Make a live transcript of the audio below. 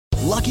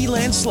Lucky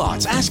Land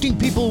Slots, asking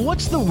people,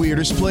 what's the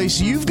weirdest place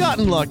you've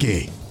gotten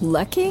lucky?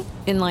 Lucky?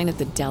 In line at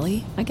the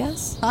deli, I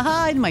guess?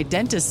 Aha, in my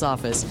dentist's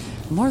office.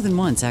 More than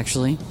once,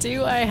 actually.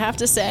 Do I have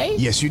to say?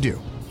 Yes, you do.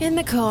 In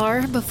the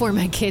car before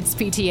my kids'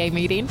 PTA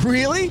meeting.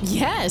 Really?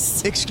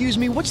 Yes. Excuse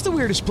me, what's the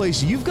weirdest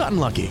place you've gotten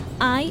lucky?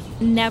 I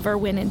never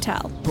win and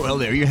tell. Well,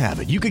 there you have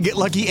it. You can get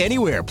lucky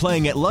anywhere,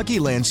 playing at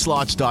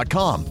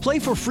LuckyLandSlots.com. Play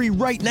for free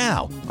right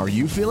now. Are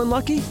you feeling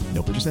lucky?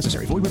 No purchase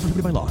necessary. Void where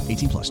prohibited by law.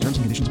 18 plus. Terms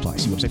and conditions apply.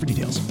 See website for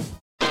details.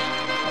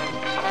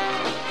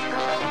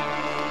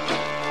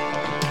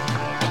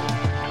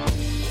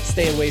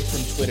 Stay away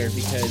from Twitter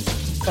because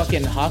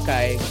fucking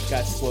Hawkeye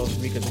got spoiled for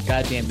me because of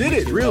goddamn Did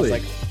YouTube. it really? I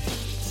was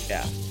like,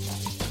 yeah.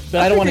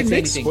 But I don't want to say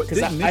anything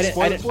because I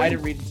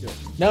didn't read into it.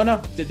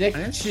 No. Did Nick? I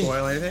didn't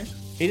spoil anything.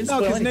 He didn't No, spoil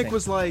because anything. Nick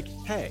was like,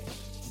 "Hey,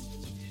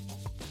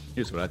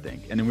 here's what I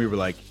think," and then we were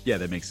like, "Yeah,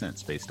 that makes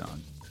sense based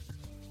on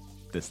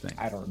this thing."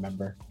 I don't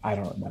remember.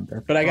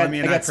 But I got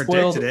predicted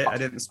spoiled. it. I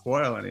didn't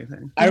spoil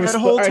anything. I was had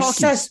a whole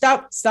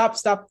Stop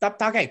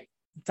talking.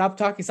 Stop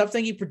talking. Stop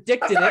saying you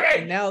predicted it,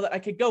 and now that I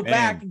could go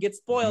back and get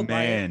spoiled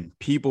by it. Man,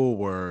 people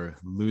were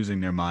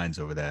losing their minds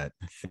over that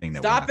thing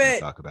that Stop we're not going it.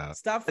 to talk about.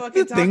 Stop fucking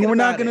That's the thing talking we're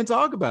not about going to it.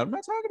 talk about. I'm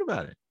not talking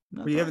about it.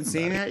 We haven't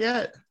seen it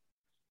yet.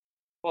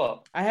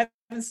 Well, I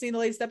haven't seen the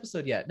latest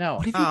episode yet. No.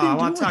 What have Oh, you been I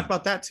want to doing? talk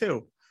about that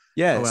too.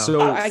 Yeah, Oh,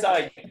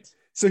 well.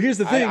 so here's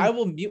the thing. I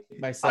will mute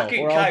myself.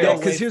 Fucking Or I'll Kyle. go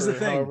Because away here's the for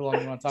thing. however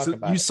long you want to talk So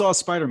about you it. saw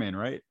Spider-Man,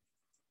 right?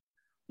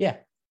 Yeah.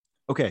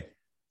 Okay.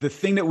 The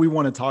thing that we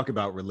want to talk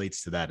about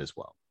relates to that as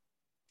well.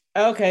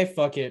 Okay,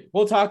 fuck it.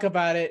 We'll talk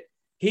about it.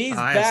 He's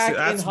back in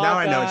Hawkeye. Now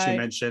I know what you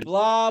mentioned.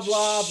 Blah,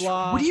 blah,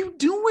 blah. What are you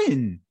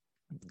doing?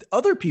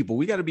 Other people,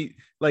 we got to be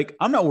like,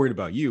 I'm not worried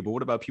about you, but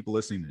what about people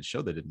listening to the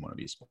show that didn't want to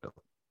be spoiled?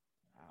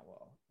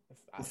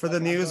 For the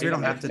news, we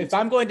don't have to. If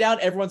I'm going down,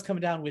 everyone's coming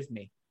down with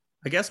me.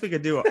 I guess we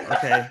could do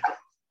okay.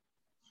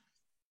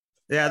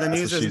 Yeah, the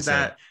news isn't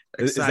that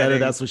Is that exciting.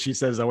 that's what she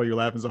says? Is that why you're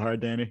laughing so hard,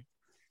 Danny?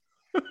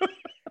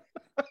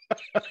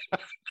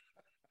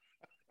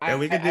 Yeah,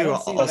 we could do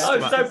all Oh,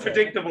 so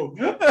predictable.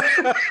 God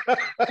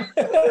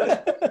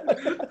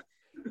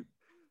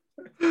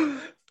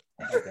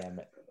damn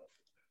it.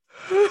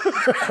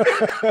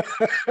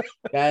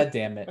 God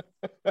damin it.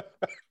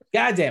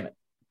 God damn it.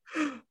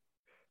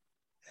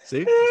 See,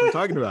 that's what I'm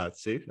talking about.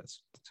 See,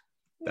 that's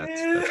what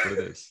it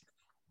is.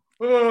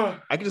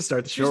 I can just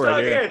start the show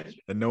right here,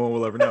 and no one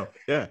will ever know.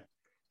 Yeah,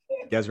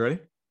 you guys ready?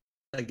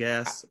 I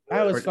guess.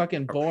 I was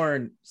fucking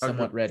born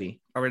somewhat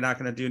ready. Are we not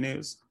going to do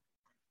news?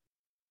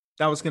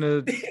 I was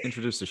gonna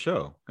introduce the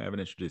show. I haven't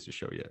introduced the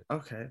show yet.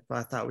 Okay, but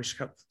I thought we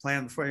should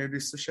plan before we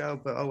introduce the show.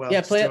 But oh well. Yeah,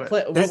 just play do it.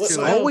 Play. That's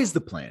always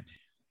the plan.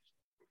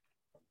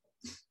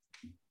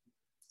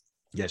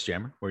 Yes,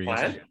 Jammer. What are you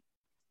gonna say?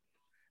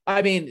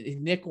 I mean,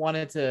 Nick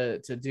wanted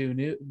to do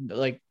new,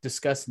 like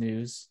discuss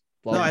news.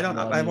 No, I don't.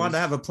 I want to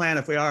have a plan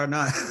if we are or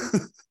not.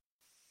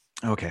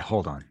 Okay,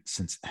 hold on.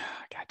 Since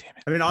God damn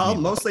it. I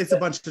mean, mostly it's a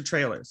bunch of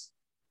trailers.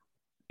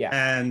 Yeah,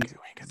 and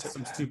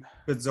some stupid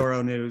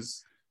Zorro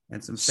news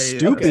and some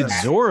stupid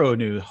Zorro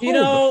news. Hold the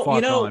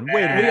fuck on.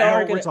 Wait a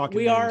minute. We're talking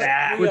news.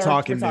 We're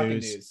talking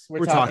news.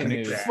 We're talking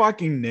news.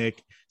 Fucking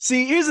Nick.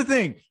 See, here's the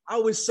thing. I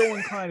was so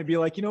inclined to be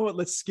like, you know what?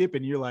 Let's skip.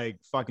 And you're like,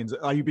 fucking.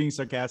 Are you being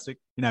sarcastic?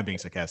 You're not being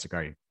sarcastic,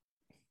 are you?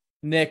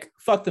 Nick,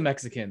 fuck the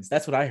Mexicans.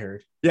 That's what I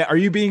heard. Yeah. Are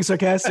you being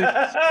sarcastic? No,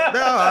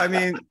 I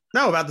mean,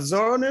 no, about the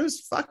Zorro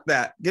news. Fuck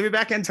that. Give me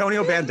back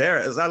Antonio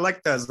Banderas. I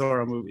like that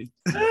Zorro movie.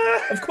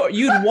 Of course,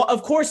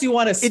 you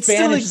want a Spanish it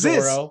still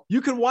exists. Zorro. You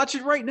can watch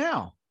it right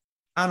now.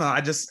 I don't know.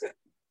 I just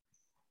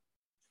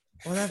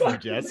whatever,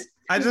 Jess.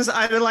 I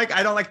don't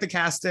like the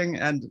casting,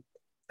 and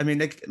I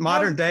mean,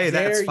 modern day,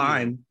 that's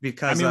fine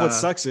because I mean, what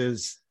sucks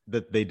is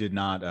that they did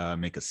not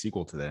make a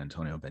sequel to that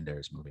Antonio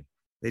Banderas movie.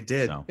 They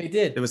did. So. They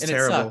did. It was and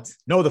terrible. It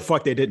no, the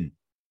fuck they didn't.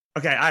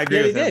 Okay, I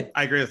agree with him. Did.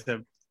 I agree with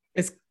him.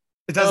 It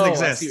doesn't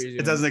exist.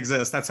 It doesn't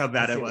exist. That's how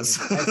bad it was.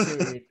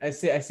 I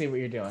see what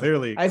you're doing.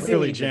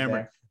 Clearly,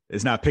 Jammer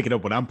is not picking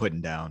up what I'm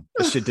putting down.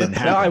 This shit didn't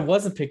happen. No, I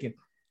wasn't picking.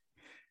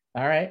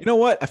 All right. You know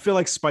what? I feel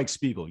like Spike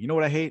Spiegel. You know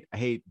what I hate? I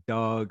hate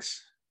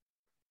dogs,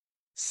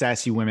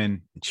 sassy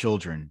women, and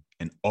children,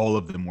 and all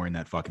of them were in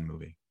that fucking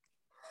movie.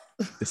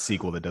 The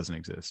sequel that doesn't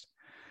exist.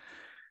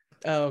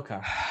 Oh, okay.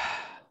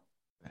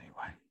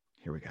 Anyway,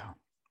 here we go.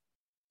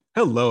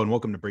 Hello and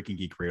welcome to Breaking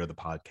Geek Radio, the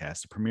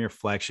podcast, the premier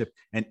flagship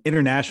and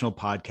international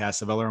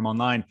podcast of LRM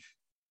Online.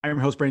 I'm your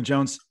host, Brandon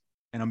Jones,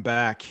 and I'm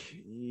back,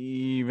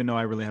 even though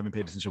I really haven't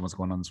paid attention to what's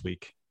going on this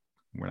week.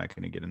 We're not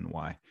going to get into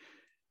why.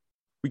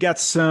 We got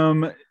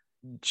some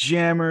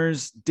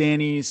Jammers,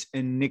 Danny's,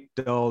 and Nick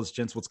Dolls.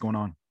 Gents, what's going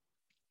on?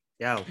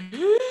 Yo.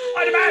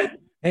 Spider-Man!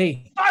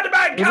 Hey.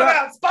 Spider-Man come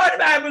out!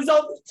 Spider-Man was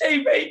on the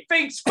TV,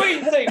 big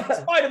screen thing.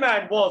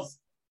 Spider-Man was.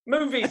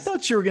 Movies. I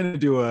thought you were going to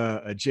do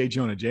a J.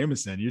 Jonah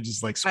Jameson. You're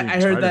just like screaming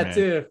I heard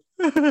Spider-Man.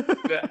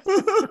 that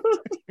too.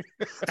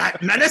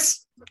 That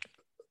menace.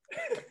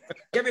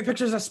 Get me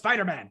pictures of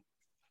Spider-Man.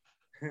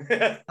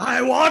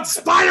 I want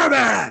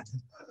Spider-Man.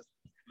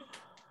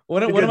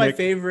 One of Good, my Nick.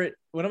 favorite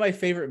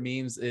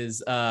memes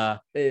is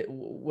it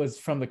was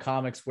from the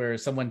comics where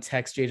someone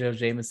texts J. Jonah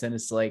Jameson.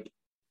 It's like, "Do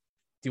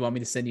you want me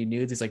to send you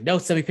nudes?" He's like, "No,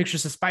 send me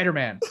pictures of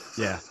Spider-Man."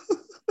 Yeah,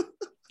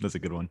 that's a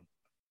good one.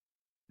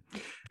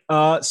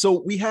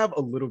 So we have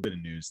a little bit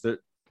of news that,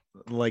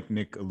 like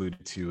Nick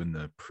alluded to in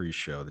the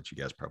pre-show, that you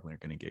guys probably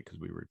aren't going to get because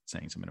we were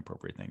saying some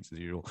inappropriate things as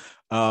usual.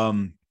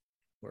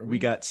 We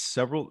got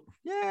several.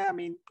 Yeah, I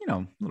mean,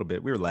 a little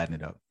bit. We were ladding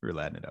it up.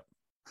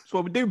 That's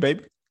what we do,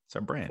 baby. It's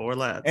our brand. 4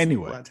 lads.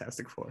 Anyway,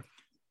 Fantastic Four.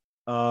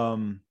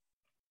 so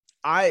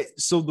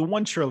the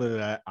one trailer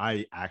that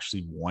I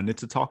actually wanted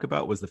to talk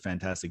about was the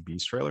Fantastic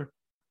Beasts trailer.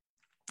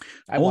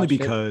 Only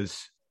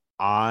because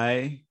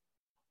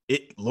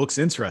it looks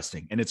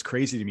interesting, and it's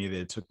crazy to me that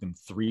it took them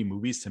 3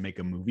 movies to make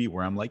a movie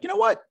where I'm like, you know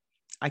what?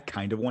 I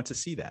kind of want to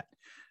see that.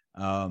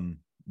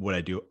 What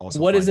I do also.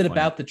 What is it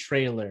about the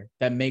trailer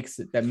that makes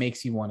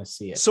you want to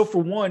see it? So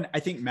for one, I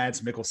think Mads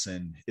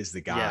Mikkelsen is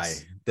the guy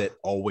Yes. that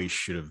always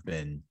should have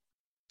been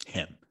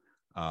him.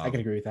 I can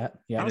agree with that.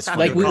 Yeah, I was it's happy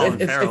like with we- Colin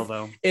Farrell,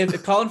 though.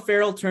 if Colin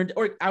Farrell turned,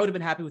 or I would have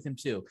been happy with him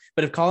too.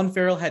 But if Colin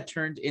Farrell had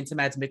turned into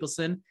Mads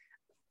Mikkelsen,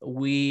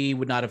 we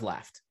would not have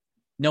laughed.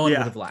 No one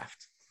would have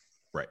laughed.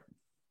 Right.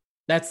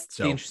 That's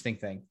the interesting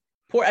thing.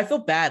 I feel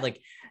bad. Like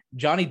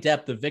Johnny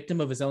Depp, the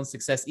victim of his own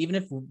success, even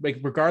if, like,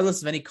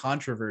 regardless of any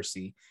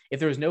controversy,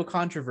 if there was no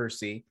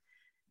controversy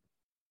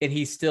and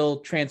he still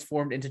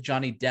transformed into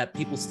Johnny Depp,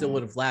 people still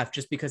would have laughed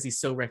just because he's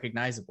so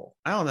recognizable.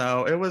 I don't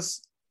know. It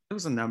was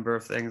a number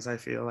of things. I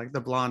feel like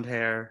the blonde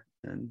hair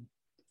and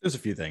There's a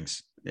few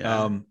things.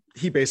 Yeah.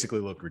 He basically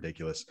looked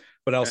ridiculous,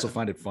 but I also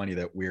find it funny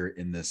that we're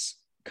in this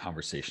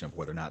conversation of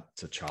whether or not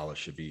T'Challa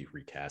should be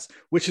recast,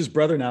 which his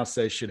brother now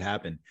says should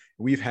happen.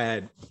 We've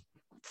had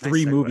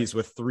 3 movies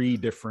with 3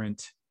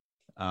 different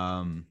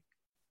Grindelwalds,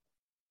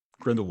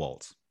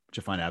 which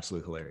I find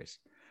absolutely hilarious.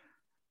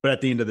 But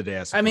at the end of the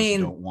day, I mean,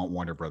 you don't want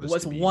Warner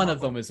Brothers. One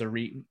of them is a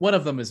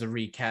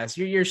recast.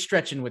 You're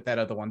stretching with that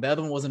other one. The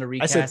other one wasn't a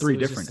recast. I said 3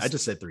 different. I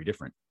just said 3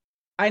 different.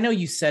 I know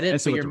you said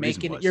it, but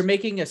you're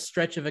making a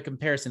stretch of a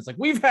comparison. It's like,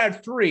 we've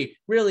had 3.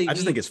 Really, I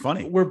just think it's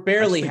funny. We're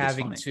barely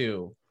having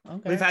 2.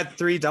 Okay. We've had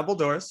 3 double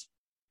doors.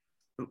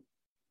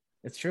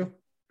 It's true.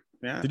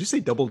 Yeah. Did you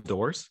say double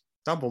doors?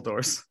 Double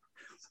doors.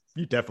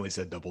 You definitely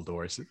said double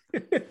doors.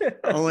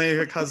 Only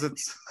because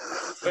it's.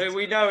 But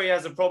we know he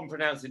has a problem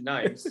pronouncing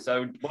names,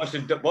 so why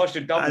should double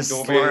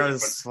door be?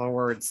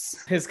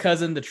 Words. His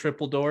cousin, the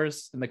triple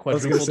doors and the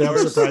quadruple doors.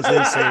 I'm surprised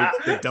they say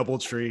the double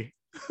tree.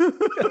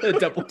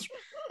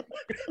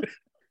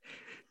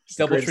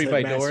 double tree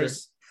by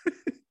doors.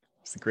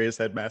 It's the greatest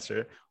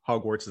headmaster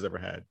Hogwarts has ever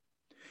had.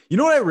 You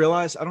know what I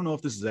realized? I don't know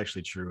if this is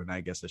actually true, and I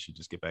guess I should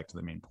just get back to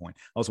the main point.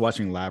 I was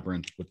watching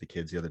Labyrinth with the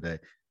kids the other day.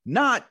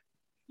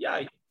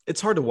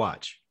 It's hard to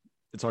watch.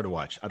 I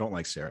don't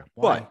like Sarah.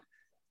 Why?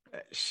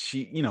 But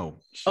she, you don't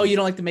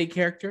like the main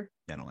character?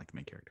 I don't like the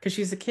main character. Because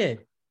she's a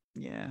kid.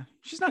 Yeah,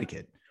 she's not a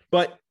kid.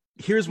 But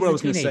here's what I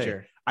was going to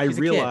say. I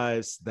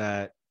realized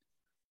that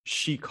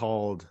she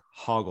called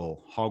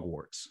Hoggle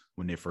Hogwarts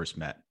when they first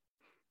met,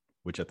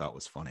 which I thought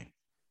was funny.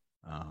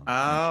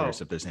 I'm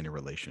curious if there's any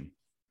relation.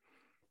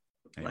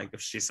 Like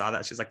if she saw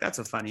that, she's like, "That's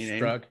a funny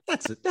name."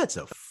 That's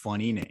a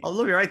funny name. I'll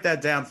let me write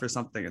that down for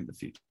something in the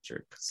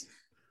future.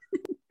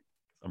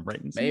 I'm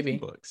writing some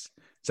books.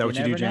 Is that what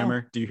you do,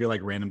 Jammer? Do you hear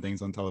like random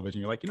things on television?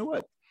 You're like, you know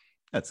what?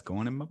 That's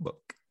going in my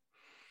book.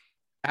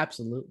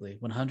 Absolutely,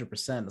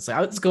 100%. It's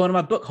like, it's going in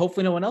my book.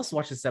 Hopefully, no one else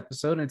watches this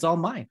episode, and it's all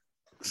mine.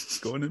 It's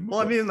going in. Well,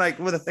 I mean, like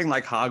with a thing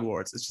like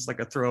Hogwarts, it's just like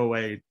a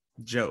throwaway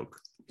joke.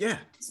 Yeah,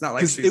 it's not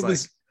like she's like.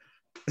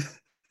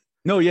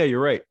 No, yeah,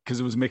 you're right,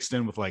 because it was mixed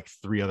in with like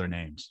 3 other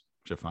names,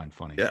 which I find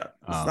funny. Yeah,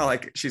 it's not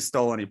like she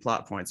stole any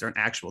plot points or an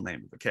actual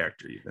name of a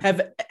character.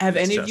 Even have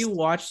any of you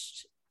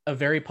watched a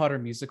Harry Potter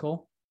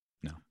musical?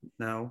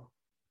 No.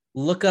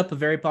 Look up a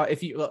Harry Potter.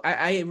 If you,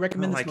 I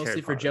recommend this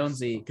mostly for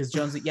Jonesy, because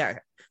Jonesy,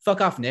 fuck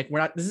off, Nick.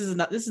 This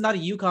is not a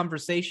you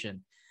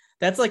conversation.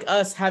 That's like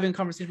us having a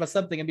conversation about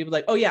something and people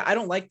like, oh yeah, I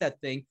don't like that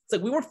thing. It's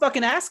like, we weren't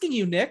fucking asking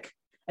you, Nick.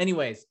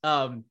 Anyways,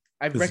 I've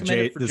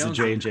recommended it for Jonesy. This is a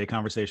J&J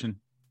conversation.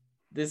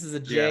 This is a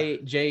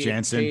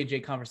J&J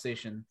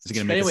conversation. Is it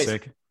gonna make us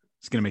sick?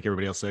 It's gonna make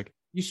everybody else sick.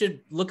 You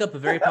should look up a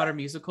Harry Potter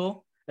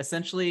musical.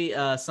 Essentially,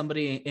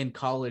 somebody in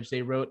college,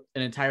 they wrote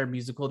an entire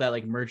musical that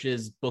like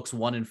merges books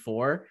 1 and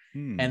 4,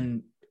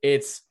 and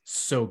it's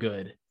so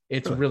good.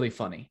 It's really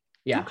funny.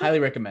 Yeah, highly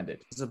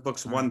recommended. Is it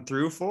books 1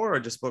 through 4 or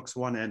just books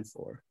 1 and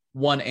 4?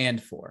 1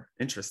 and 4.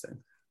 Interesting.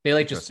 They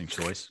like just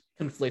choice.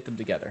 Conflate them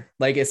together.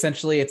 Like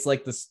essentially, it's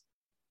like this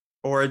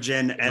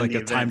origin and like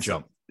a time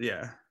jump.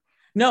 Yeah.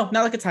 No,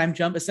 not like a time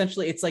jump.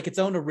 Essentially, it's like its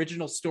own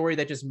original story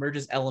that just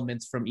merges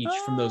elements from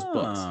those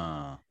books.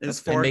 Is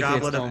 4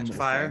 Goblet of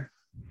Fire?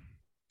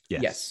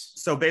 Yes.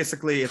 So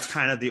basically, it's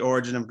kind of the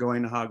origin of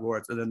going to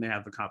Hogwarts, and then they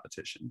have the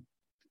competition.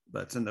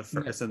 But it's in the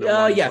first.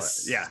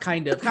 Yes. Yeah.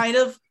 Kind of.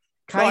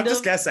 I'm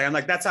just guessing. I'm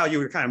like, that's how you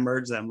would kind of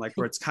merge them, like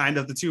where it's kind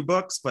of the 2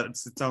 books, but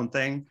it's its own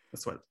thing.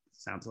 That's what it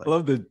sounds like. I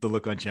love the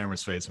look on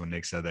Jammer's face when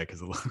Nick said that,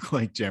 because it looked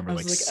like Jammer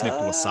like sniffed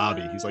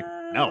wasabi. He's like,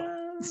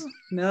 no.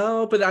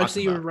 No, but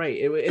actually you were right.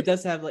 It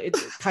does have like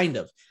it's kind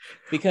of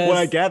because what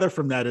I gather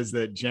from that is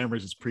that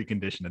Jammers is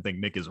preconditioned. I think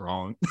Nick is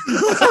wrong.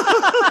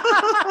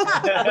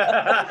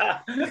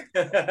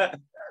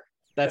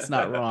 That's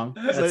not wrong.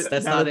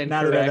 That's not incorrect.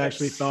 Now that I've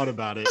actually thought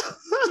about it,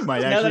 you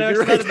might now that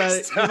actually I've be thought right about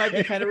this it, you might be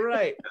time. kind of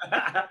right.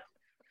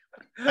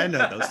 I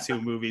know those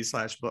two movies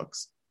 /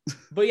 books.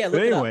 But yeah, look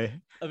But it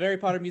anyway, up. A Harry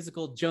Potter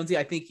musical. Jonesy,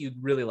 I think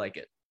you'd really like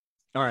it.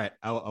 all right,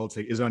 I'll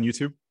take. Is it on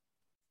YouTube?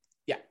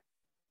 Yeah.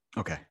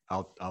 Okay,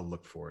 I'll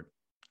look for it.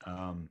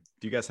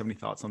 Do you guys have any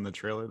thoughts on the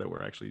trailer that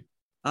we're actually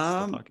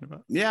still talking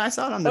about? Yeah, I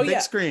saw it on the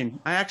big screen.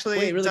 I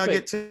actually dug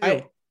it too.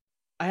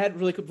 I had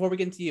really quick before we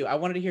get into you. I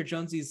wanted to hear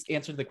Jonesy's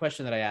answer to the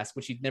question that I asked,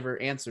 which he'd never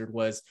answered.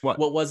 Was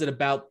what was it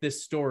about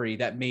this story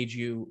that made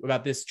you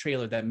about this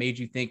trailer that made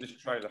you think?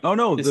 Oh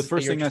no, the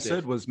first thing I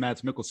said was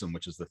Mads Mikkelsen,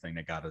 which is the thing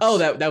that got us. Oh,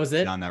 that was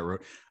it on that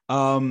road.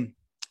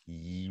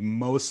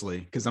 Mostly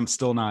because I'm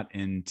still not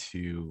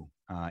into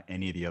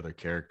any of the other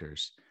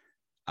characters.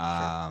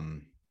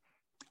 Sure.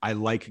 I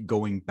like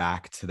going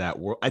back to that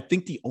world. I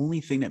think the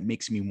only thing that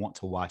makes me want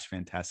to watch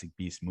Fantastic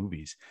Beasts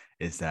movies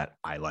is that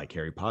I like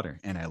Harry Potter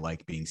and I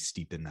like being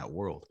steeped in that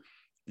world.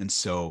 And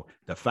so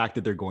the fact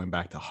that they're going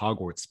back to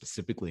Hogwarts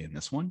specifically in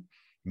this one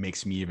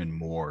makes me even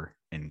more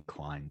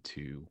inclined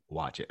to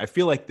watch it. I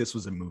feel like this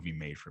was a movie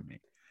made for me.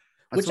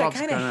 Which I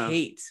kind of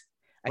hate.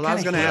 Well, I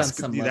was going to ask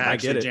you that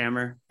actually,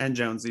 Jammer and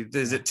Jonesy.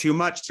 Is it too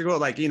much to go?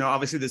 Like,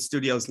 obviously the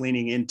studio's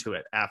leaning into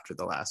it after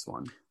the last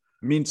one.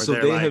 I mean, so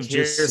they have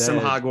just here's some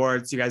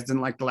Hogwarts. You guys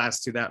didn't like the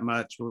last two that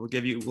much. We'll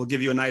give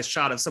you a nice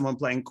shot of someone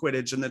playing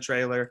Quidditch in the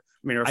trailer.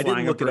 I mean, or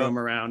flying a broom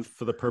around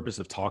for the purpose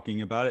of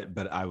talking about it.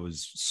 But I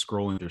was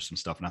scrolling through some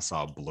stuff and I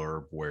saw a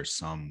blurb where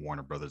some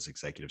Warner Brothers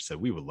executive said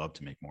we would love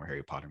to make more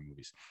Harry Potter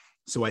movies.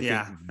 So I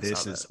think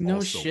this is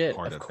no shit.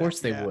 Of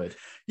course they would.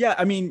 Yeah,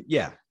 I mean,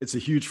 yeah, it's a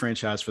huge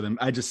franchise for them.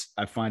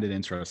 I find it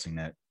interesting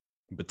that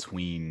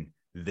between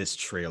this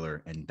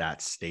trailer and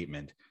that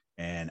statement.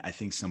 And I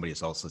think somebody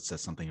has also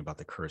said something about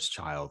the cursed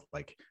child.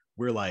 Like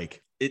we're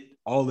like it.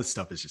 All this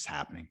stuff is just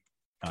happening.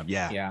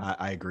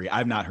 I agree.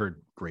 I've not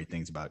heard great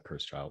things about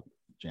Cursed Child,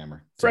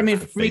 Jammer. So I mean,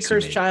 for me,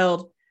 Cursed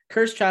Child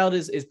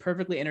is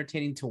perfectly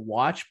entertaining to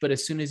watch. But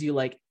as soon as you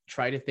like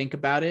try to think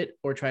about it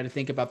or try to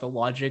think about the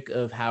logic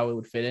of how it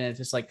would fit in, it's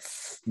just like,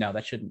 no,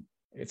 that shouldn't.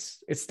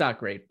 It's not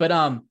great. But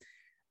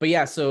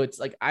yeah. So it's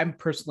like I'm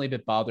personally a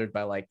bit bothered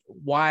by like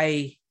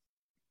why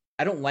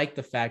I don't like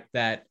the fact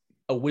that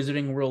a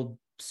Wizarding World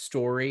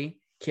story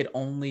could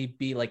only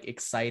be like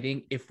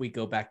exciting if we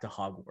go back to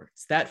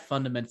Hogwarts. That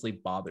fundamentally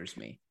bothers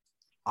me.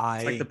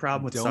 It's like the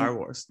problem with Star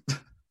Wars.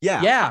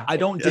 Yeah. I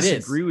don't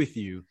disagree with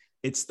you.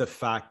 It's the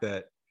fact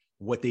that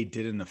what they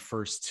did in the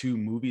first two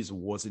movies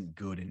wasn't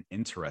good and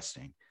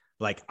interesting.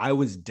 Like I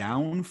was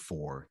down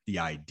for the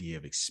idea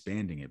of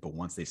expanding it, but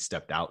once they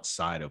stepped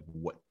outside of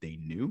what they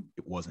knew,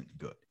 it wasn't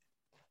good.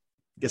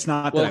 It's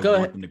not that I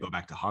want them to go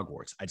back to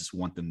Hogwarts. I just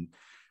want them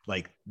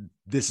like,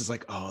 this is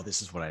like, oh,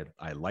 this is what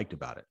I liked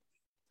about it.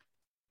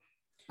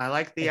 I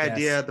like the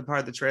idea, the part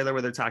of the trailer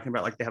where they're talking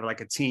about like they have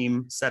like a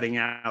team setting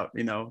out,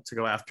 to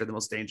go after the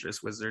most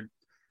dangerous wizard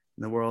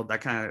in the world. That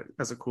kind of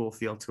has a cool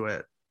feel to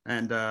it.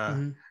 And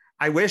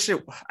I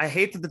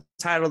hate that the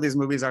title of these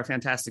movies are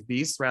Fantastic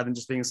Beasts rather than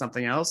just being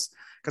something else.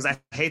 Because I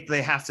hate that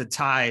they have to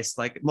tie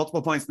like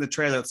multiple points in the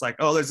trailer. It's like,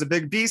 oh, there's a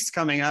big beast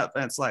coming up.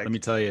 And it's like, let me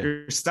tell you,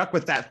 you're stuck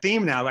with that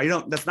theme now.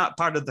 That's not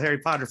part of the Harry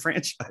Potter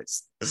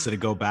franchise. So to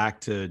go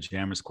back to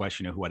Jammer's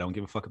question of who I don't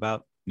give a fuck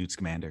about, Newt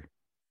Scamander.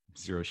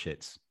 Zero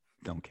shits.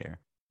 Don't care.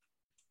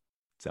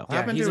 So what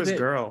happened to his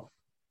girl?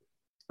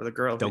 Or the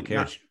girl? Don't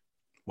care.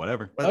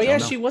 Whatever. Oh yeah,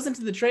 she wasn't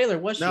in the trailer,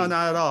 was she? No,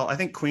 not at all. I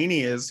think Queenie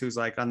is, who's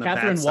like on the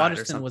Catherine bad side or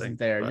Waterston something. wasn't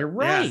there. You're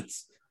right. Yeah.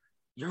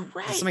 You're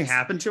right. Did something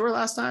happened to her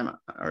last time,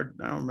 or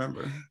I don't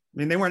remember. I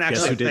mean, they weren't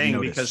actually a thing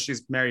because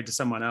she's married to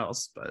someone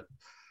else, but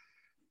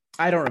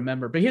I don't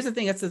remember. But here's the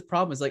thing: that's the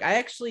problem. Is like I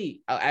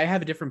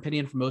have a different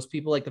opinion from most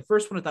people. Like the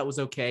first one I thought was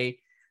okay.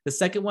 The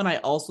second one I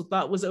also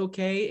thought was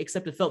okay,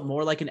 except it felt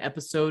more like an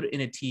episode in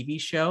a TV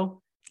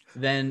show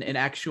than an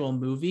actual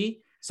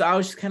movie. So I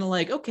was just kind of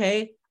like,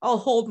 okay, I'll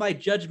hold my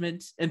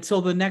judgment until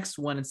the next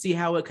one and see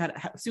how it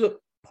see what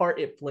part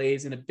it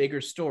plays in a bigger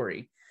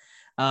story.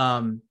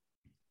 So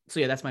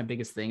yeah, that's my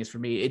biggest thing is for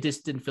me, it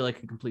just didn't feel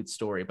like a complete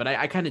story, but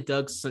I kind of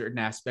dug certain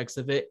aspects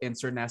of it and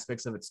certain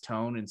aspects of its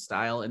tone and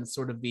style and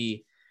sort of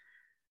the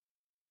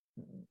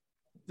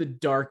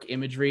dark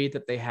imagery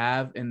that they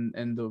have and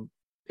the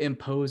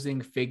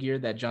imposing figure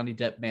that Johnny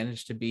Depp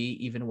managed to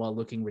be, even while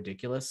looking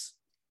ridiculous.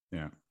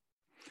 Yeah.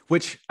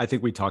 Which I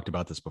think we talked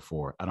about this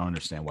before. I don't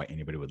understand why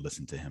anybody would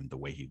listen to him the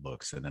way he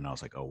looks. And then I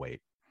was like, oh,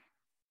 wait.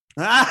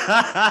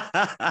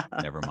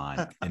 Never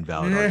mind.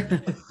 Invalid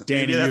argument.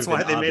 Danny, that's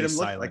why they made him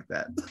look like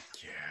that.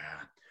 Yeah.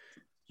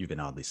 You've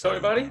been oddly sorry,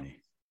 silent, buddy. Danny.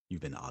 You've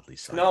been oddly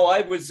silent. No,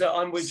 I'm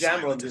with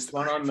Jammer on this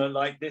one. I'm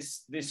like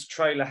this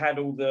trailer had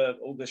all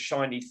the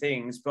shiny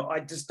things, but I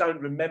just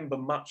don't remember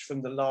much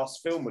from the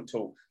last film at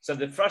all. So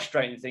the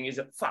frustrating thing is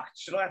that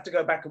should I have to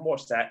go back and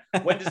watch that?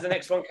 When does the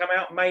next one come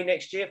out? May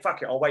next year?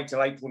 Fuck it, I'll wait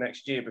till April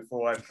next year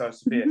before I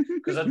persevere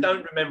because I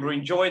don't remember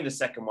enjoying the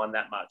second one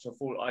that much.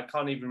 I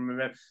can't even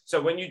remember.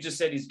 So when you just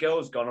said his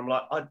girl's gone, I'm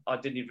like, I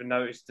didn't even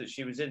notice that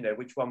she was in there.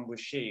 Which one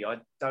was she? I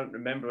don't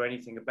remember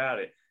anything about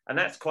it, and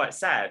that's quite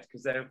sad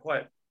because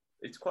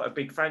it's quite a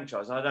big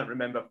franchise. And I don't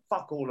remember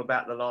fuck all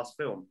about the last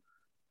film.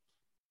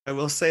 I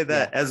will say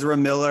that Ezra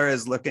Miller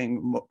is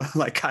looking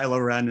like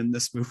Kylo Ren in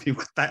this movie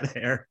with that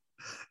hair.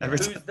 I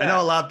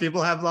know a lot of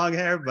people have long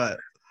hair, but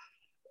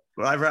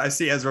I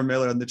see Ezra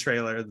Miller in the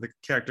trailer. The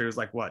character is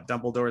like what?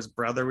 Dumbledore's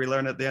brother, we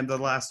learn at the end of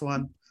the last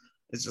one.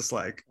 It's just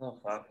like,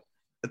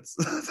 it's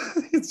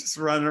just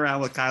running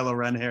around with Kylo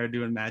Ren hair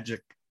doing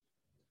magic.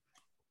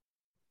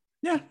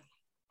 Yeah.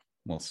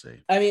 We'll see.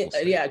 I mean,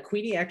 yeah,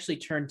 Queenie actually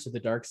turned to the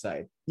dark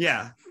side.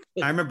 Yeah,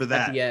 I remember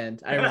that. At the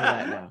end. I remember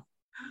that now.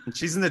 And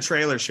she's in the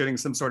trailer shooting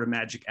some sort of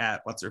magic at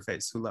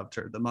what's-her-face, who loved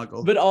her, the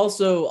muggle. But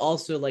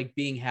also like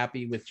being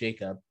happy with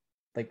Jacob.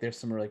 Like there's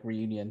some like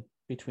reunion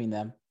between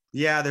them.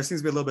 Yeah, there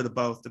seems to be a little bit of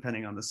both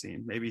depending on the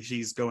scene. Maybe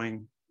she's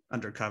going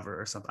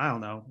undercover or something. I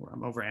don't know. I'm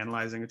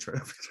overanalyzing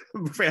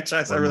a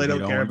franchise I really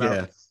don't care about.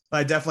 Yeah. But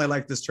I definitely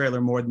like this trailer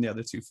more than the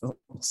other two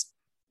films.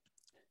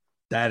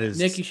 That is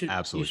Nick, you should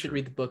absolutely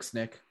read the books,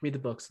 Nick. Read the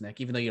books, Nick,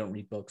 even though you don't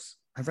read books.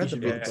 I've read the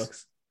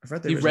books. I've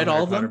read the You've read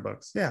all of them?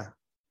 Books. Yeah.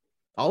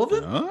 All of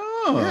them?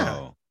 Oh. Yeah.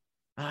 Oh,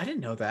 I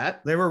didn't know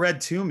that. They were read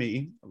to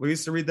me. We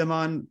used to read them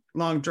on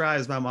long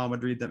drives. My mom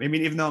would read them. I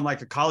mean, even though I'm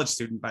like a college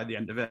student by the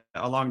end of it,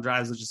 a long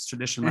drives was just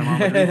tradition. My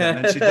mom would read them.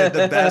 And she did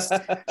the best.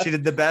 She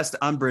did the best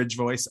Umbridge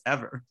voice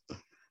ever.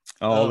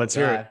 Oh, let's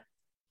hear it.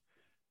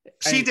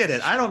 She did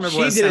it. I don't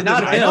remember. She did it.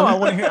 Not I know. I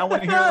want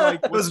to hear.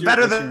 Like, it was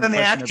better than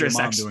the actress,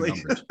 actually.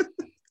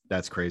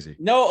 That's crazy.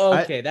 No,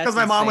 okay, that's because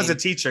my mom was a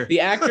teacher.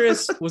 The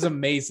actress was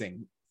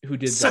amazing. Who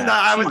did so that? No,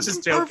 I was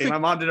just joking. Perfect. My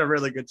mom did a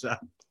really good job.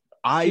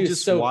 I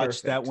just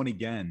watched that one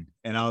again,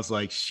 and I was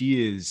like,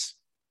 she is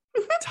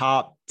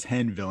top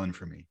 10 villain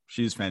for me.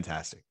 She's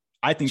fantastic.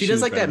 I think she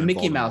does like that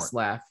Mickey Mouse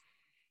laugh.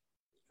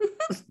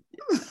 That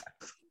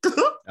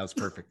was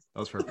perfect.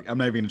 I'm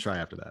not even gonna try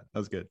after that. That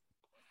was good.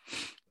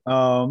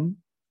 You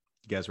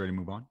guys ready to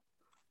move on?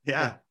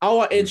 Yeah. I'll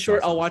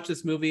watch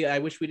this movie. I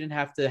wish we didn't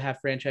have to have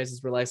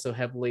franchises rely so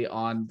heavily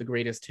on the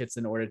greatest hits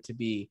in order to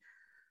be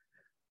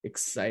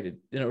excited,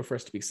 in order for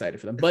us to be excited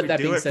for them. But that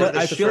being said,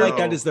 I feel like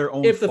that is their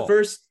own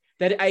fault.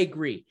 I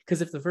agree,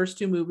 because if the first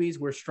two movies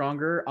were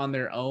stronger on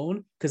their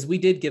own, because we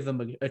did give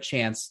them a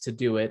chance to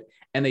do it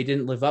and they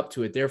didn't live up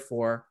to it,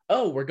 therefore,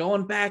 we're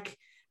going back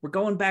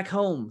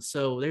home.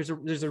 So there's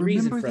a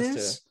reason for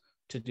us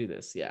to do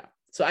this. Yeah.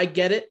 So I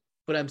get it,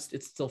 but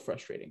it's still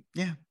frustrating.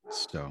 Yeah.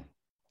 So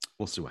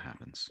we'll see what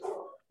happens.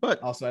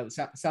 But also, it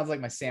sounds like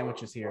my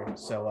sandwich is here,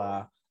 so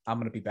I'm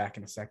gonna be back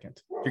in a second.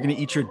 You're gonna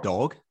eat your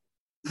dog?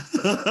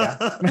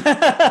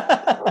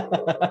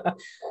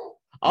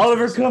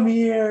 Oliver, come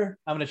here.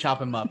 I'm gonna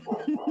chop him up,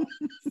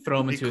 throw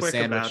him into a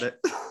sandwich. About it.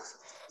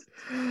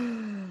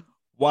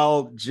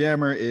 While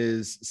Jammer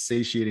is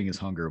satiating his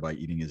hunger by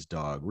eating his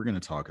dog, we're going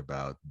to talk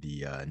about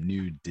the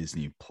new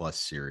Disney Plus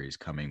series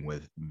coming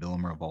with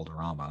Willem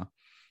Valderrama.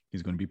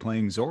 He's going to be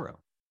playing Zorro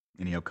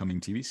in the upcoming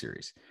TV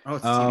series. Oh,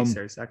 it's a TV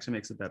series. It actually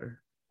makes it better.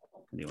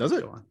 Does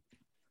it?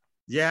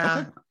 Yeah.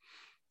 Okay.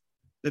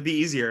 It'd be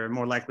easier and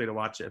more likely to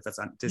watch it if that's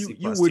on Disney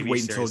Plus. You would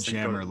wait until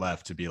Jammer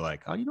left to be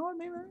like, oh, you know what?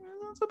 Maybe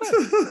not so bad.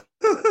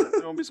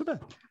 It won't be so bad.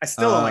 I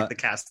still don't like the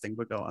casting,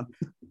 but go on.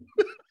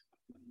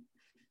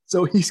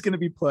 So he's going to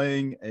be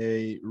playing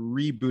a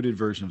rebooted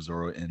version of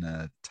Zorro in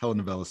a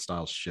telenovela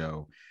style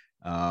show.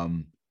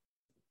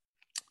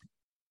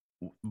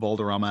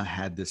 Valderrama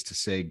had this to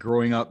say: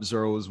 growing up,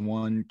 Zorro was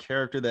one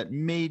character that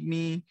made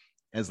me,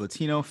 as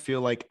Latino, feel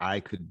like I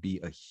could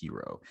be a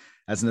hero.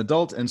 As an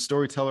adult and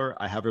storyteller,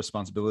 I have a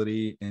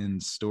responsibility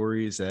in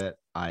stories that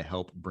I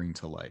help bring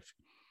to life.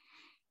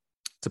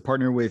 To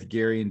partner with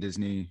Gary and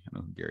Disney, I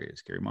don't know who Gary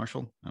is. Gary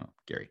Marshall? No,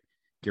 Gary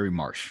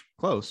Marsh.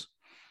 Close.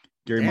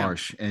 Gary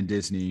Marsh and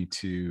Disney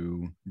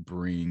to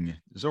bring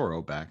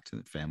Zorro back to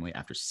the family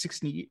after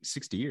 60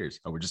 years.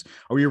 Are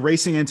we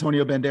erasing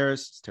Antonio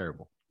Banderas? It's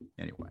terrible.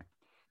 Anyway,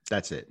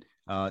 that's it.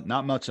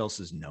 Not much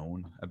else is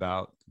known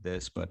about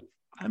this, but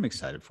I'm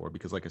excited for it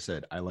because, like I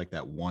said, I like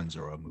that one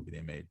Zorro movie they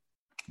made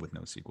with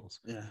no sequels.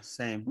 Yeah,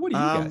 same. What do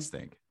you guys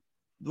think?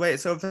 Wait,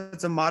 so if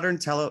it's a modern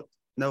telenovela,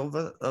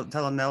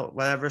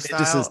 whatever style.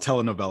 This is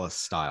telenovela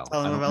style.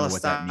 Telenovela I don't know what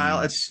style.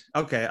 that means.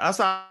 Okay, that's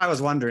what I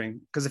was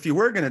wondering, because if you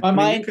were gonna,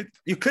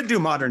 you could do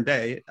modern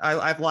day.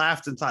 I've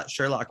laughed and thought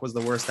Sherlock was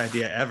the worst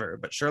idea ever,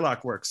 but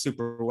Sherlock works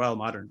super well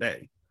modern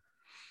day.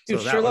 Dude,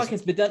 so Sherlock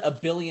has been done a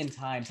billion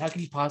times. How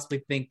can you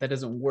possibly think that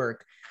doesn't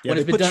work when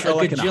it's been done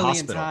Sherlock a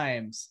gajillion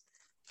times?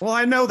 Well,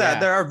 I know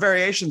that there are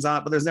variations on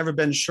it, but there's never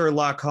been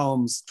Sherlock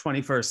Holmes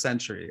 21st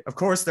century. Of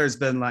course, there's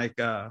been like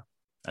I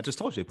just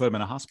told you they put him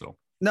in a hospital.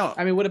 No,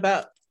 I mean, what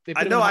about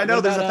I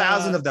know. There's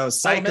 1,000 of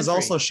those. Psych is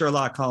also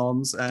Sherlock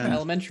Holmes and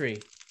Elementary.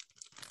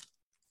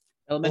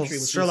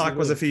 Sherlock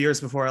was a few years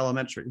before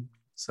Elementary.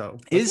 So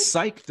does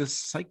Psych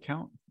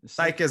count?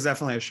 Psych is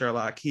definitely a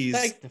Sherlock.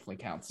 Psych definitely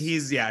counts.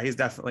 He's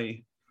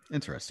definitely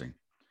interesting.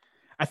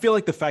 I feel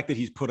like the fact that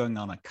he's putting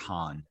on a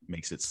con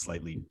makes it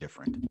slightly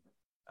different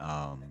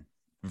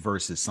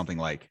versus something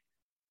like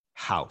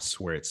House,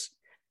 where it's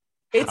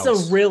a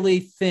really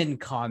thin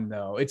con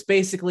though. It's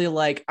basically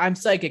like, I'm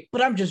psychic,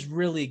 but I'm just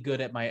really good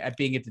at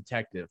being a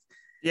detective.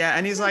 Yeah,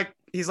 and he's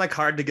like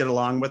hard to get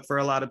along with for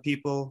a lot of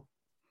people.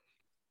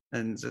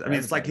 And I mean,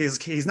 it's like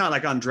he's not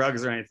like on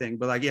drugs or anything,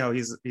 but like,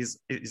 he's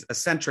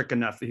eccentric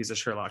enough that he's a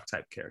Sherlock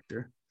type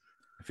character.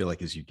 I feel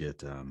like as you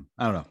get, I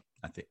don't know.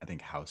 I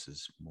think House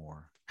is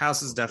more.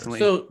 House is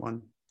definitely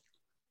one.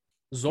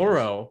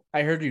 Zorro,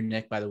 I heard you,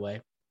 Nick, by the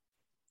way.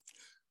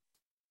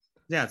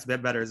 Yeah, it's a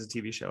bit better as a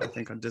TV show, I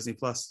think, on Disney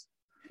Plus.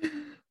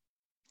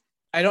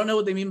 I don't know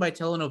what they mean by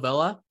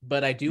telenovela,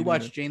 but I do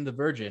watch Jane the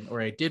Virgin, or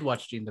I did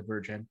watch Jane the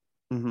Virgin.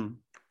 Mm-hmm.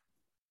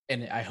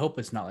 And I hope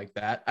it's not like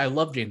that. I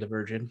love Jane the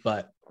Virgin,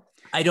 but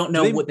I don't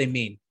know what they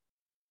mean.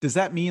 Does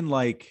that mean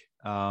like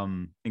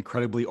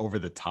incredibly over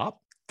the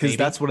top? Because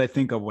that's what I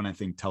think of when I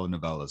think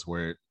telenovelas,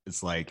 where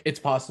it's like it's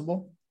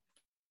possible.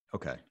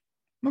 Okay.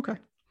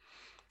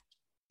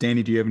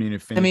 Danny, do you have any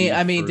affinity?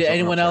 I mean, did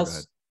anyone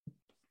else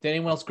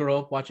grow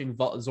up watching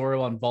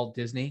Zorro on Walt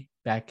Disney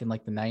back in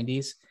like the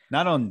 90s?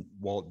 Not on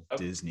Walt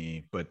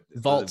Disney, but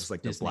Vault it's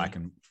like Disney. the black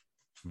and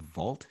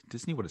Vault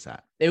Disney. What is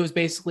that? It was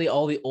basically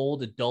all the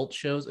old adult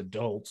shows,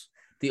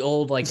 the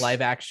old like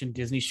live action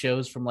Disney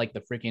shows from like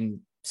the freaking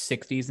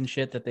 60s and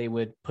shit that they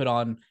would put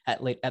on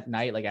at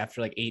night, like after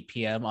like 8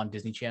 p.m. on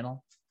Disney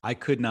Channel. I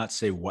could not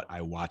say what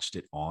I watched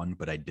it on,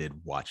 but I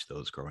did watch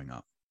those growing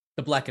up.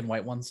 The black and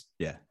white ones.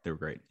 Yeah, they were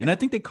great. And I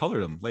think they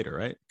colored them later,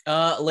 right?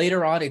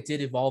 Later on, it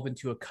did evolve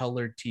into a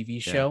colored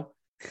TV show,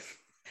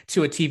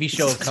 to a TV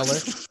show of color.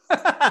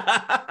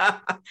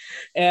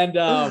 And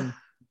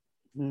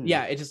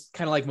yeah, it just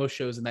kind of like most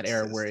shows in that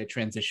era where it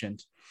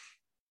transitioned.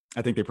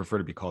 I think they prefer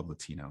to be called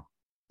Latino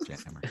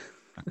Jammer,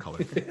 not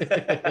colored.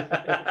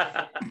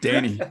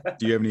 Danny,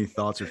 do you have any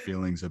thoughts or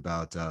feelings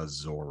about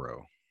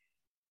Zorro?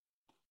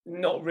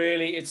 Not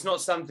really. It's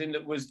not something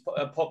that was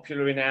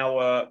popular in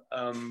our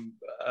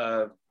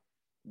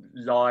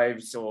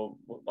lives, or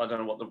I don't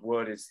know what the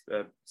word is,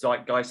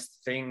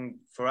 zeitgeist thing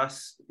for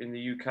us in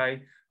the UK.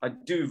 I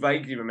do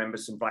vaguely remember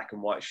some black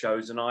and white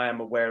shows, and I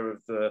am aware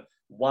of the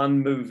one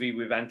movie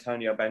with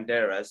Antonio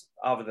Banderas.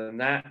 Other than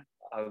that,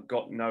 I've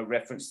got no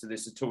reference to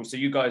this at all. So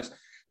you guys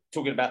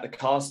talking about the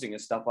casting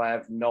and stuff, I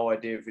have no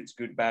idea if it's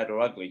good, bad,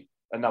 or ugly.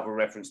 Another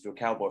reference to a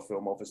cowboy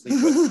film, obviously.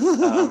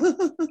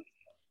 But,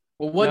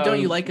 well, what don't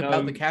you like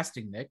about the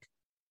casting, Nick?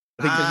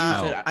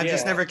 I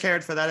just never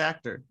cared for that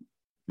actor.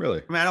 Really?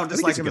 I mean, I don't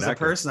dislike him as a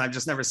person. I've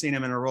just never seen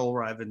him in a role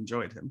where I've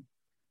enjoyed him.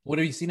 What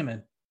have you seen him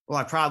in? Well,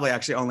 I probably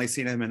actually only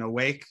seen him in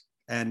Awake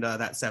and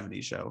that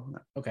 70s show.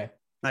 Okay.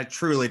 I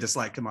truly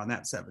dislike him on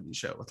that 70s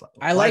show.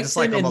 I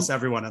dislike almost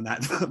everyone on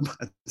that.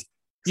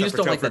 You just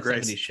don't like that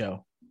 70s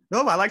show.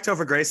 No, I like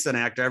Topher Grace as an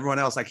actor. Everyone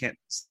else I can't.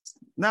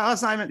 No,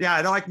 it's not even. Yeah,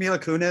 I don't like Mila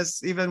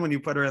Kunis, even when you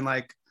put her in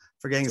like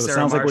Forgetting Sarah Marshall. It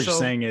sounds like what you're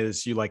saying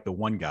is you like the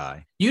one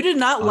guy. You did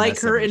not like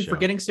her in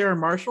Forgetting Sarah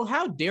Marshall?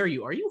 How dare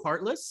you? Are you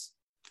heartless?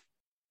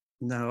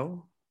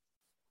 No.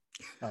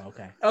 Oh,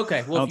 okay.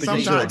 Okay. Well,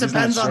 sometimes it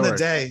depends on the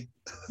day.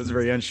 It's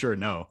very unsure.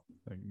 No.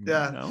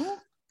 Yeah. No.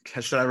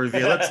 Should I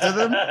reveal it to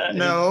them?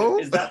 No.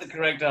 Is that the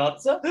correct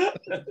answer?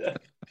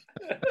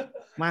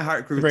 My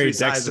heart grew very 3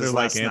 sizes Dexter-like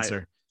last answer.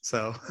 Night,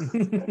 so.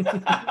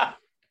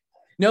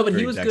 No, but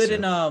he was good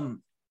in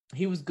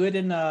he was good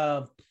in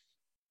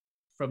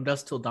From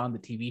Dusk Till Dawn, the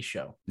TV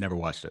show. Never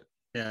watched it.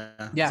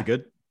 Yeah. Is it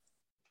good?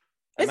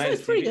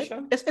 It's pretty good.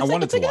 I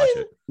wanted to watch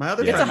it. My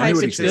other it's a hype.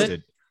 It's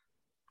good.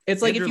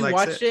 It's like Andrew, if you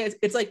watched it,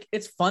 it's like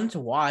it's fun to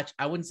watch.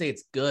 I wouldn't say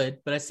it's good,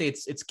 but I say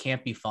it's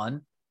campy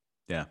fun.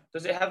 Yeah.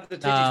 Does it have the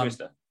titty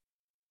twister?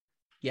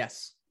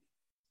 Yes.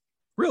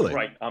 Really?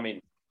 Right. I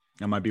mean,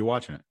 I might be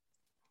watching it.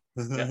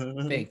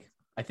 Yeah,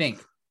 I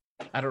think.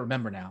 I don't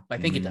remember now, but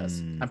I think it does.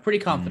 I'm pretty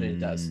confident it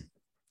does.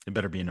 It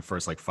better be in the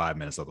first like 5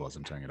 minutes, otherwise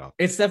I'm turning it off.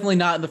 It's definitely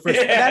not in the first.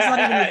 That's not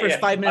even the first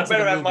 5 minutes. I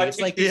better of the have my movie.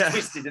 It's like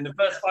twisted in the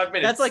first 5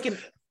 minutes.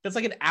 That's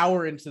like an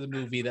hour into the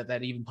movie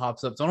that even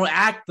pops up. So I don't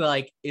act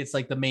like it's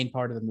like the main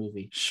part of the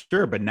movie.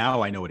 Sure, but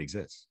now I know it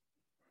exists.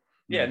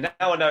 Yeah, now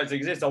I know it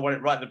exists. I want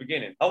it right at the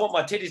beginning. I want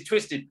my titties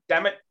twisted.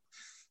 Damn it!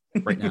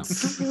 Right now.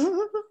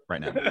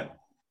 Right now.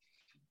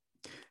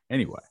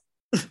 Anyway,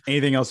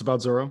 anything else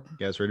about Zorro?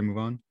 You guys ready to move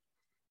on?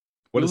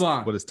 What is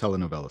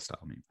telenovela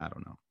style mean? I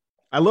don't know.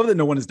 I love that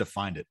no one has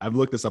defined it. I've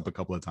looked this up a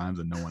couple of times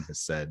and no one has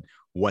said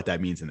what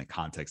that means in the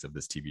context of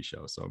this TV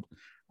show. So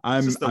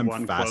I'm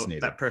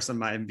fascinated. That person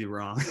might be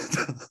wrong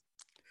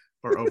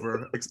or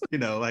over,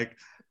 like,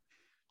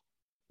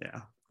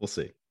 yeah, we'll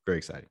see. Very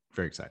exciting.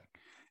 Very exciting.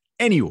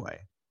 Anyway,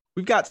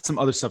 we've got some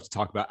other stuff to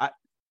talk about.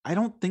 I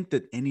don't think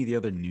that any of the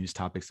other news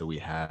topics that we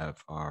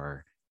have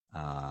are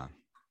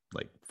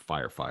like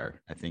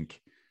fire. I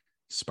think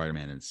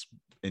Spider-Man is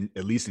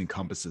at least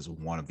encompasses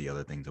one of the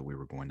other things that we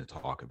were going to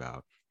talk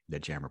about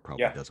that Jammer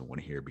probably doesn't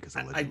want to hear because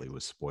allegedly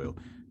was spoiled.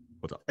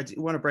 What's up? I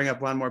do want to bring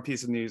up one more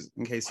piece of news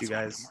in case you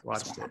guys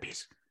watched it.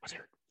 Let's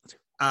hear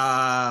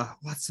it.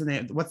 What's the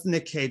name? What's the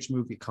Nick Cage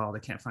movie called? I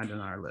can't find it on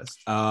our list.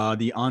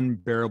 The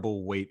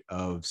Unbearable Weight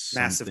of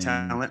Massive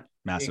Talent.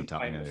 Massive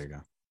Talent. Yeah, there you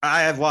go.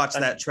 I have watched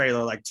that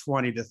trailer like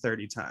 20 to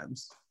 30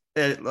 times.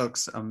 It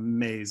looks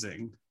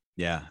amazing.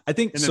 Yeah, I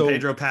think so.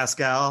 Pedro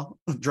Pascal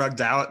drugged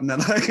out, and then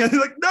like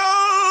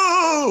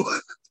no.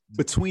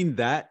 Between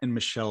that and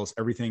Michelle's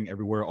Everything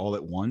Everywhere All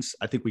at Once,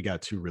 I think we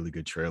got two really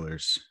good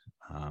trailers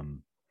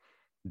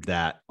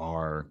that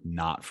are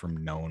not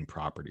from known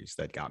properties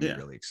that got me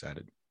really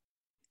excited.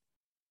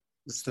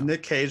 It's the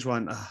Nick Cage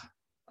one.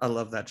 I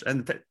love that.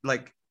 And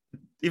like,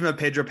 even though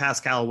Pedro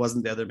Pascal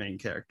wasn't the other main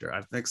character,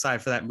 I'm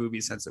excited for that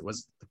movie since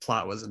the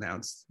plot was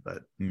announced.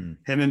 But him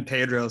and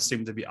Pedro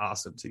seem to be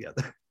awesome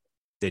together.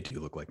 They do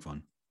look like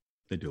fun.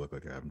 They do look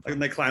like they're having fun.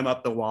 And they climb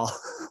up the wall.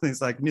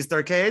 He's like,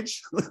 Mr.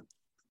 Cage.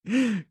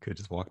 Could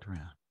just walked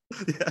around.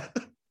 Yeah.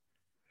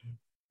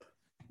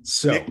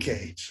 So Nick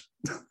Cage.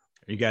 Are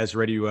you guys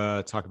ready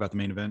to talk about the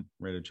main event?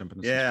 Ready to jump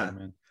into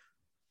Spider-Man?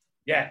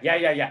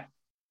 Yeah.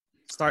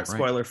 Start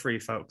spoiler free,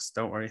 folks.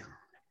 Don't worry.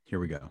 Here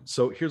we go.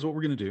 So here's what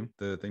we're going to do.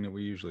 The thing that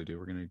we usually do.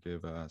 We're going to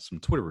give some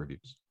Twitter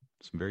reviews,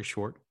 some very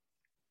short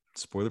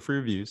spoiler free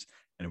reviews.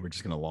 And we're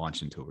just going to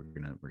launch into it.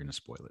 We're going to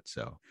spoil it.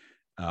 So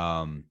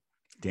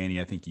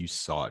Danny, I think you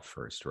saw it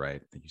first,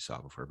 right? I think you saw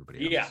it before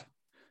everybody else. Yeah.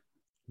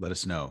 Let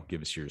us know.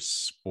 Give us your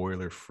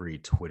spoiler-free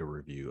Twitter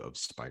review of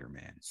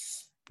Spider-Man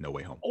No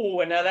Way Home. Oh,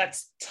 and now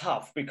that's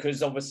tough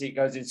because obviously it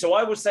goes in. So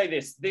I will say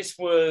this. This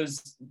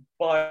was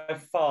by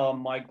far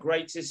my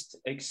greatest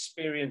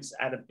experience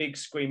at a big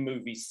screen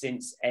movie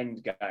since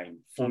Endgame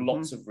for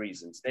lots of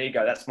reasons. There you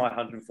go. That's my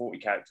 140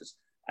 characters.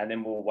 And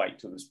then we'll wait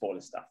till the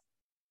spoiler stuff.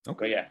 Okay.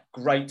 But yeah,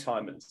 great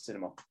time at the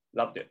cinema.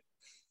 Loved it.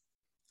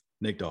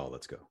 Nick Dahl,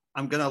 let's go.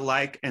 I'm going to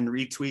like and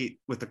retweet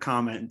with the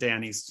comment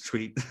Danny's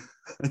tweet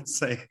and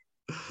say,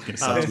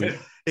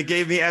 it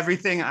gave me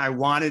everything I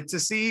wanted to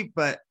see,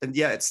 but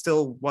it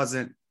still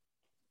wasn't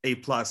A+ or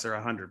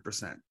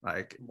 100%.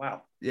 Like,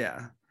 wow.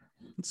 Yeah.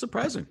 It's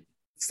surprising.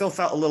 Still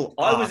felt a little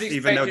off,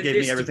 even though it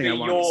gave me everything I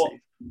wanted to see.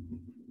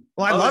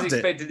 Well, I loved it.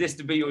 expected this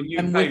to be your new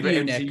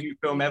favorite MCU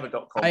film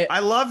ever.com. I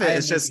love it.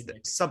 It's just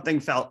something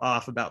felt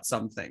off about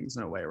some things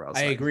in a way where I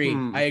was agree.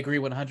 I agree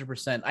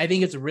 100%. I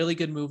think it's a really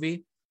good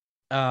movie.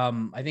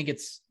 I think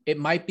it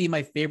might be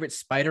my favorite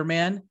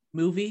Spider-Man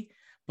movie,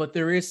 but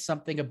there is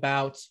something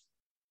about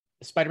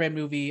the Spider-Man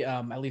movie,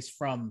 at least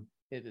from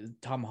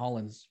Tom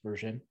Holland's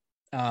version.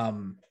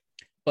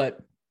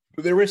 But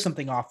there is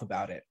something off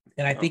about it.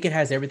 And I think it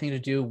has everything to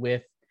do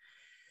with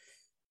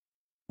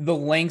the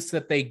lengths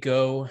that they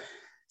go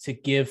to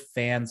give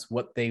fans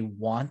what they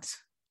want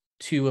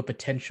to a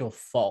potential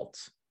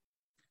fault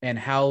and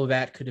how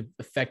that could have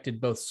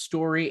affected both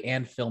story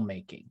and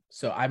filmmaking.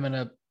 So I'm going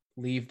to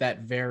leave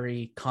that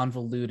very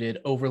convoluted,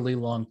 overly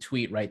long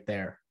tweet right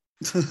there.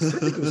 I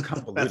think it was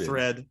convoluted. That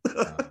thread.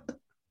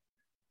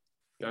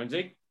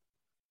 Jonesy?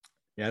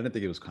 Yeah, I didn't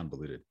think it was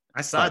convoluted.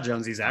 I saw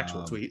Jonesy's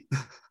actual tweet.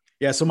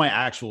 Yeah, so my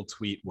actual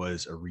tweet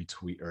was a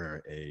retweet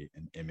or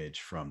an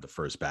image from the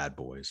first Bad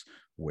Boys,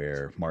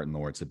 where Martin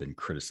Lawrence had been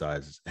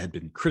criticized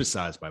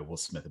by Will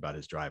Smith about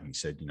his driving. He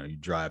said, you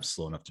drive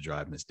slow enough to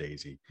drive Miss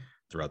Daisy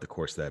throughout the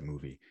course of that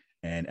movie.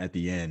 And at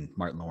the end,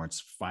 Martin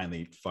Lawrence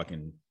finally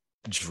fucking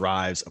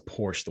drives a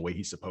Porsche the way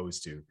he's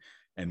supposed to.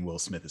 And Will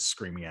Smith is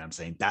screaming at him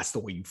saying, that's the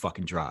way you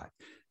fucking drive.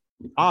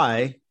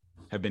 I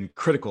have been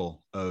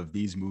critical of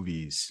these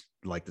movies.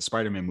 Like the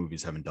Spider-Man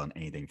movies haven't done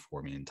anything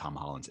for me, and Tom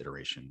Holland's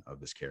iteration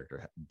of this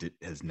character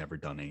has never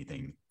done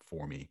anything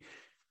for me.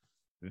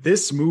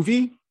 This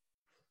movie,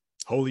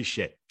 holy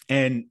shit.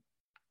 And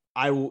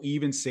I will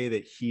even say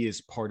that he is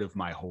part of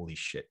my holy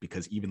shit,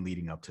 because even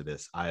leading up to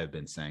this, I have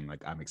been saying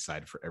like, I'm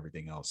excited for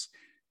everything else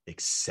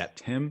except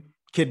him.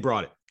 Kid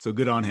brought it. So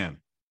good on him.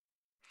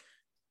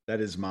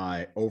 That is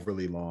my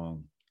overly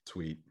long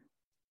tweet.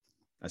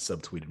 I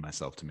subtweeted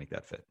myself to make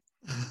that fit.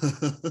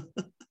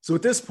 So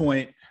at this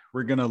point,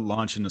 we're going to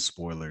launch into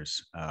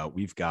spoilers.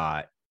 We've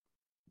got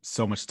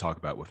so much to talk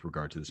about with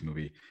regard to this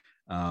movie.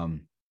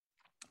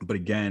 But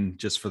again,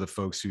 just for the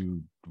folks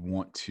who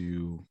want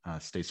to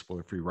stay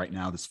spoiler free right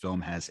now, this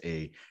film has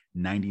a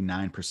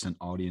 99%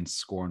 audience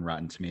score on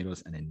Rotten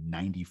Tomatoes and a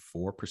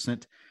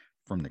 94%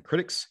 from the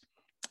critics.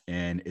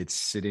 And it's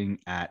sitting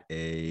at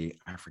I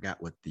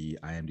forgot what the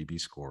IMDb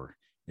score.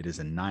 It is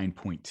a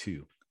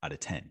 9.2 out of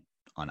 10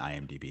 on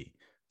IMDb.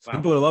 So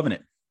people are loving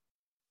it.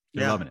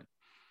 They're loving it.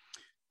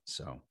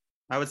 So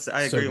I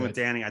agree with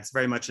Danny. It's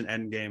very much an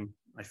end game.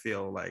 I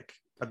feel like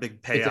a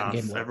big payoff.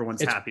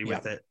 Everyone's happy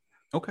with it.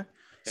 Okay.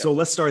 Yeah. So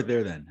let's start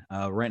there then.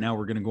 Right now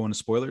we're going to go into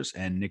spoilers,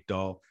 and Nick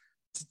Dahl,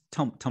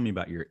 tell me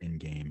about your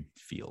in-game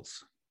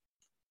feels.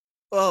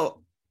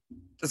 Well,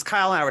 as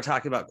Kyle and I were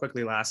talking about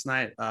quickly last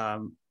night,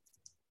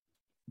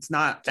 it's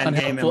not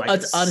unhelpful.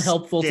 It's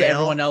unhelpful to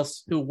everyone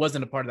else who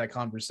wasn't a part of that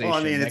conversation. Well,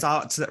 I mean, it's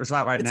out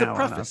right now. It's a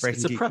preface.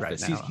 It's a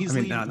preface. He's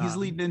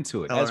leading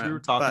into it, as we were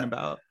talking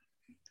about.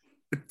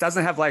 it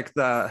doesn't have like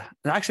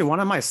actually one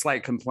of my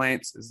slight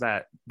complaints is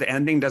that the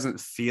ending doesn't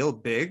feel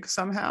big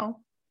somehow.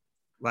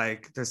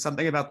 Like there's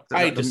something about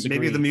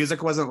maybe the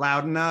music wasn't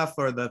loud enough,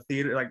 or the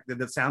theater, like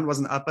the sound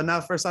wasn't up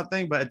enough or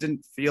something, but it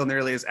didn't feel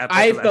nearly as epic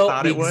as I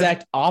thought it would.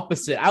 Exact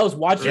opposite. I was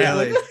watching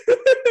really.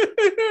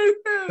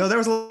 No, there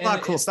was a lot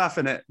of cool stuff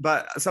in it,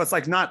 but so it's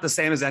like not the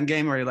same as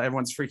Endgame where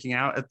everyone's freaking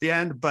out at the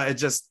end, but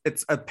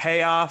it's a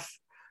payoff.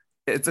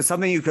 It's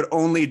something you could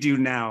only do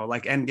now.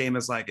 Like Endgame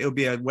is like, it would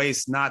be a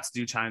waste not to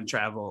do time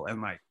travel and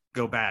like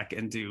go back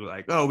and do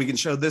like, oh, we can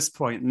show this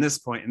point and this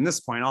point and this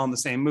point all in the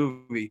same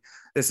movie.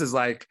 This is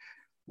like,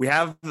 we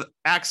have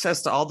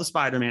access to all the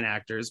Spider-Man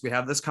actors. We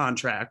have this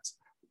contract.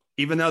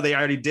 Even though they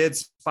already did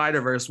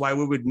Spider-Verse, why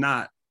we would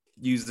not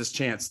use this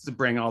chance to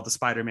bring all the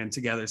Spider-Man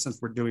together since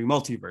we're doing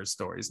multiverse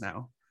stories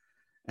now.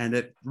 And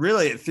it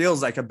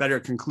feels like a better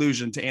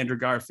conclusion to Andrew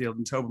Garfield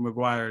and Tobey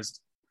Maguire's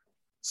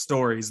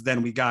stories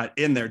than we got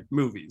in their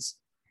movies.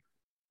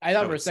 I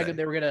thought for a second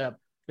they were gonna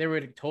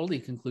totally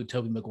conclude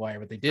Tobey Maguire,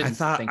 but they didn't.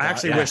 I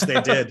actually wish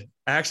they did.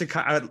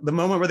 The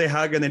moment where they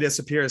hug and they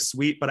disappear is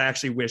sweet, but I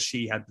actually wish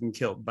he had been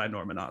killed by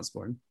Norman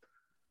Osborn.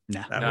 Too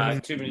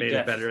many made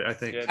deaths. it better, I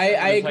think. Yeah,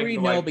 I agree,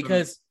 no,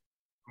 because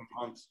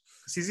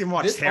he's even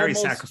watched Harry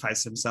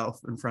sacrifice himself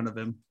in front of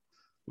him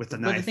with a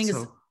knife. The thing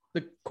is,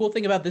 the cool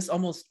thing about this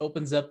almost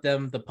opens up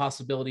the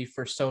possibility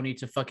for Sony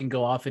to fucking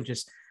go off and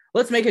just,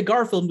 let's make a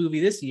Garfield movie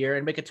this year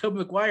and make a Tobey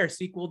Maguire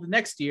sequel the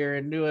next year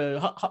and do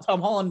a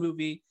Tom Holland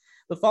movie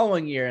the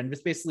following year, and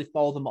just basically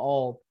follow them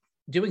all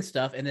doing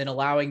stuff, and then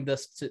allowing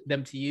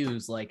them to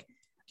use like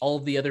all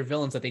of the other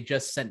villains that they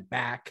just sent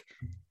back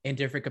in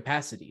different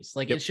capacities.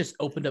 Like it's just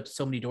opened up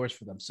so many doors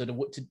for them. So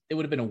it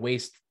would have been a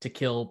waste to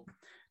kill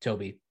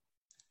Toby.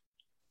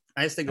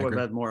 I just think it would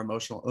have had more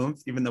emotional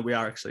oomph, even though we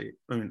honestly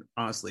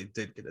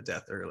did get a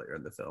death earlier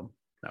in the film.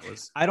 That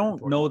was. I don't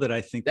important. Know that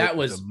I think that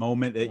was the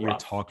moment that rough. You're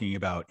talking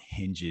about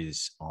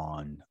hinges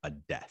on a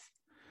death.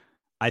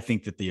 I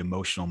think that the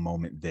emotional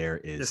moment there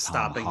is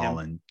Tom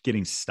Holland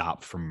getting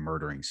stopped from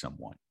murdering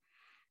someone.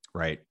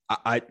 Right.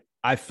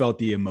 I felt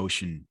the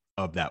emotion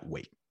of that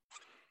weight.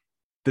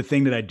 The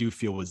thing that I do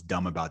feel was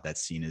dumb about that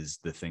scene is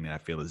the thing that I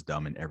feel is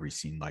dumb in every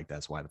scene. Like,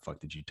 that's why the fuck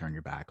did you turn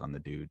your back on the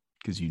dude?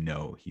 Because you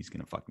know he's going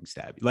to fucking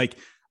stab you. Like,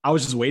 I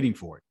was just waiting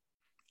for it.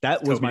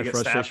 That was my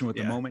frustration with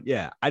the moment.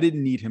 Yeah. I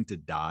didn't need him to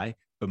die,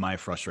 but my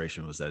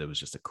frustration was that it was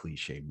just a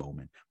cliche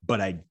moment.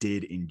 But I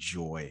did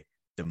enjoy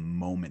the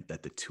moment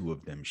that the two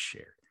of them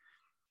shared.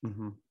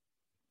 Mm-hmm.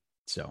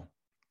 So,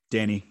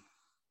 Danny.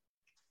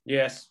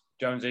 Yes,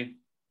 Jonesy.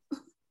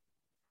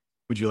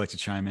 Would you like to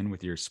chime in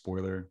with your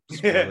spoiler?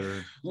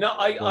 No,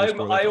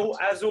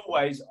 as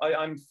always,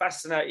 I'm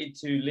fascinated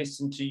to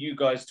listen to you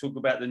guys talk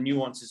about the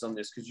nuances on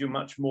this, because you're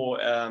much more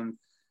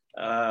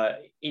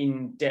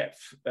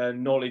in-depth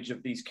knowledge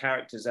of these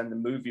characters and the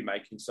movie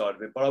making side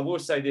of it. But I will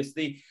say this: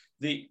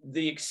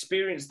 the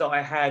experience that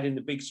I had in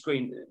the big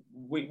screen,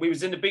 we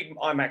was in the big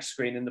IMAX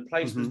screen, and the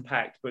place was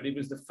packed. But it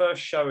was the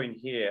first showing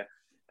here.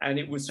 And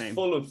it was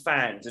full of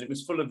fans, and it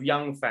was full of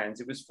young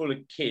fans. It was full of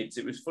kids.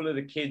 It was full of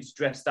the kids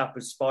dressed up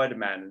as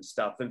Spider-Man and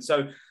stuff. And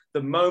so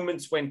the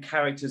moments when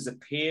characters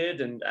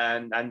appeared and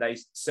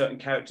certain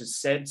characters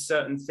said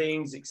certain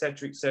things,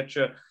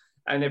 etc.,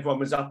 and everyone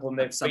was up on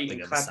their feet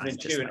and clapping and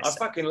cheering. I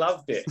fucking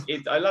loved it.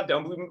 I loved it.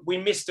 And we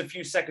missed a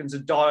few seconds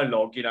of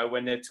dialogue,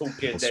 when they're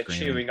talking, they're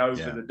cheering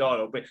over the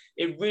dialogue, but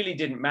it really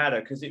didn't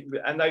matter because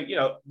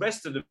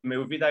rest of the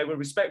movie, they were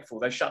respectful.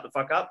 They shut the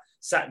fuck up,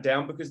 sat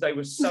down because they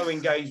were so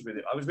engaged with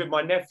it. I was with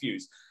my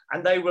nephews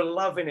and they were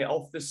loving it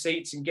off the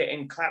seats and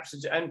getting claps.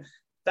 And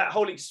that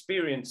whole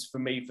experience for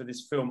me for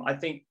this film, I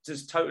think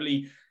just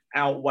totally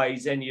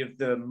outweighs any of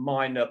the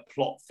minor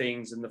plot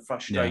things and the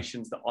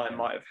frustrations that I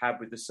might have had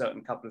with a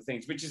certain couple of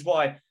things, which is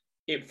why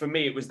for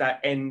me it was that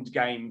end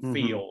game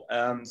feel.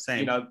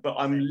 But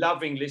I'm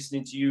loving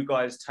listening to you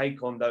guys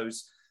take on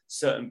those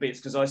certain bits,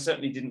 because I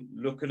certainly didn't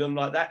look at them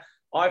like that.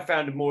 I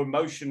found a more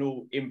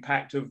emotional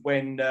impact of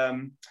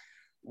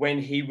when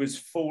he was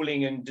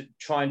falling and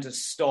trying to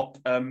stop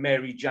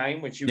Mary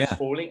Jane when she was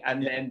falling,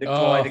 and then the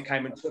glider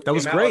came and took him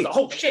out. Great. Like,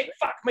 oh shit,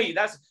 fuck me.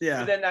 But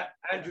then that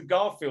Andrew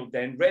Garfield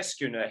then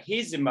rescuing her,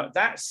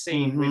 that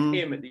scene with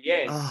him at the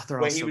end,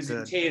 where he was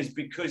in tears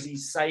because he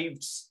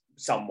saved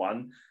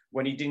someone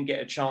when he didn't get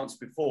a chance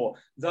before.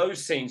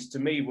 Those scenes to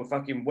me were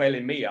fucking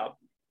welling me up,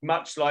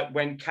 much like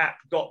when Cap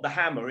got the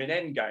hammer in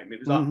Endgame. It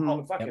was like,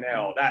 oh fucking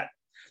hell,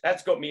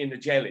 that's got me in the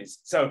jellies.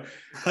 So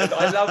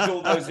I loved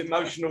all those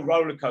emotional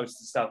roller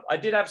coaster stuff. I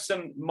did have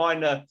some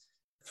minor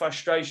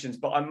frustrations,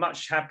 but I'm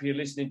much happier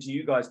listening to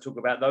you guys talk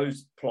about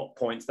those plot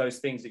points, those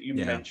things that you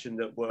mentioned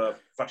that were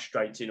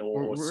frustrating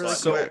or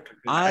slightly.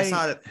 I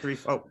saw it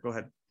go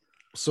ahead.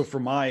 So for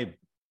my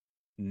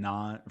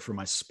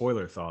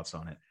spoiler thoughts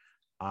on it,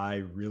 I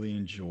really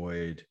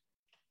enjoyed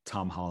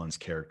Tom Holland's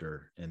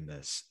character in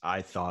this.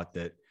 I thought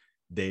that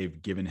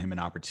they've given him an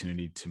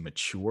opportunity to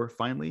mature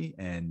finally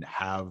and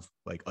have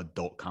like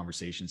adult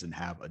conversations and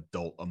have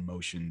adult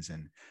emotions.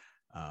 And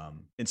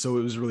so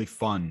it was really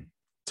fun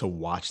to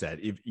watch that,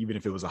 even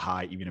if it was a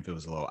high, even if it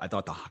was low. I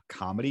thought the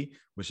comedy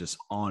was just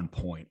on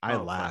point. I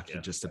laughed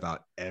at just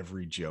about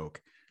every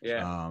joke.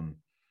 Yeah.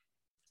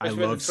 I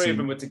love the three of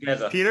them were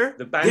together. Peter,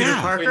 the band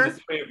Parker, the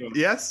three of them.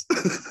 yes,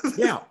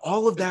 yeah,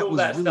 all of that all was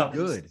that really stuff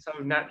good. Was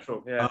so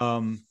natural.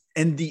 Yeah.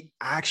 And the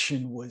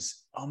action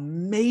was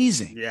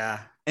amazing. Yeah.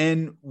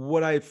 And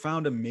what I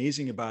found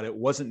amazing about it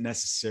wasn't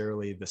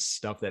necessarily the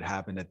stuff that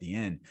happened at the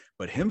end,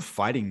 but him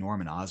fighting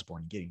Norman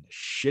Osborn, getting the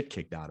shit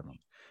kicked out of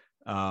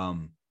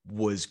him,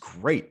 was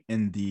great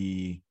in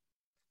the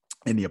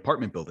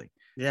apartment building.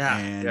 Yeah.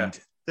 And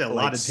a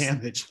lot of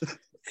damage.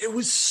 It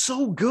was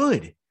so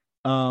good.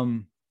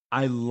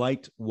 I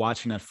liked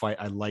watching that fight.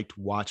 I liked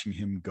watching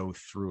him go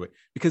through it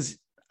because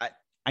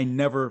I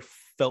never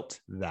felt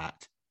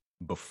that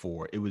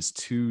before. It was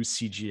too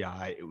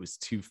CGI. It was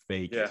too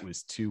fake. It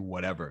was too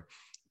whatever.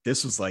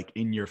 This was like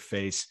in your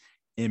face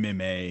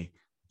MMA,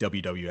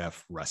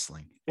 WWF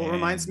wrestling. Well, it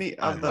reminds me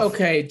of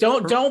okay.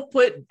 Don't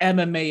put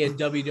MMA and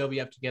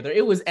WWF together.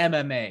 It was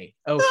MMA.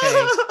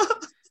 Okay.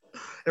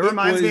 It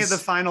reminds me of the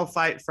final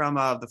fight from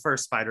the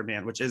first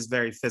Spider-Man, which is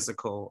very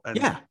physical and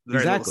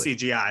very little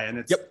CGI.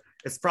 And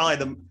it's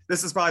probably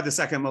this is probably the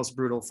second most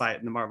brutal fight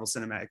in the Marvel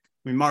Cinematic.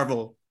 I mean,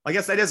 Marvel, I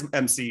guess that is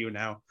MCU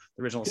now,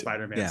 the original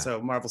Spider-Man. Yeah.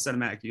 So Marvel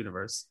Cinematic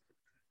Universe.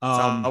 It's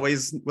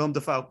always Willem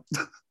Dafoe.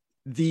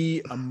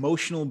 The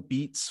emotional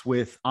beats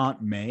with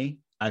Aunt May,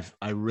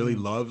 I really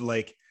love.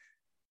 Like,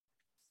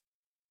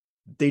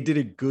 they did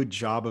a good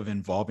job of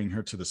involving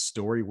her to the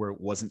story where it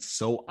wasn't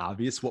so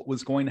obvious what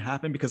was going to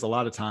happen, because a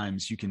lot of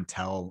times you can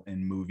tell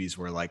in movies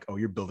where like, oh,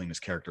 you're building this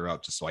character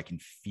up just so I can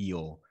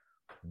feel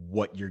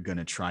what you're going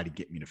to try to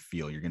get me to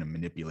feel. You're going to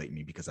manipulate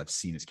me because I've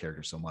seen his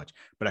character so much.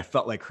 But I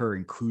felt like her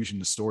inclusion in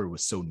the story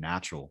was so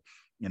natural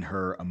in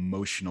her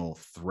emotional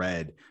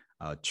thread,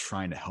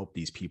 trying to help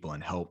these people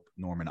and help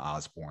Norman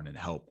Osborn and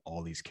help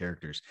all these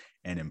characters,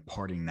 and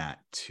imparting that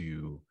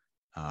to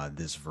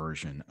this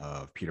version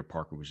of Peter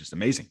Parker was just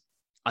amazing.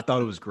 I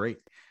thought it was great.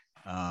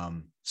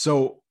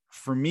 So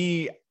for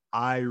me,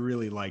 I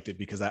really liked it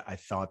because I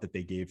thought that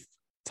they gave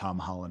Tom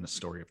Holland a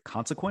story of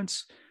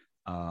consequence,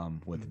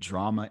 with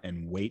drama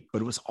and weight,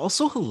 but it was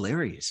also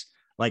hilarious.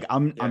 Like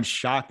I'm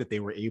shocked that they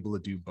were able to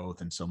do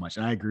both and so much.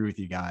 And I agree with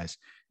you guys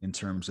in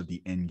terms of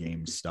the end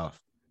game stuff,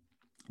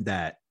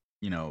 that,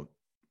 you know,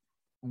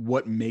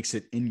 what makes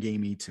it in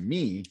gamey to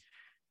me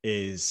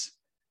is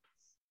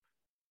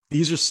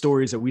these are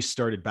stories that we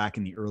started back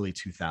in the early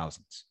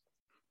 2000s,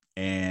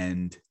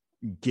 and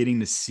getting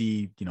to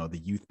see, you know, the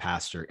youth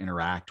pastor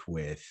interact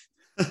with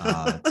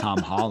Tom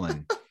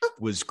Holland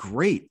was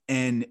great.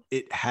 And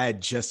it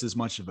had just as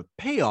much of a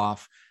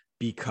payoff,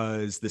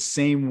 because the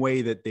same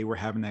way that they were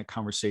having that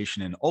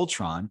conversation in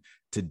Ultron,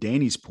 to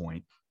Danny's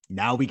point,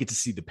 now we get to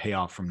see the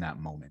payoff from that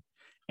moment.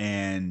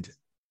 And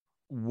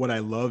what I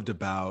loved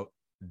about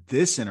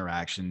this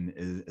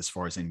interaction as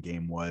far as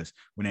Endgame was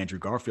when Andrew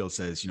Garfield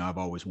says, you know, I've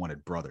always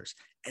wanted brothers.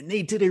 And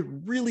they did a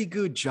really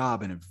good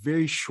job in a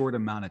very short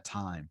amount of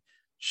time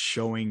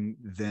showing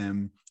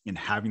them and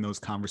having those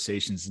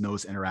conversations and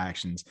those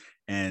interactions.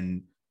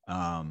 And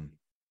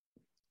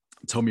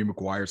Tobey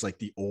Maguire's like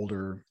the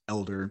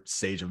elder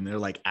sage of them. They're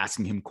like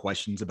asking him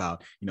questions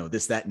about, you know,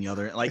 this, that, and the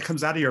other. Like, it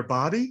comes out of your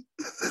body.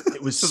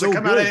 It was Does so it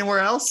come good. out anywhere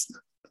else?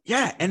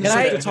 Yeah. And it's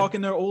like they're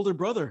talking to their older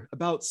brother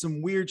about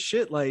some weird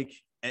shit. Like,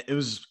 it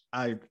was,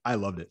 I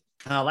loved it.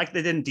 Like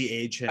they didn't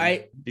de-age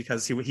him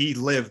because he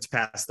lived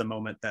past the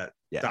moment that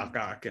Doc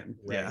Ock and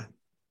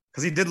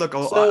because he did look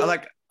old. So,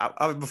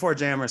 Before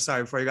Jammer,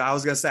 sorry, before you go, I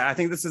was gonna say I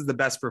think this is the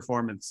best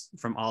performance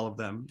from all of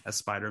them as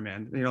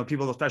Spider-Man. You know,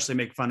 people especially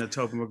make fun of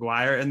Tobey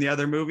Maguire in the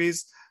other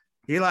movies.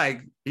 He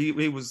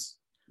was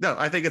no,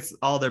 I think it's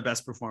all their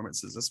best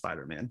performances as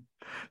Spider-Man.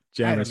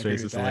 Jammer's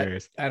face is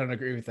hilarious. I don't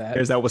agree with that.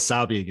 There's that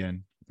wasabi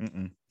again. I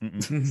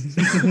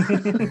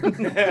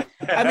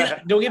mean,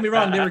 don't get me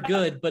wrong, they were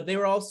good, but they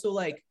were also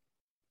like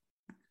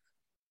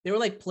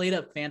played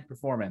up fan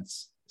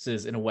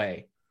performances in a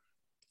way.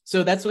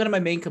 So that's one of my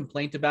main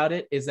complaints about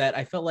it, is that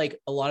I felt like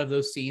a lot of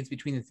those scenes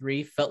between the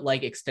three felt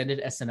like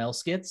extended SNL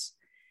skits,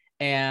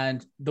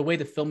 and the way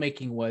the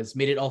filmmaking was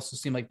made it also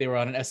seem like they were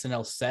on an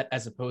SNL set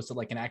as opposed to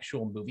like an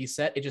actual movie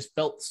set. It just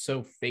felt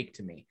so fake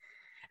to me.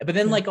 But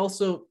then like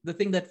also the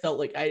thing that felt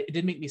like it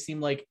did make me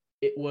seem like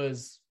they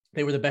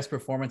were the best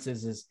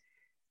performances is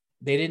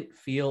they didn't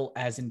feel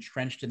as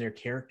entrenched in their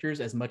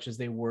characters as much as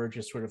they were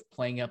just sort of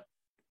playing up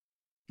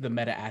the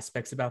meta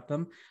aspects about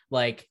them,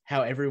 like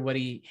how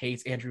everybody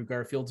hates Andrew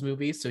Garfield's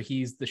movies, so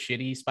he's the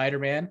shitty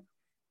Spider-Man.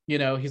 You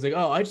know, he's like,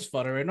 oh, I just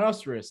fought a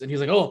rhinoceros, and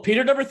he's like, oh,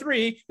 Peter number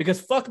 3, because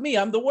fuck me,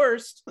 I'm the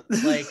worst.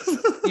 Like,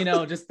 you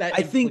know, just that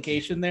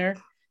implication there.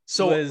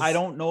 So I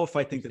don't know if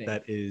I think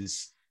that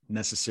is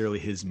necessarily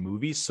his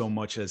movie so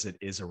much as it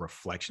is a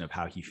reflection of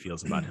how he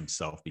feels about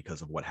himself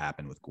because of what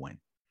happened with Gwen.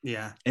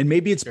 Yeah, and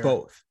maybe it's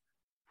both.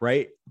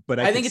 Right. But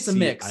I think it's a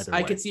mix.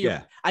 I could see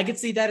I could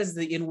see that as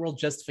the in-world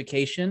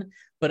justification,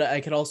 but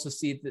I could also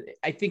see that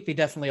I think they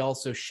definitely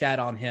also shat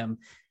on him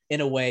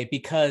in a way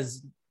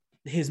because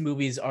his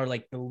movies are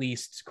like the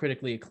least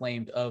critically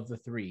acclaimed of the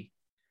three.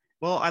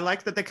 Well, I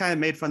like that they kind of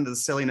made fun of the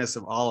silliness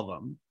of all of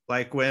them.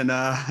 Like when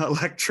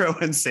Electro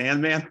and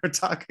Sandman were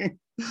talking,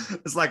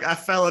 it's like I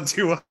fell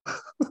into a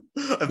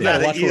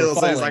vat of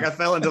eels. It's like I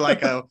fell into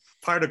like a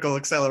particle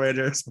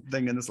accelerator or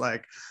something, and it's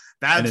like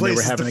bad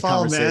places to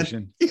fall,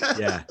 man.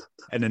 Yeah,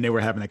 and then they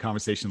were having a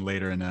conversation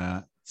later,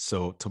 and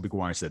so Tobey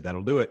Maguire said,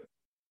 "That'll do it."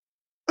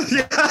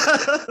 Yeah,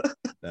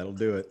 that'll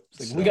do it.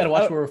 Like, so, we got to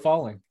watch where we're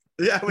falling.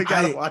 Yeah, we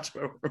got to watch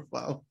where we're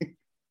falling.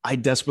 I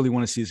desperately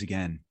want to see this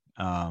again.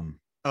 Oh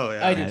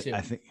yeah, I do too.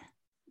 I think.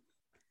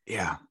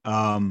 Yeah.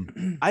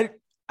 I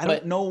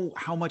don't know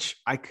how much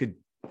I could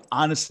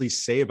honestly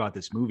say about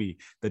this movie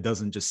that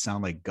doesn't just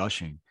sound like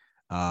gushing.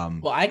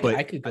 Well, I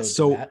could go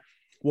to that.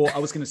 Well, I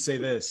was going to say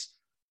this.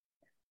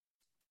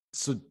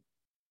 So,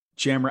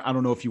 Jammer, I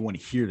don't know if you want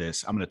to hear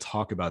this. I'm going to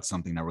talk about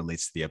something that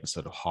relates to the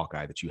episode of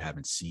Hawkeye that you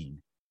haven't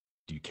seen.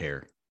 Do you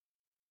care?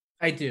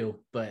 I do,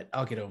 but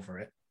I'll get over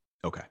it.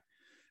 Okay.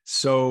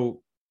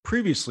 So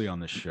previously on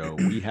the show,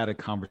 we had a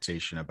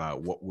conversation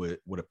about what would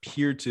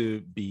appear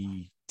to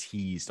be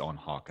teased on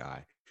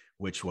Hawkeye,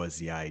 which was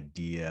the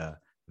idea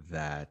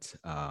that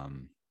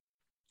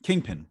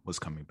Kingpin was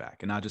coming back,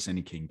 and not just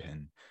any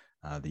Kingpin,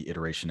 the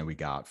iteration that we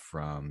got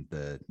from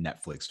the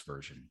Netflix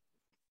version.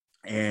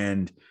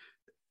 And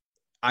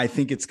I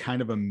think it's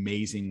kind of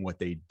amazing what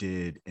they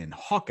did in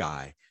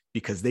Hawkeye,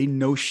 because they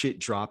no shit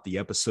dropped the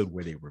episode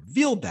where they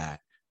revealed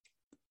that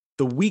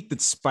the week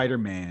that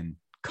Spider-Man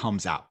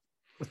comes out.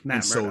 With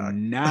Matt Murdock. So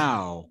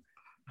now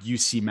you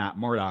see Matt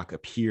Murdock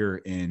appear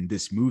in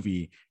this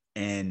movie,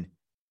 and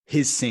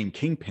his same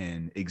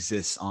Kingpin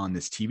exists on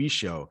this TV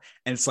show.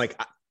 And it's like,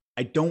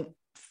 I don't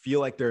feel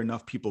like there are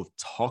enough people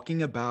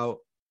talking about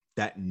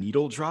that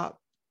needle drop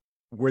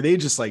where they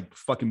just like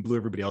fucking blew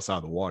everybody else out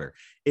of the water.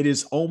 It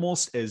is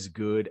almost as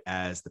good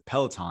as the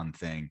Peloton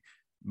thing,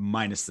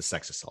 minus the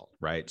sex assault,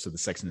 right? So the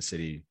Sex in the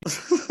City.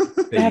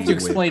 I have to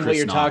explain what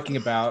you're talking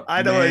about.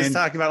 I know what he's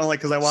talking about only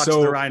because I watched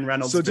the Ryan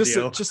Reynolds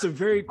video. Just a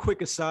very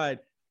quick aside.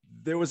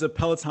 There was a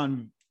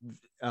Peloton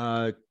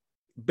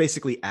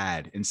basically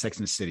ad in Sex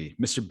and the City.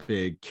 Mr.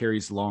 Big,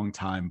 Carrie's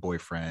longtime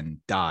boyfriend,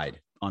 died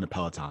on a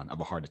Peloton of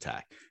a heart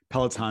attack.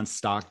 Peloton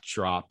stock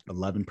dropped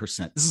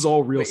 11%. This is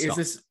all real stuff.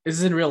 Is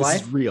this in real life?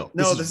 This is real.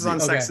 No, this is on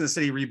Sex and the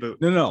City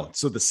reboot. No.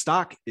 So the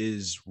stock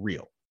is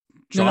real.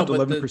 Dropped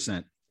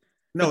 11%.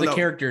 The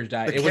character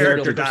died. The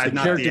character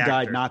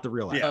died, not the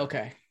real actor. Yeah.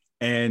 Okay.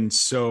 And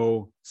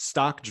so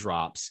stock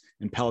drops,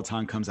 and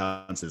Peloton comes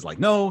out and says, like,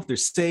 no, they're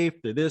safe,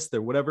 they're this,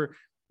 they're whatever.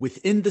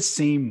 Within the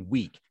same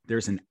week,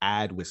 there's an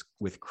ad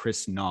with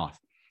Chris Noth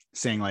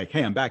saying, like,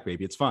 hey, I'm back,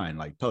 baby. It's fine.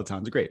 Like,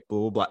 Peloton's great.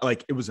 Blah, blah, blah.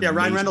 Like, it was amazing.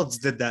 Ryan Reynolds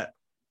did that.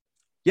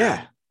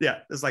 Yeah. Yeah.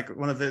 It's like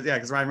one of the,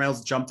 because Ryan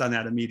Reynolds jumped on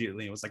that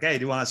immediately. It was like, hey,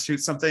 do you want to shoot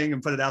something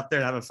and put it out there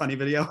and have a funny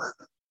video?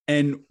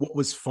 And what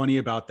was funny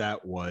about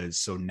that was,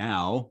 so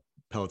now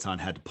Peloton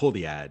had to pull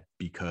the ad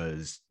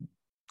because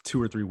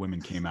 2 or 3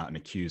 women came out and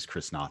accused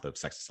Chris Noth of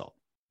sex assault.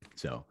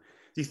 So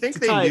do you think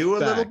they knew a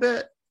little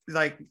bit?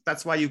 Like,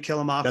 that's why you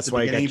kill him off at the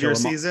beginning of your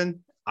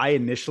season? I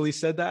initially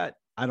said that.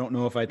 I don't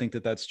know if I think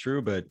that that's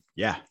true, but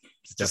yeah,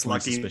 it's just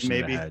lucky,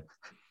 maybe. Yeah,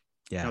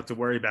 you don't have to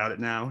worry about it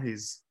now.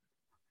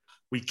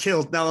 We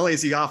killed, not only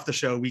is he off the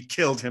show, we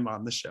killed him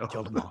on the show.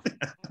 Killed him off.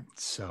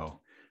 So,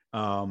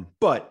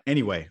 but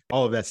anyway,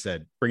 all of that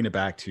said, bringing it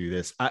back to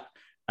this,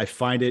 I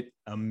find it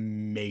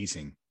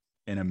amazing,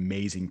 an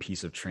amazing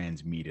piece of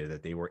transmedia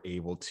that they were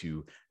able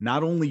to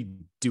not only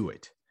do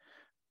it,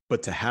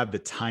 but to have the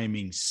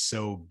timing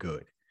so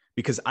good.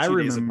 Because I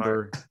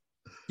remember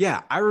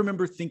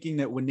thinking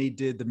that when they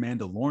did The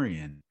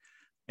Mandalorian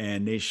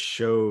and they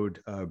showed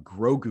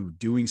Grogu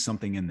doing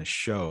something in the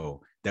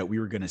show, that we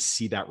were going to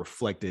see that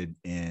reflected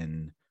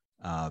in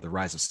The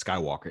Rise of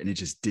Skywalker, and it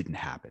just didn't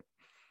happen.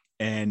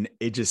 And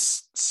it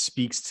just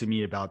speaks to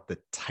me about the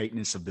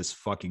tightness of this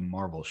fucking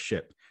Marvel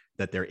ship,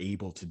 that they're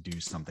able to do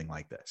something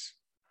like this.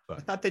 But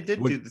I thought they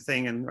did do the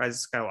thing in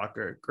Rise of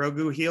Skywalker.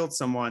 Grogu healed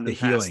someone and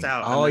passed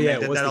out. Oh, yeah.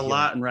 They did that a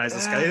lot in Rise of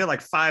Skywalker. They did it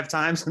like 5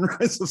 times in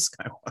Rise of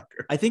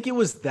Skywalker. I think it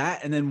was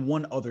that, and then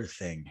one other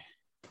thing.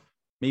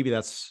 Maybe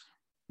I'm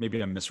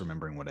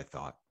misremembering what I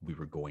thought we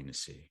were going to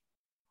see.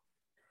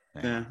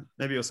 Yeah,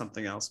 maybe it was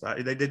something else.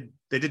 But they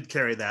did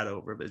carry that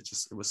over, but it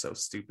was so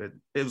stupid.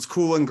 It was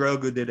cool when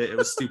Grogu did it. It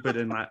was stupid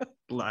in Rise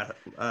of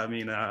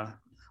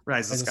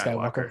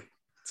Skywalker.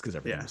 It's because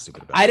everyone was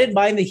stupid about it. I didn't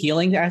mind the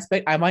healing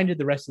aspect. I minded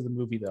the rest of the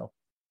movie, though.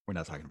 We're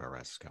not talking about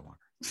Rise of Skywalker.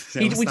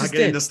 Yeah, we just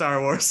get into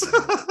Star Wars.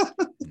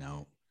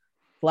 No.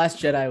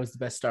 Last Jedi was the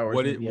best Star Wars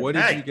movie. What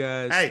did you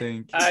guys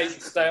think? Hey,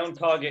 stay on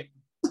target.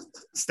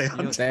 Stay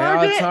on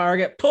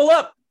target. Pull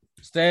up.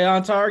 Stay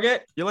on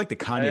target. You're like the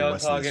Kanye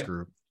West of this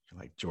group. You're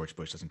like, George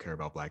Bush doesn't care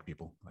about black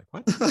people. Like,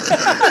 what?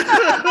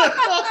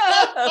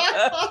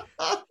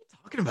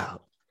 Talking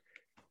about?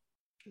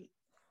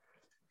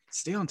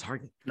 Stay on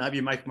target. Can I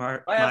be Mike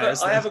Myers?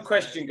 I have a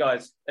question,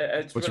 guys.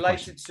 It's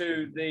related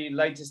to the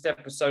latest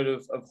episode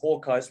of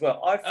Hawkeye as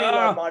well. I feel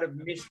I might have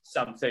missed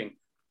something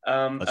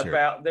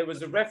about. There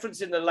was a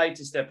reference in the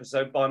latest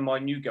episode by my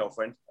new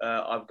girlfriend.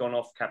 I've gone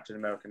off Captain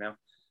America now.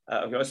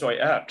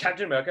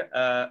 Captain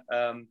America.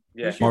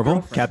 Yeah,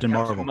 Marvel, Captain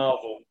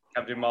Marvel.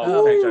 Captain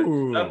Marvel.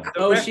 The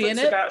Oh, she in reference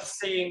it? about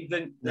seeing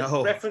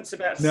the reference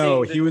about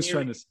No, seeing he was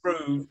trying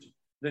to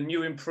the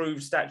new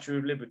improved Statue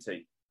of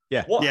Liberty.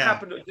 Yeah. What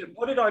happened?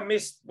 What did I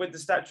miss with the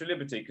Statue of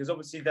Liberty? Because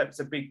obviously that's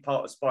a big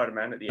part of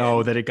Spider-Man at the end.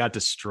 Oh, that it got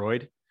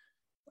destroyed.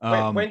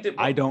 When did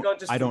I don't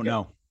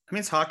know. I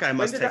mean, Hawkeye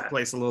must take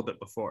place a little bit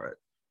before it.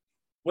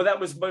 Well,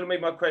 that was going to be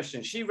my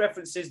question. She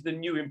references the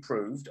new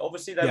improved.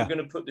 Obviously, they were going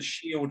to put the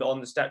shield on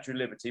the Statue of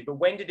Liberty, but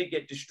when did it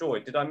get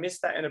destroyed? Did I miss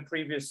that in a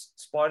previous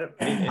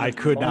I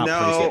could not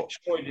place it.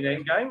 Destroyed in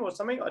Endgame or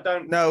something? I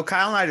don't know.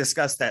 Kyle and I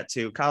discussed that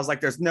too. Kyle's like,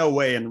 there's no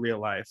way in real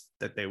life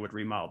that they would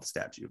remodel the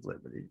Statue of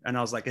Liberty. And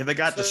I was like, if it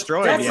got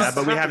destroyed,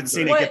 but we haven't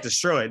seen it get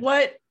destroyed.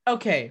 What?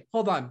 Okay,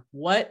 hold on.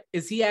 What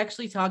is he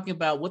actually talking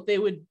about? What they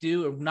would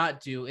do or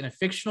not do in a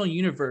fictional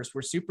universe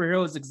where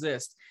superheroes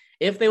exist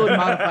if they would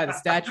modify the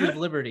Statue of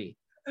Liberty?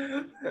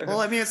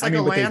 Well, I mean, it's like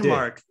a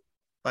landmark.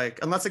 Like,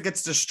 unless it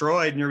gets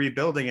destroyed and you're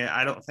rebuilding it,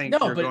 I don't think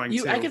you're going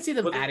to. I can see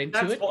them adding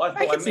to it.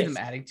 I can see them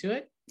adding to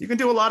it. You can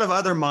do a lot of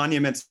other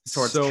monuments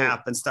towards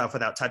Cap and stuff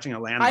without touching a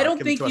landmark. I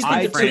don't think you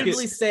can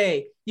definitively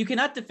say. You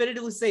cannot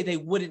definitively say they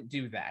wouldn't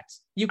do that.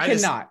 You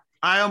cannot.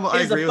 I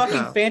agree with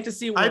fucking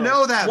fantasy world. I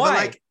know that. Why? But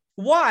like,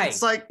 why?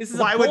 It's like, this is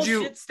why a would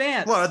you?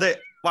 Stance. What are they?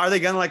 Why are they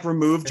going to like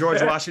remove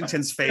George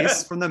Washington's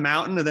face from the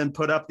mountain and then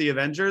put up the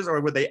Avengers, or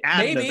would they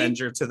add an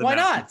Avenger to the mountain?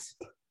 Why not?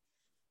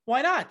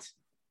 Why not?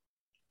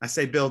 I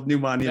say build new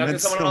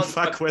monuments. Don't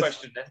fuck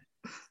with.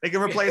 They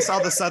can replace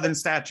all the southern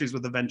statues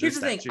with Avengers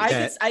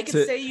statues. I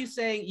could say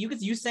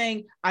you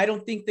saying I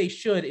don't think they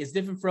should is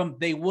different from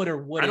they would or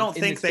wouldn't. I don't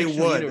think they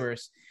would.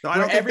 Universe, no, I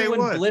don't think everyone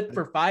they would. blipped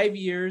for 5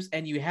 years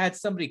and you had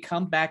somebody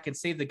come back and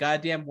save the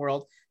goddamn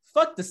world.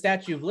 Fuck the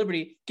Statue of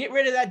Liberty. Get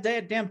rid of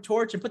that damn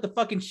torch and put the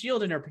fucking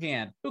shield in her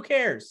hand. Who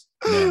cares?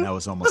 Man, that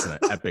was almost an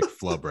epic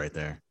flub right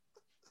there.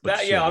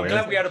 I'm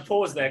glad we had a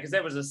pause there because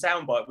there was a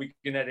soundbite we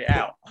can edit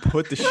out.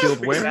 Put the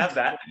shield where? Have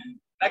that.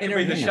 That could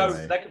be the show.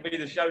 That could be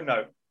the show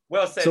note.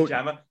 Well said,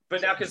 Jammer.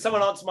 But now, can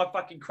someone answer my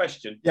fucking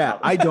question? Yeah,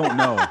 I don't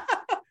know.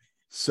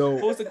 So,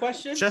 what was the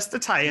question? Just to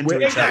tie into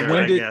each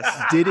other,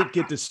 did it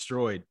get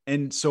destroyed?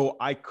 And so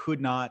I could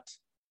not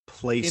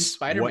place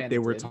what they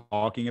were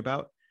talking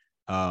about.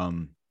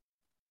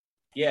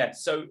 Yeah.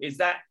 So is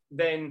that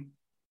then?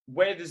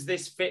 Where does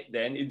this fit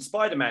then? In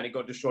Spider-Man, it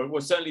got destroyed.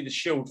 Well, certainly the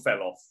shield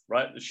fell off,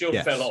 right? The shield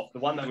fell off. The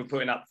one they were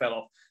putting up fell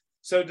off.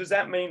 So does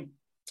that mean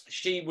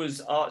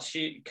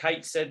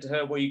Kate said to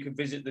her, well, you could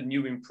visit the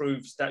new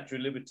improved Statue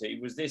of Liberty.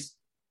 Was this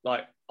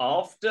like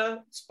after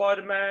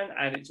Spider-Man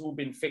and it's all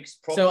been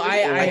fixed properly? So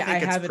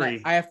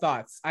I have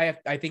thoughts. I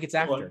think it's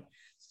after.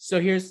 So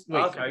here's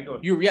okay, go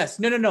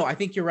on. No. I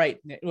think you're right.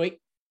 Wait,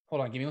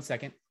 hold on. Give me 1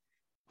 second.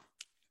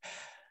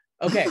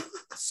 Okay.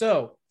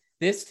 So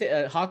this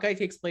Hawkeye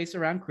takes place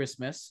around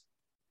Christmas.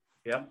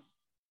 Yeah.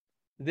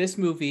 This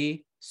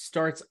movie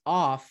starts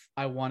off,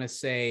 I want to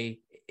say,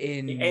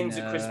 it ends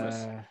at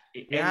Christmas.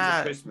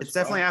 It's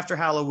definitely after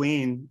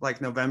Halloween,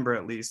 like November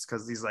at least,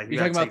 because these you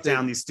gotta take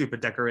down these stupid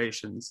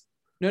decorations.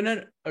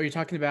 No. Are you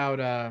talking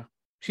about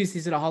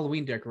she's at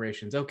Halloween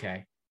decorations?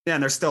 Okay. Yeah,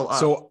 and they're still up.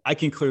 So I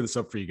can clear this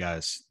up for you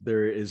guys.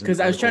 There is because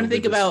I was trying to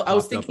think about. I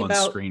was thinking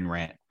about screen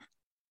rant.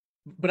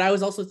 But I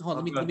was also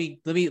let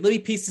me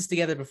piece this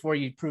together before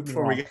you prove me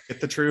wrong. Before we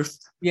get the truth.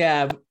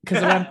 Yeah,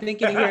 because what I'm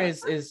thinking here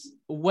is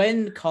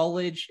when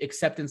college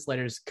acceptance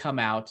letters come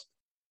out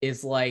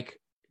is like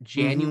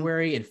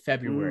January and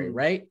February,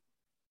 right?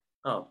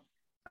 Oh,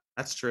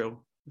 that's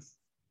true.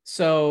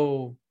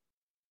 So,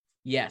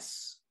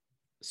 yes.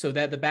 So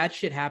that the bad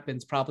shit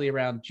happens probably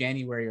around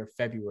January or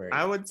February.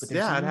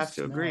 I'd have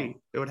to agree.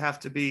 It would have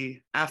to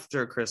be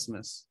after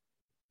Christmas.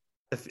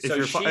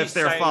 If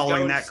they're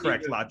following that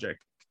correct logic.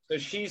 So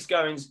she's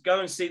going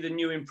and see the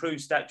new improved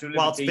Statue of Liberty.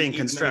 While it's being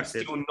constructed.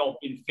 It's still not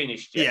been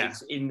finished yet. Yeah.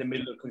 It's in the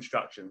middle of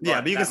construction. Yeah,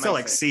 but you can still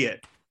see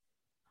it.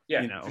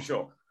 Yeah, for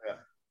sure. Yeah.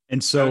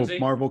 And so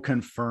Marvel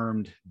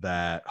confirmed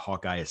that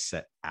Hawkeye is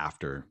set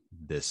after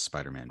this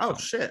Spider-Man film. Oh,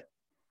 shit.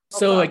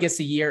 So I guess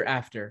a year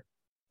after.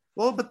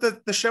 Well, but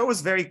the show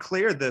was very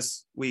clear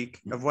this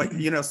week of what,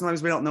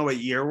 sometimes we don't know what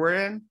year we're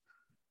in.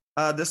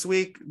 This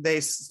week,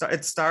 it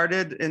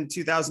started in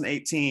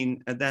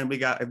 2018, and then we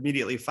got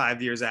immediately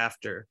 5 years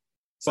after.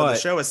 So the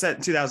show is set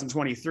in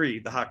 2023,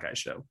 the Hawkeye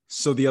show.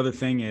 So the other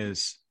thing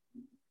is,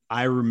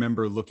 I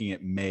remember looking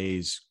at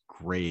May's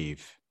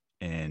grave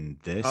in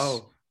this,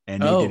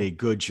 and they did a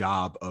good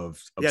job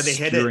of they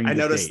hit it. I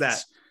noticed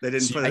that. They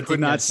didn't put it. I could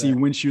not see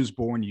when she was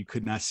born. You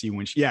could not see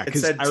when she, it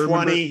said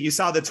 20. You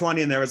saw the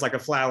 20 and there was like a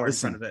flower in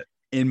front of it.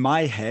 In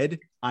my head,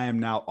 I am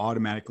now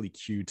automatically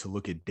cued to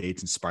look at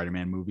dates in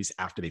Spider-Man movies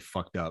after they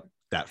fucked up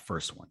that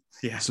first one.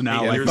 Yeah. So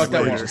now like fucked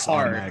that one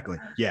hard. Automatically.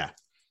 Yeah.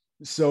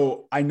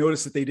 So I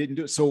noticed that they didn't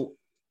do it. So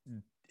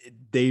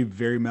they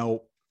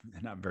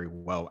not very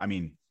well. I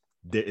mean,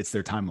 it's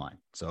their timeline.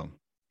 So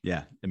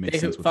yeah, it makes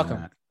sense. Fuck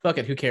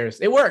it. Who cares?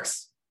 It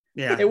works.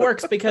 Yeah. It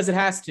works because it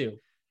has to.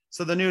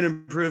 So the new and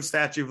improved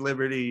Statue of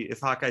Liberty, if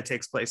Hawkeye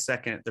takes place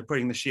second, they're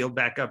putting the shield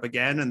back up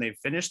again and they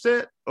finished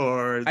it?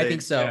 Or I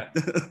think so.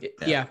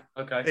 Yeah.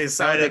 Okay. They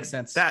decided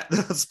that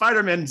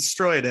Spider-Man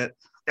destroyed it.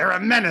 They're a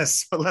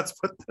menace, but let's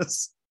put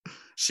this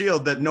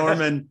shield that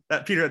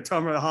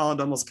Tom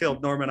Holland almost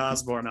killed Norman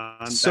Osborn on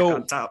back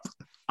on top.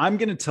 I'm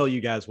going to tell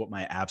you guys what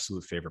my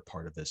absolute favorite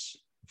part of this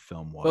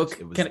film was.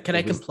 Well, can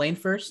I complain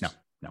first? No.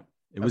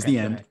 It was the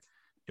end.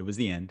 It was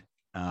the end.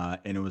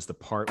 And it was the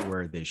part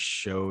where they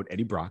showed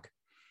Eddie Brock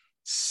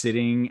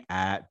sitting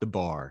at the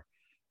bar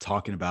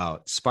talking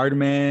about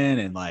Spider-Man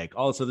and like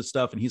all this other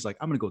stuff. And he's like,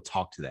 I'm going to go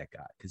talk to that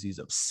guy because he's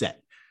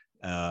upset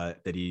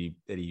that he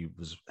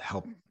was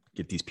helped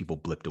get these people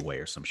blipped away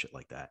or some shit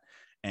like that.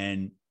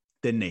 And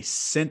then they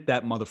sent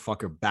that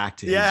motherfucker back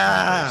to his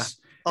universe.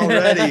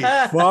 Already.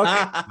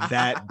 Fuck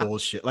that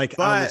bullshit. Like,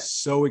 I was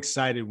so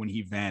excited when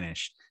he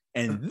vanished.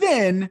 And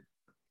then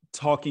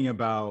talking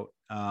about,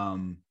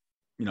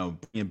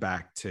 bringing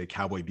back to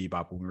Cowboy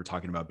Bebop when we were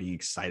talking about being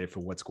excited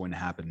for what's going to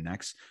happen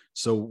next.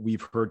 So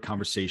we've heard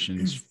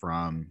conversations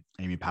from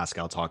Amy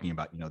Pascal talking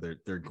about,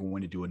 they're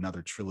going to do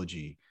another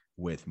trilogy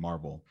with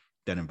Marvel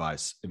that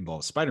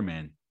involves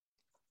Spider-Man.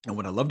 And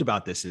what I loved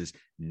about this is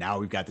now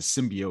we've got the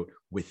symbiote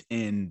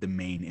within the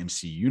main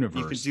MC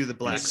universe. You can do the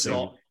black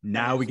suit.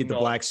 Now we get the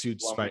black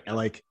suit.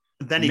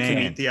 Then he can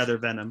meet the other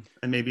Venom,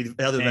 and maybe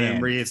the other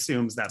Venom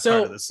reassumes that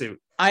part of the suit.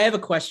 I have a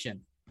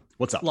question.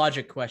 What's up?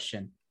 Logic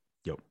question.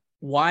 Yo.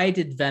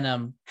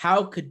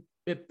 How could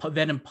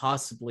Venom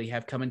possibly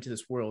have come into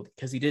this world?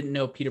 Because he didn't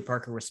know Peter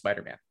Parker was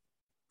Spider-Man.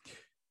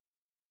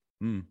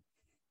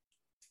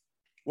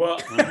 Well,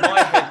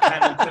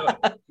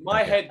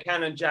 my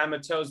headcanon jammer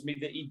tells me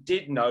that he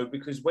did know,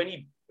 because when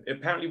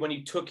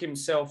he took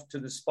himself to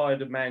the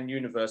Spider-Man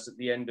universe at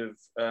the end of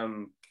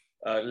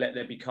Let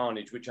There Be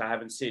Carnage, which I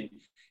haven't seen,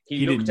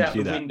 he looked out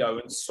the window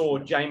and saw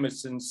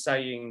Jameson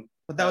saying.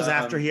 But that was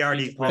after he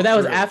already. But that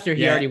was after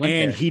he already went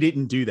there. And he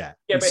didn't do that.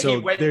 Yeah, but he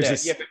went there.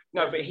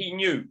 But he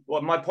knew.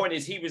 Well, my point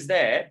is, he was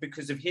there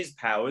because of his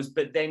powers,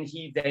 but then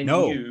he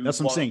knew. That's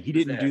what I'm saying. He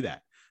didn't do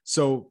that.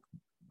 So.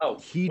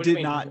 He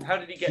did not. How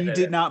did he get there? He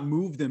did not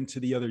move them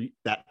to the other.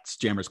 That's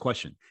Jammer's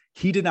question.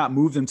 He did not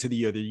move them to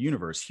the other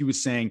universe. He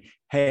was saying,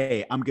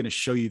 "Hey, I'm going to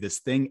show you this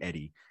thing,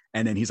 Eddie."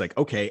 And then he's like,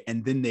 "Okay."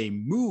 And then they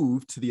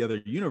move to the other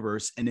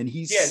universe. And then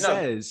he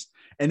says,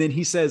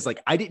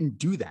 "Like, I didn't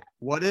do that."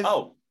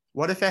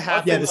 What if it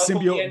happened? Yeah, the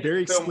symbiote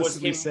very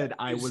explicitly said,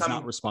 "I was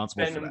not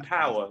responsible for that."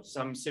 Power,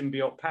 some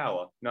symbiote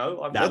power.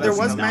 No, there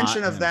was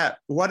mention of that.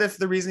 What if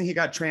the reason he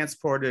got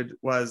transported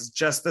was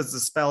just as the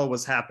spell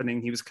was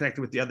happening, he was connected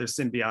with the other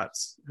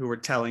symbiotes who were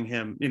telling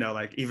him,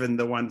 like even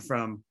the one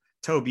from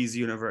Toby's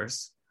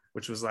universe,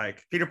 which was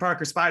like Peter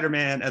Parker,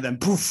 Spider-Man, and then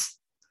poof,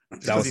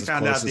 because he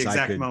found out the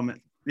exact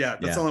moment. Yeah,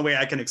 that's the only way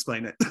I can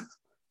explain it.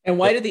 And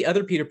why did the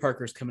other Peter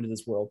Parkers come into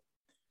this world?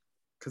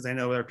 Because they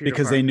know they're Peter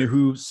Parker. They knew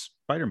who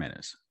Spider-Man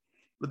is.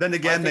 But then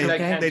again,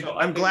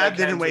 I'm glad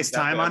they didn't waste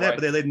time on it,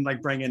 but they didn't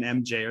like bring in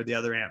MJ or the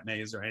other Aunt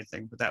Mays or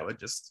anything. But that would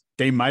just.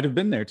 They might have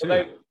been there too.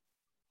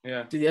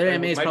 Dude, the other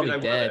Aunt May is probably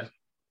dead.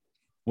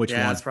 Which one?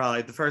 It's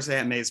probably the first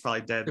Aunt May is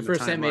probably dead. The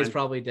first Aunt May is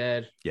probably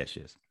dead. Yeah,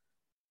 she is.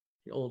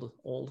 Old.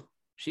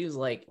 She was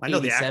like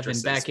 87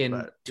 87 back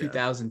in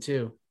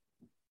 2002.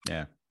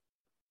 Yeah.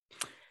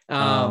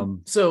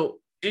 So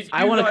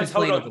I want to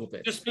complain a little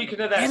bit. Just speaking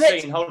of that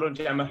scene, hold on,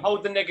 Gemma.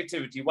 Hold the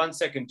negativity 1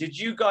 second. Did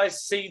you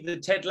guys see the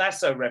Ted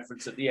Lasso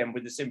reference at the end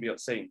with the symbiote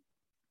scene?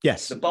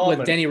 Yes. The barman.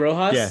 With Danny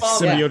Rojas? Yeah,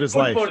 symbiote is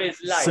life.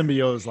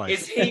 Symbiote is life.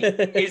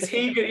 Is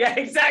he good? Yeah,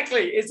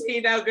 exactly. Is he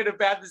now going to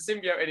ban the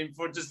symbiote in him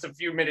for just a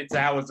few minutes,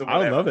 hours, or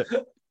whatever? I love it.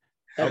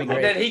 And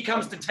then he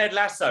comes to Ted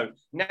Lasso.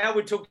 Now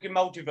we're talking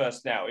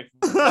multiverse now. If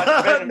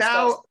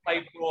now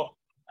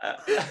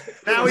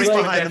he's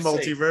behind the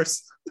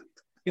multiverse.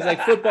 He's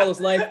like, football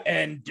is life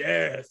and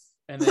death.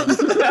 And then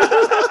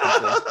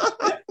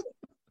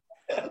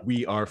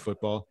we are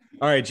football.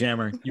 All right,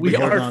 Jammer. We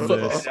are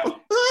football.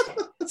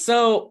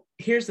 So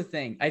here's the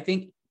thing. I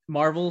think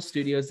Marvel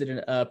Studios did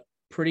a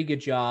pretty good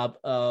job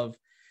of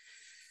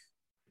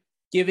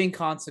giving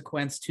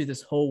consequence to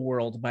this whole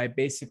world by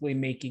basically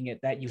making it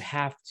that you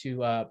have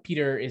to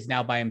Peter is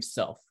now by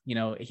himself.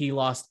 He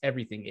lost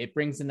everything. It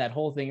brings in that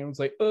whole thing. Everyone's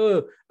like,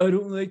 oh, I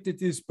don't like that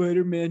this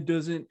Spider-Man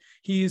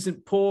he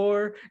isn't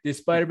poor. This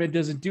Spider-Man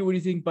doesn't do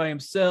anything by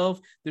himself.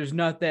 There's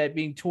not that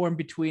being torn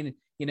between,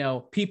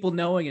 people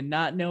knowing and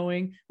not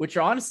knowing, which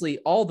are honestly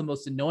all the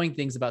most annoying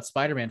things about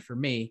Spider-Man for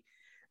me.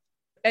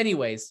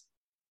 Anyways,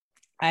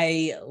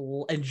 I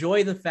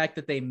enjoy the fact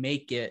that they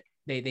make it,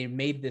 they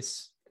made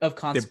this of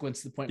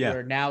consequence to the point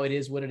where now it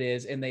is what it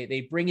is. And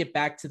they bring it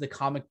back to the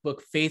comic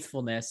book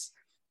faithfulness.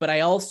 But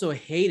I also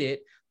hate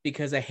it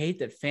because I hate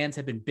that fans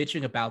have been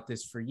bitching about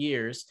this for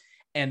years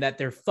and that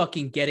they're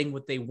fucking getting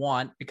what they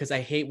want, because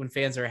I hate when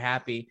fans are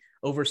happy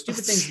over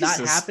stupid things not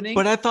happening.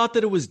 But I thought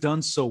that it was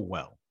done so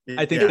well.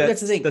 I think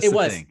that's the thing.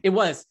 It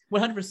was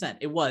 100%.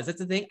 It was. That's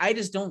the thing. I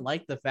just don't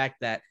like the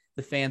fact that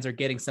the fans are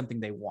getting something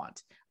they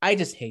want. I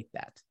just hate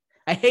that.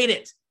 I hate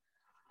it.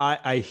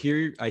 I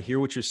hear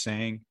what you're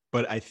saying.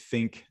 But I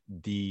think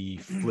the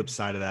flip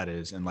side of that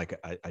is, and like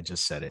I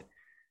just said it,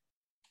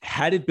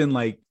 had it been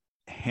like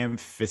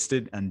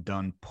ham-fisted and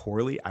done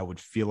poorly, I would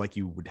feel like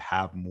you would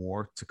have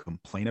more to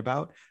complain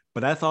about.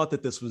 But I thought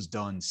that this was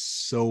done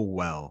so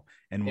well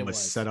and was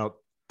set up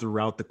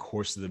throughout the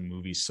course of the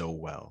movie so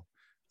well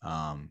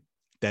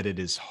that it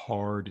is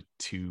hard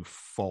to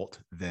fault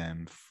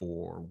them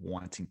for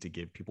wanting to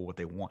give people what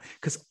they want.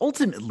 Because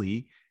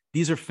ultimately,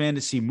 these are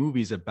fantasy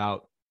movies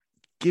about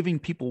giving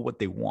people what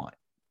they want,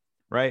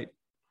 right?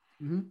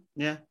 Mm-hmm.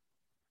 Yeah.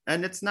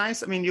 And it's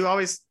nice. I mean,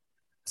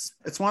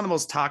 it's one of the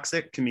most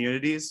toxic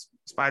communities,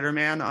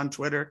 Spider-Man, on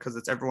Twitter, because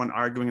it's everyone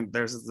arguing that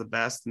theirs is the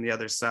best and the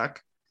others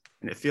suck.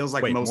 And it feels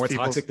like more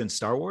toxic than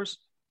Star Wars?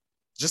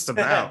 Just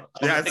about.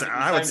 Yeah,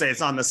 I would say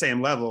it's on the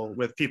same level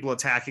with people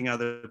attacking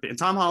other. And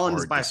Tom Holland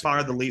is by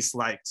far the least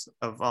liked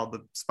of all the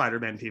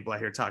Spider-Man people I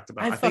hear talked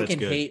about. I fucking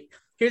hate.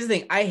 Here's the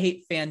thing. I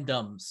hate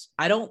fandoms.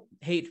 I don't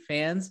hate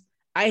fans.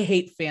 I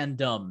hate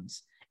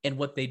fandoms and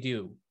what they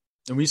do.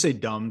 And when you say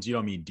dumbs, you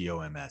don't mean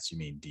DOMS. You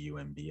mean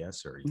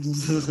DUMBS or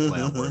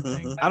play on word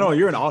thing? I don't know.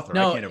 You're an author.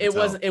 No, I can't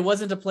it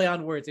wasn't a play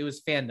on words. It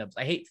was fandoms.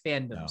 I hate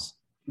fandoms.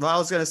 No. Well, I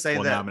was going to say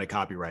that. Now I'm going to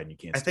copyright and you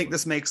can't. I think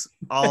this makes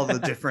all the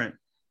different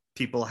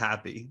people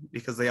happy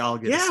because they all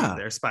get to see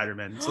their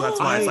Spider-Man. So that's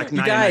why it's like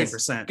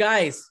 99%.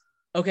 Guys,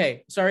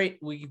 okay. Sorry.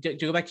 We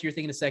go back to your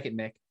thing in a second,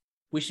 Nick.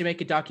 We should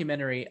make a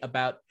documentary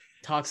about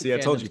toxic. See, I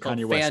told you,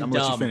 Kanye West. I'm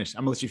going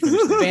to let you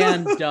finish.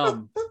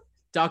 Fandom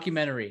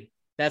documentary.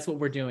 That's what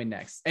we're doing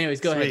next. Anyways,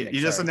 go ahead. Nick,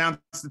 you just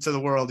announced it to the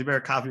world. You better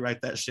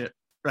copyright that shit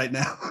right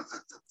now.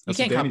 You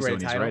can't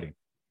copyright a title.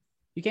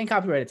 You can't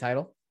copyright a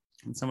title.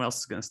 And someone else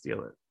is going to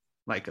steal it.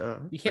 Like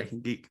you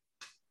can't, Geek.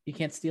 You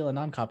can't steal a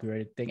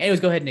non-copyrighted thing. Anyways,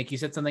 go ahead, Nick. You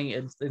said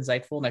something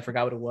insightful, and I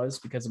forgot what it was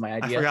because of my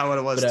idea. I forgot what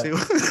it was too.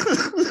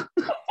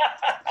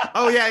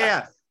 Oh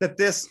yeah. That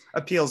this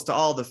appeals to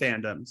all the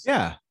fandoms.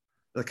 Yeah.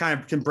 That kind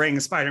of can bring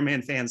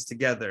Spider-Man fans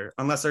together,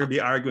 unless they're gonna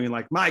be arguing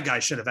like my guy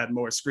should have had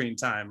more screen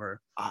time.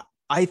 Or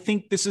I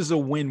think this is a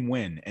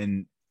win-win,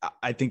 and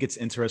I think it's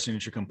interesting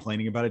that you're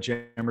complaining about it,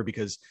 Jammer,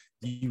 because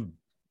I'm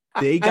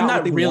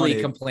not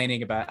really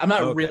complaining about it. I'm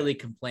not really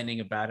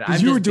complaining about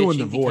it. You were doing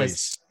the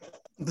voice.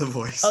 The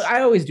voice.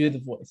 I always do the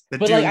voice.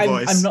 But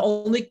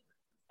like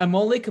I'm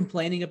only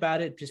complaining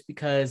about it just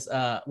because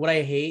what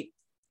I hate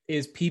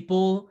is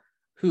people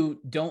who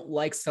don't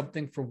like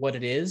something for what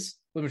it is.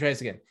 Let me try this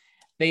again.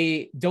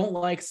 They don't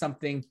like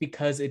something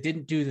because it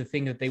didn't do the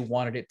thing that they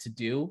wanted it to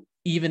do,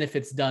 even if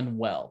it's done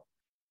well.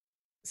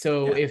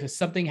 So if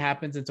something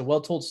happens, it's a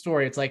well-told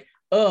story. It's like,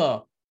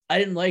 oh, I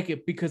didn't like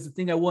it because the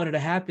thing I wanted to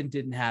happen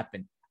didn't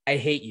happen. I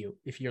hate you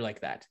if you're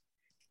like that.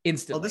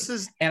 Instantly.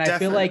 Well, I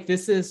feel like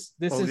this is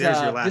them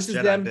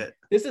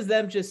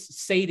just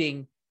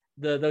sating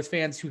those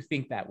fans who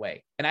think that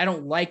way. And I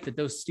don't like that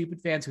those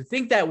stupid fans who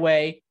think that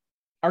way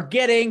are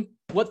getting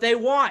what they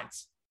want.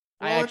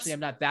 Well, I actually am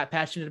not that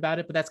passionate about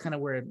it, but that's kind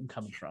of where I'm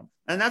coming from.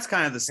 And that's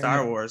kind of the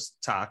Star Wars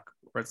talk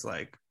where it's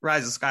like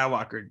Rise of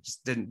Skywalker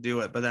just didn't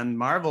do it. But then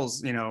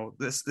Marvel's,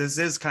 this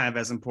is kind of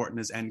as important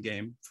as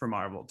Endgame for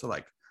Marvel to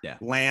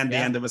land the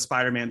end of a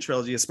Spider-Man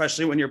trilogy,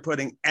 especially when you're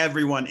putting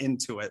everyone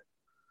into it.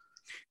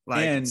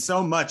 And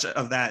so much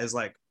of that is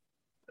like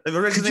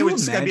originally it was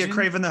just gonna be a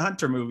Kraven the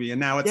Hunter movie, and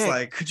now it's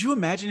like, could you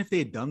imagine if they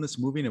had done this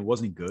movie and it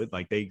wasn't good?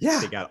 Like they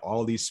got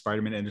all these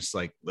Spider-Man and it's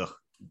like, ugh,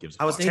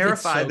 I was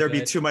terrified there'd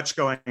be too much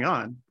going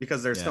on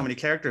because there's so many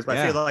characters. But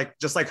I feel like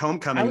just like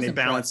Homecoming, they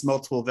balanced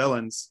multiple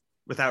villains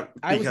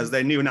because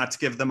they knew not to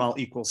give them all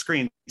equal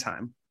screen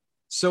time.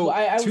 So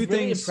I was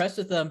really impressed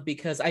with them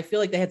because I feel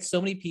like they had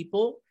so many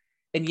people,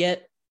 and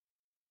yet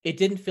it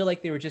didn't feel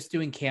like they were just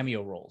doing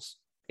cameo roles.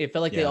 It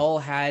felt like they all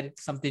had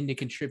something to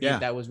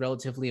contribute that was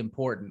relatively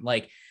important.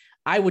 Like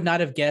I would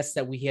not have guessed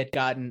that we had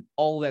gotten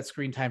all of that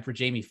screen time for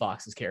Jamie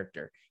Foxx's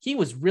character. He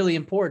was really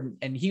important,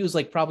 and he was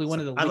like probably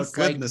one of the least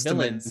liked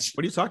villains.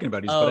 What are you talking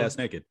about? He's butt-ass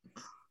naked.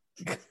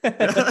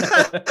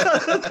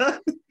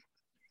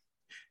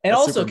 And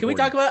also, can we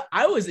talk about?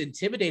 I was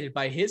intimidated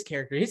by his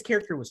character. His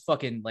character was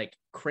fucking like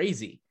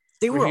crazy.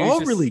 They were all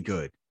really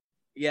good.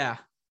 Yeah.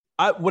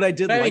 What I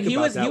did like he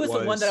about was that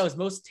the one that I was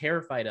most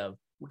terrified of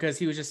because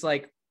he was just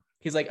like.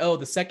 He's like, oh,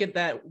 the second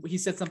that he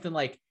said something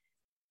like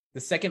the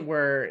second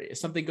where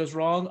something goes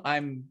wrong,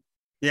 when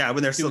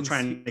they're still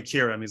trying to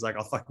cure him, he's like,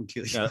 I'll fucking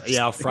kill you.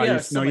 I'll fry you.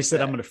 No, he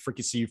said, I'm going to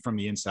freaking see you from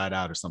the inside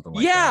out or something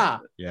like that.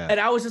 Yeah. And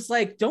I was just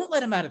like, don't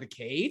let him out of the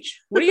cage.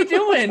 What are you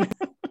doing?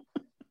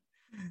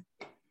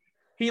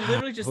 He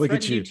literally just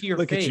threatened you to your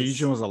face. Look at you.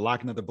 You was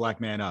locking another black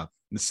man up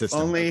in the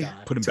system. Only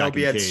put him Toby back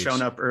in had cage.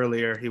 shown up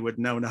earlier. He would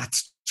know not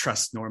to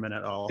trust Norman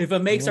at all. If it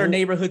makes our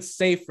neighborhood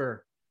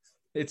safer,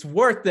 it's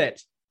worth it.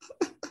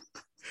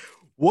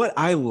 What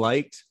I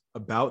liked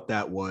about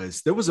that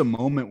was there was a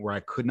moment where I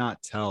could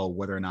not tell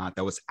whether or not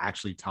that was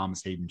actually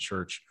Thomas Hayden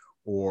Church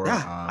or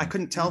I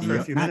couldn't tell for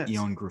a few minutes.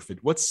 Ian Griffith.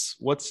 What's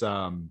Rice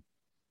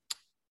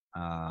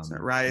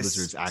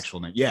Lizard's actual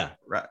name? Yeah,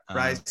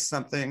 Rice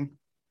something.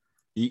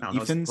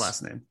 Ethan's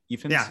last name.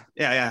 Ethan's?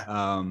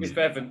 Yeah. Rhys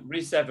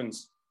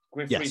Evans.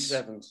 Rhys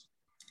Evans.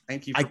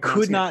 Thank you. I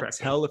could not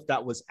tell if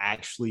that was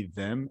actually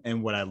them.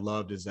 And what I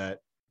loved is that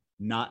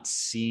not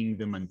seeing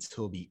them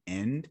until the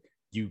end,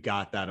 you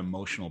got that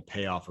emotional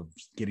payoff of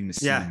getting to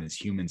see them as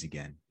humans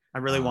again. I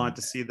really wanted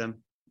to see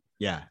them.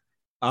 Yeah.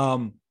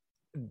 The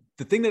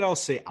thing that I'll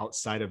say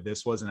outside of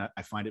this was, and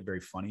I find it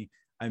very funny,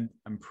 I'm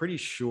pretty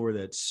sure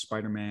that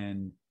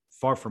Spider-Man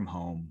Far From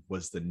Home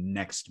was the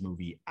next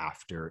movie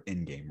after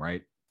Endgame,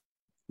 right?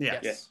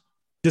 Yes.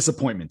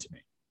 Disappointment to me.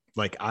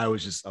 Like I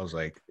was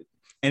like,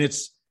 and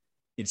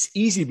it's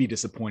easy to be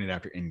disappointed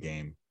after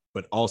Endgame,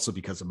 but also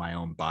because of my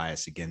own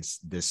bias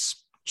against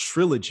this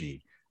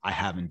trilogy, I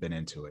haven't been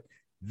into it.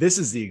 This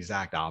is the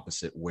exact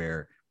opposite,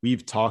 where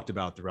we've talked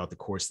about throughout the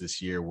course of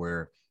this year,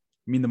 where,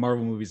 I mean, the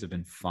Marvel movies have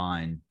been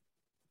fine,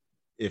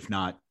 if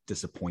not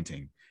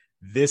disappointing.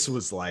 This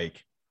was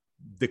like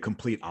the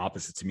complete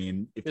opposite to me.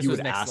 And if you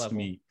would ask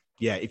me,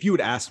 if you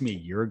would ask me a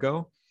year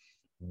ago,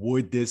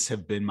 would this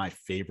have been my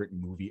favorite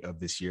movie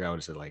of this year? I would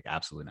have said like,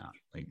 absolutely not.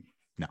 Like,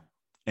 no.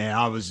 And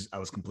I was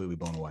completely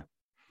blown away.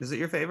 Is it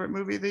your favorite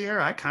movie of the year?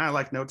 I kind of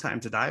like No Time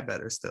to Die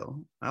better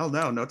still. I don't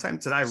know. No Time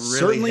to Die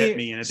really hit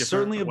me in a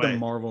different way. Certainly of the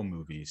Marvel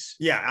movies.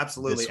 Yeah,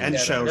 absolutely. And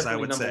shows, I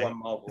would say.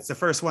 It's the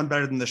first one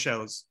better than the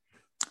shows.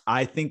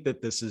 I think that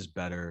this is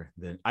better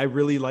than, I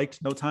really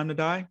liked No Time to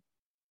Die.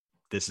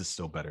 This is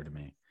still better to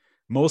me.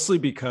 Mostly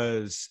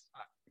because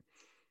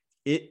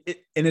and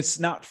it's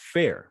not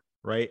fair,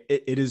 right?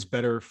 It is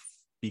better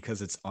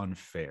because it's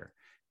unfair.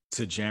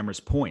 To Jammer's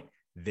point,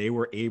 they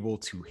were able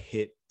to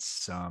hit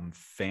some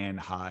fan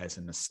highs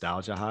and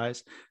nostalgia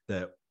highs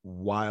that,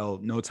 while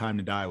No Time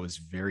to Die was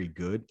very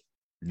good,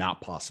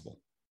 not possible.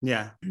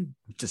 Yeah.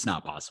 Just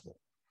not possible.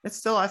 It's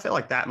still, I feel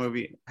like that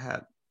movie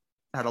had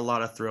a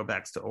lot of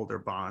throwbacks to older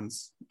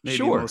Bonds,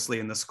 maybe mostly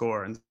in the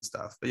score and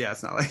stuff. But yeah,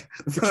 it's not like,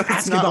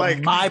 it's not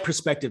like my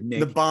perspective, Nick.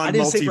 The Bond I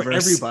didn't multiverse. Say for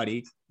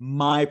everybody,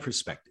 my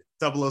perspective.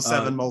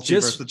 007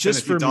 multiverse.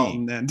 Just for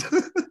Dalton me. And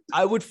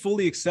I would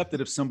fully accept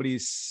it if somebody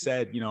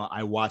said,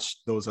 I watched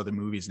those other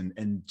movies,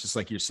 and just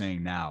like you're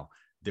saying now,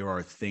 there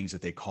are things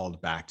that they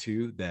called back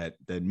to that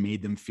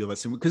made them feel that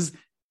similar. Because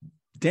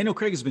Daniel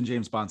Craig has been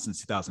James Bond since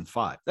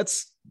 2005.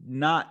 That's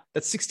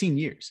 16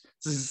 years.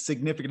 It's a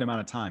significant amount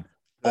of time.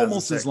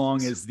 Almost as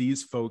long as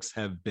these folks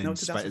have been,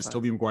 as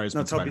Tobey Maguire's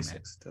been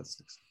Spider-Man.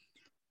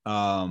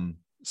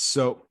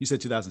 So you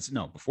said 2006?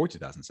 No, before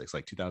 2006,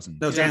 like 2000.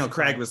 No, Daniel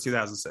Craig was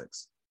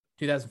 2006.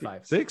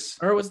 2005. 6?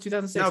 Or was it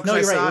 2006? No,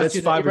 you're right. It's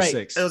 5 or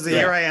 6. It was the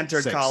year I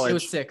entered 6. college. It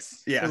was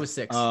 6. Yeah. It was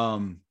 6.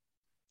 Not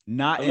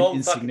an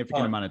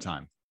insignificant amount of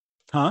time.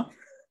 Huh?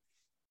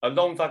 A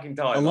long fucking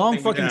time. A long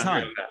fucking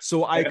time.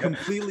 So I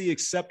completely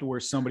accept where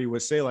somebody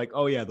would say like,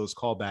 oh yeah, those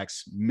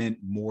callbacks meant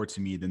more to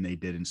me than they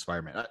did in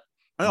Spider-Man.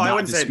 No, I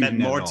wouldn't say it meant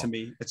more to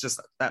me. It's just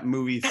that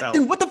movie felt.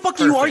 Dude, what the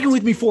fuck are you arguing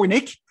with me for,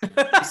 Nick?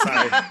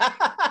 Sorry.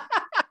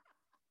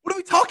 What are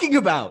we talking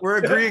about? We're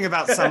agreeing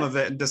about some of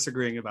it and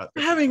disagreeing about.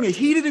 We're having a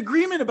heated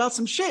agreement about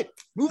some shit.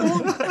 Move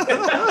on.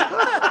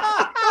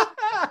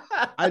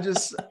 I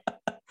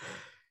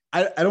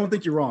don't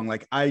think you're wrong.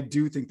 Like, I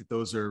do think that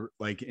those are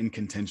like in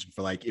contention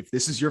for like, if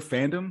this is your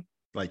fandom,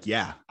 like,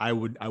 yeah, I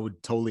would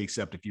totally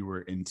accept if you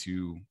were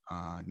into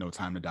No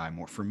Time to Die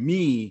more. For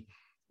me,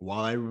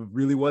 while I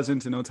really was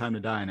into No Time to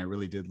Die and I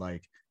really did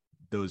like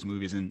those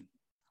movies, and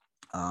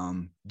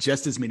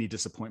just as many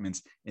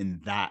disappointments in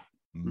that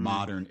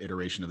modern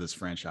iteration of this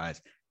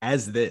franchise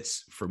as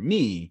this, for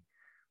me,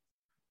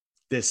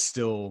 this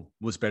still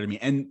was better to me.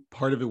 And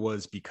part of it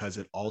was because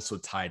it also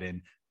tied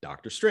in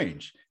Doctor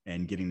Strange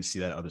and getting to see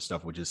that other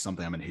stuff, which is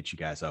something I'm going to hit you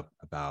guys up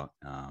about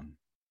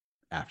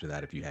after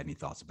that, if you had any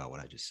thoughts about what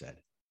I just said.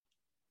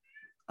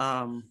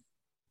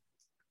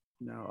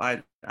 No,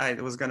 I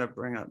was going to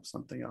bring up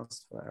something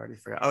else, but I already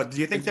forgot. Oh,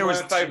 do you think there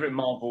was my favorite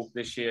Marvel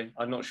this year?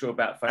 I'm not sure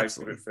about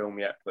favorite film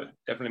yet, but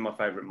definitely my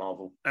favorite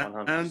Marvel.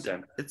 100%.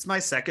 And it's my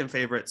second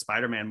favorite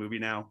Spider-Man movie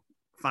now.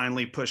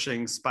 Finally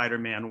pushing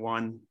Spider-Man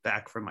 1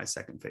 back from my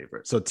second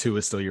favorite. So 2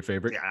 is still your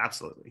favorite? Yeah,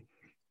 absolutely.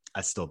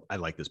 I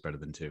like this better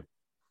than 2.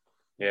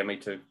 Yeah, me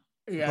too.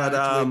 Yeah, but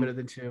it's way better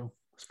than 2.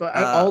 But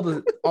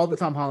all the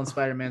Tom Holland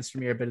Spider-Mans for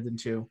me are better than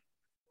 2.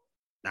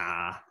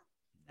 Nah.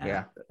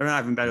 Yeah, they're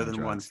not even better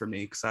than 1 for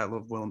me because I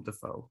love Willem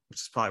Dafoe, which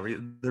is probably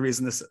the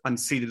reason this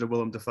unseated a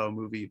Willem Dafoe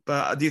movie.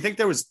 But do you think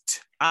there was?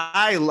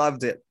 I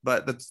loved it,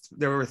 but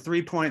there were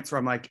 3 points where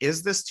I'm like,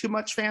 is this too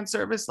much fan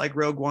service? Like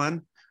Rogue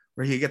One,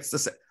 where he gets to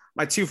say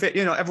my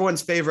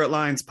everyone's favorite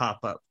lines pop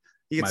up.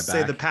 He gets to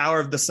say the power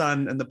of the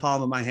sun in the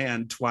palm of my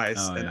hand twice,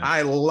 and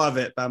I love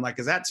it. But I'm like,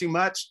 is that too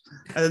much?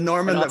 And then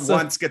Norman that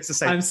once gets to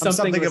say, I'm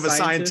something of a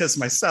scientist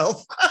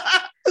myself.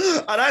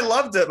 And I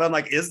loved it, but I'm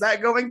like, is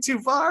that going too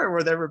far? Or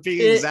were they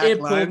repeating exact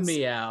lines? It pulled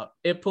me out.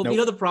 It pulled. Nope. You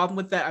know the problem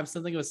with that? I'm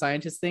something of a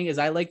scientist thing is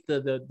I like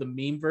the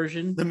meme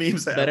version. The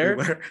memes better.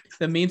 Everywhere.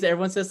 The memes that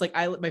everyone says like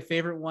my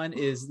favorite one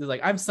is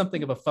like I'm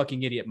something of a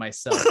fucking idiot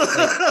myself.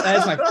 Like, that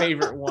is my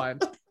favorite one.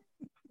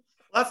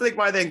 I think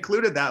why they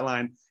included that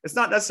line. It's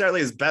not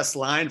necessarily his best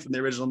line from the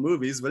original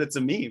movies, but it's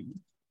a meme.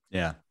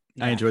 Yeah.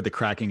 I enjoyed the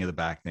cracking of the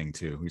back thing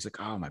too. He's like,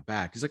 oh, my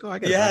back. He's like, oh, I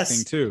got a back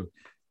thing too.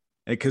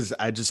 Because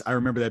I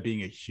remember that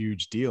being a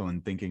huge deal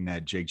and thinking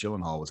that Jake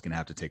Gyllenhaal was going to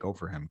have to take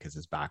over him because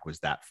his back was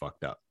that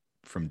fucked up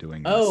from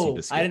doing.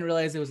 I didn't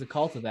realize it was a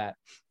call to that.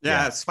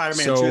 Yeah.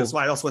 Spider-Man 2. That's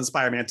why also in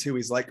Spider-Man 2,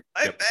 he's like,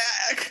 I'm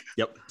back.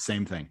 Yep.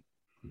 Same thing.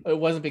 It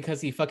wasn't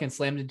because he fucking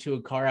slammed into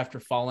a car after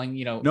falling,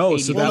 No,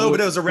 so but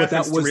it was a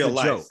reference to real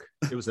life. Joke.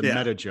 It was a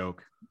meta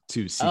joke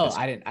to see.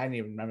 I didn't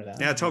even remember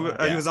that.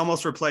 Yeah, he was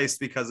almost replaced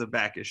because of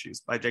back issues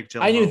by Jake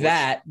Gyllenhaal. I knew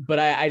that, but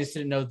I just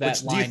didn't know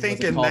that line. Do you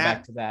think was a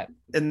callback to that?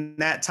 In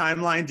that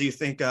timeline, do you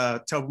think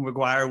Tobey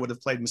Maguire would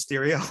have played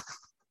Mysterio?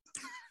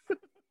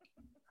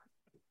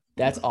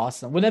 That's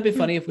awesome. Wouldn't that be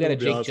funny if we had a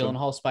Jake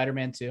Gyllenhaal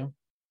Spider-Man 2?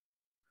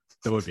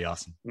 That would be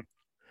awesome.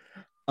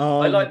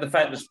 I like the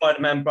fact that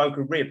Spider-Man broke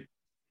a rib.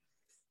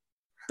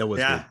 That was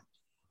good.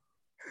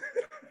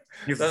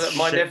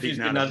 My nephews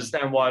didn't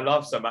understand why I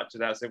laughed so much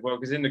at that. I said, well,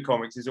 because in the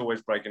comics, he's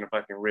always breaking a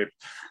fucking rib.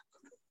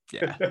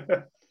 Yeah.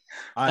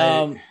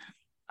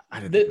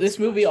 This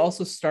movie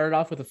also started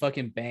off with a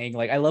fucking bang.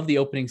 Like, I love the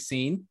opening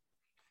scene.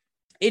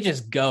 It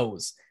just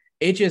goes.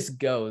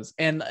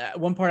 And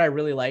one part I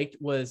really liked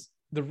was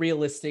the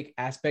realistic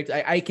aspect.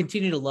 I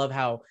continue to love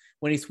how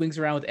when he swings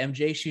around with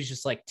MJ, she's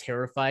just like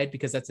terrified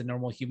because that's a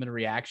normal human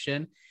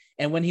reaction.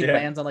 And when he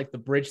lands on like the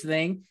bridge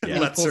thing,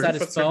 and he pulls out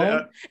his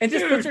phone and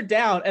just puts her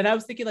down. And I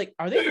was thinking, like,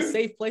 are they in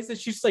safe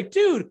places? She's like,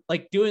 dude,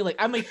 like doing like,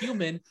 I'm a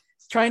human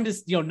trying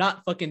to,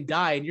 not fucking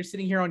die. And you're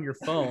sitting here on your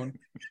phone.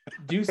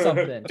 Do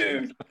something.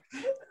 Dude.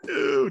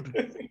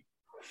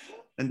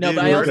 And no,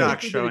 but I also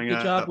think they did a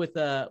good job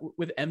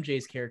with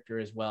MJ's character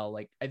as well.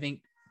 Like, I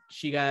think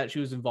she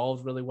was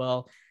involved really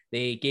well.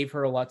 They gave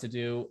her a lot to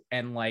do,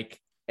 and like,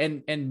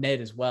 and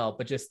Ned as well.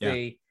 But just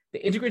they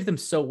integrated them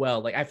so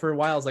well. Like, for a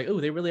while I was like, oh,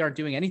 they really aren't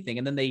doing anything,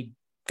 and then they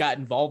got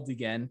involved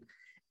again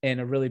in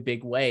a really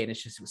big way, and it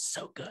was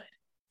so good.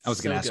 I was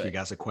going to ask you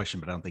guys a question,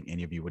 but I don't think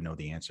any of you would know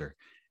the answer.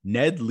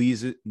 Ned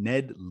Leeds'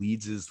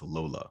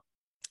 Lola.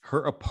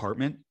 Her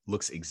apartment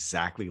looks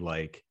exactly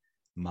like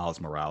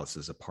Miles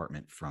Morales'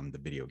 apartment from the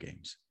video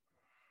games,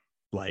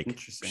 like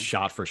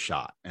shot for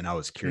shot. And I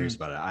was curious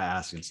about it. I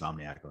asked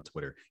Insomniac on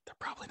Twitter. They're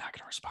probably not going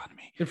to respond to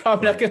me. They're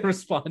probably not going to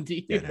respond to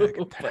you. They're not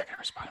going to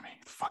respond to me.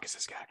 The fuck is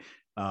this guy?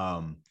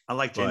 I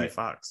like Jamie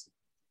Foxx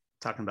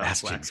talking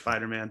about Black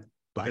Spider-Man.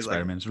 Black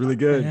Spider-Man is really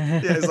good. Yeah,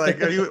 he's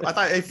like,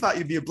 I thought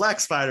you'd be a Black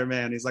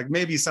Spider-Man. He's like,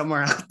 maybe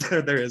somewhere out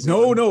there is.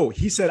 No.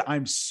 He said,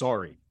 I'm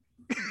sorry.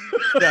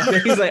 Yeah.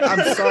 He's like,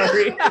 I'm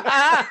sorry.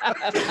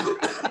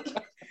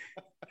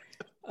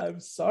 I'm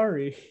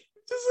sorry.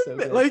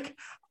 Like,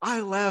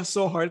 I laughed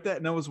so hard at that.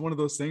 And that was one of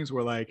those things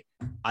where, like,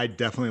 I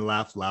definitely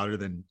laughed louder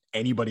than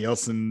anybody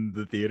else in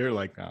the theater.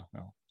 Like, no.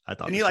 I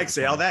thought. And he like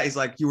say all that. He's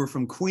like, you were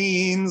from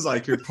Queens,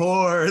 like you're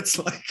poor. It's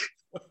like,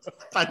 I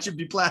thought you'd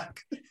be Black.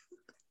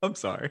 I'm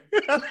sorry.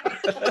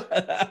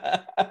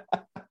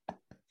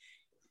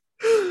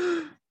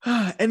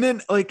 And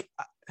then, like,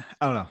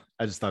 I don't know.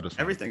 I just thought it was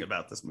funny. Everything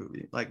about this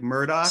movie, like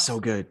Murdoch, so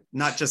good.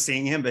 Not just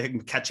seeing him, but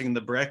him catching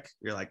the brick.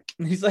 You're like,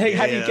 he's like,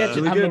 how do you catch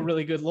it? I'm a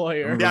really good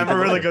lawyer. I'm a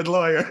really good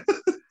lawyer.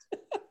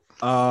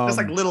 Just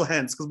like little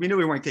hints, because we knew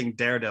we weren't getting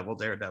Daredevil,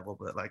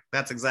 but like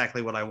that's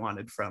exactly what I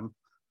wanted from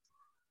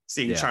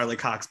seeing Charlie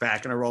Cox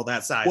back in a role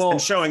that size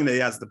and showing that he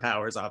has the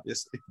powers.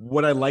 Obviously,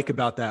 what I like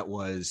about that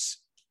was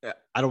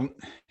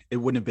it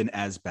wouldn't have been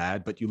as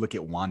bad, but you look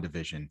at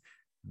WandaVision,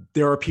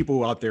 there are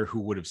people out there who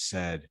would have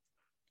said,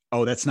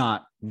 oh, that's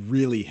not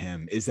really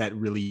him. Is that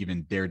really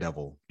even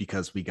Daredevil?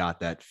 Because we got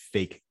that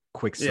fake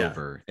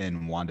Quicksilver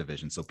in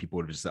WandaVision. So people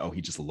would have just said, oh,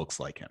 he just looks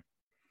like him.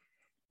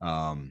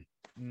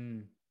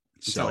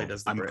 So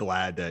I'm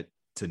glad that,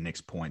 to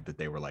Nick's point, that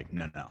they were like,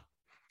 no,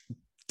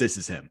 this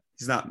is him.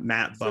 He's not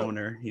Matt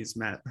Boner. He's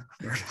Matt.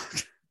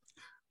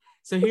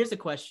 So here's a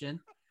question.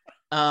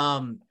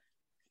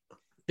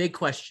 Big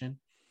question.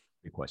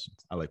 Big questions.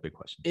 I like big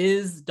questions.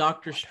 Is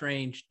Doctor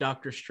Strange,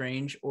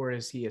 or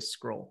is he a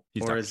Skrull?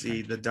 Or is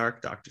he the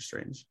Dark Doctor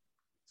Strange?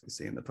 We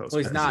see in the post.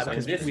 Well, he's not,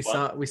 because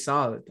we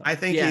saw it. I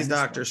think he's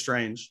Doctor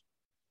Strange.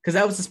 Because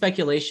that was the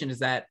speculation, is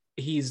that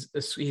he's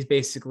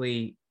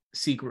basically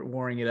secret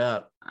warring it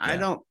up. I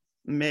don't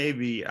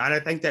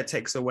think that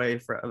takes away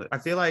from. I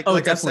feel like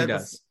it definitely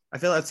does.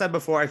 I've said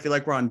before, I feel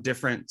like we're on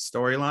different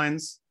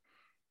storylines.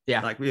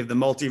 Yeah, like we have the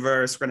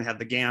multiverse. We're gonna have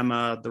the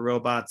Gamma, the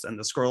robots, and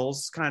the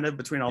Skrulls, kind of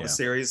between all the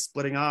series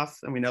splitting off,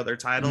 and we know their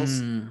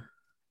titles.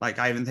 Like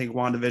I even think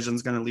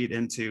WandaVision's gonna lead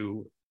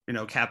into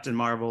Captain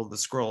Marvel, the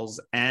Skrulls,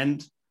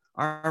 and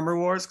Armor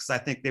Wars, because I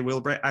think they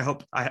will bring. I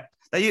hope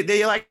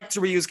they like to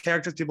reuse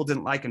characters people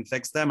didn't like and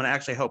fix them, and I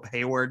actually hope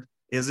Hayward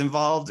is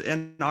involved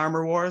in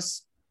Armor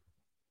Wars,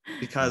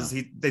 because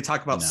they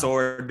talk about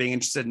Sword being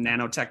interested in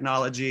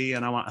nanotechnology,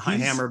 and I want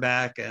Hammer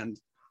back, and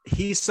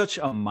he's such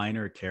a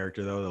minor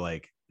character though that,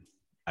 like,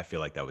 I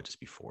feel like that would just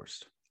be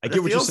forced. I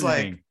get what you're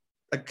saying.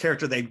 Like a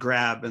character they'd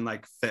grab and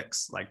like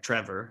fix, like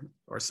Trevor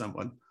or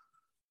someone.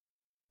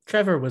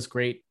 Trevor was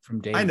great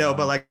from day one. I know,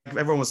 but like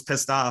everyone was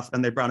pissed off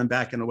and they brought him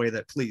back in a way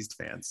that pleased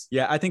fans.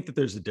 Yeah, I think that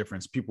there's a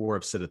difference. People were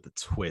upset at the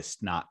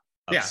twist, not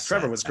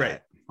Trevor was great.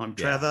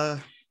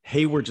 Trevor.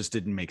 Hayward just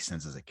didn't make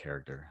sense as a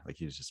character. Like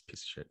he was just a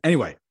piece of shit.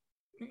 Anyway,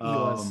 he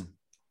was.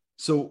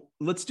 So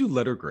let's do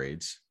letter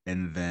grades,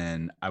 and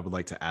then I would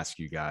like to ask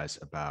you guys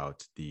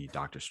about the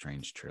Doctor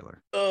Strange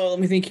trailer. Let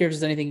me think here if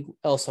there's anything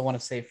else I want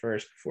to say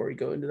first before we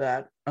go into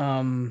that.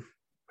 Oh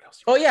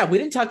yeah, we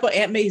didn't talk about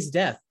Aunt May's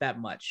death that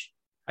much.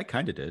 I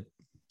kind of did.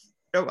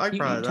 Oh, I You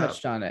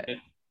touched on it.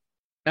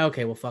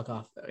 Okay, well, fuck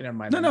off. Never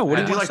mind. No. What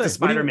did you like say? the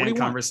Spider-Man what do you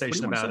want?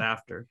 conversation What do you about want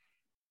after?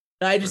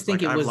 I just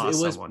think Like,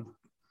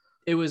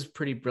 it was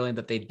pretty brilliant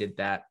that they did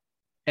that.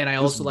 And I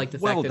also like the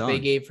fact that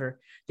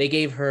they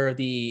gave her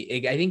the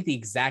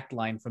exact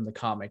line from the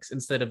comics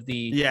instead of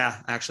the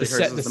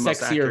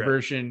sexier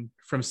version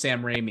from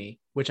Sam Raimi,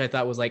 which I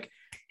thought was like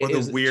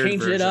the weird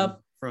change version it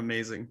up from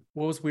Amazing.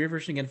 What was weird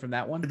version again from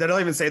that one? They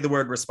don't even say the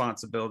word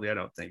responsibility. I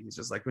don't think. He's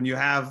just like, when you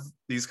have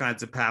these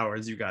kinds of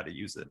powers, you got to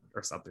use it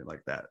or something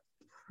like that.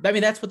 I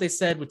mean, that's what they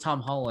said with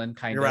Tom Holland.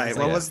 You're right.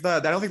 What was I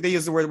don't think they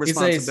used the word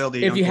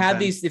responsibility. If you had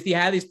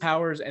these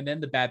powers and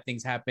then the bad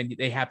things happen,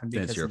 they happen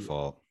because it's your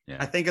fault. Yeah.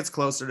 I think it's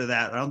closer to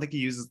that. I don't think he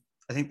uses.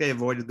 I think they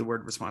avoided the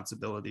word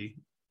responsibility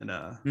in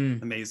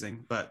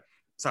Amazing. But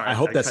sorry, I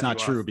hope that's not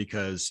true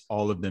because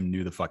all of them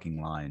knew the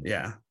fucking line.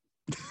 Yeah.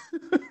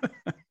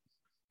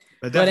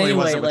 But definitely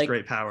wasn't with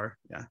great power.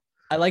 Yeah.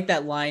 I like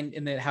that line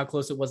and then how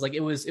close it was. Like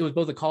it was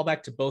both a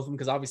callback to both of them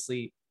because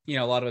obviously, you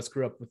know, a lot of us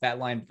grew up with that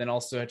line, but then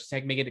also just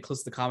making it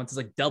close to the comments is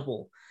like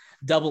double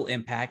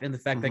impact. And the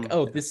fact like,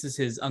 oh, this is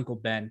his Uncle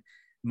Ben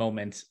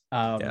moment,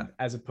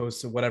 as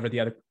opposed to whatever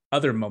the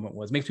other moment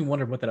was. Makes me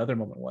wonder what that other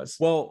moment was.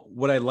 Well,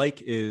 what I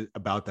like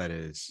about that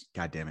is,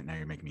 God damn it, now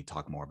you're making me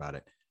talk more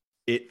about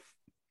it.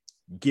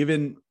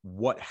 Given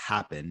what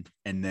happened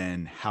and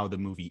then how the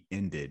movie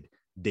ended,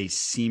 they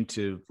seem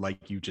to,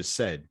 like you just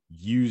said,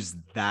 use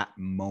that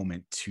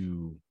moment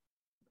to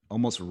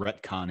almost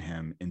retcon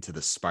him into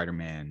the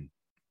Spider-Man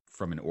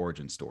from an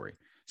origin story.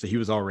 So he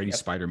was already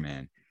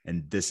Spider-Man,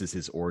 and this is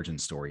his origin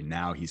story.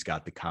 Now he's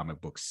got the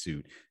comic book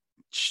suit.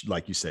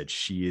 Like you said,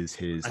 she is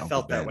his. I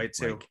felt that way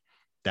too. Like,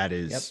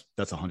 that's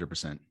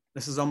 100%.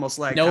 This is almost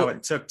like how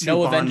it took two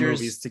Bond Avengers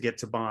movies to get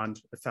to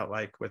Bond. It felt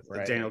like with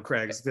Daniel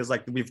Craig. It feels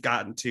like we've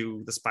gotten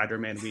to the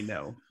Spider-Man we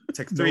know. It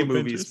took 3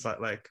 movies,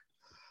 but like.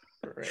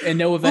 And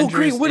no Avengers. Oh,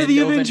 great. What are the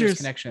Avengers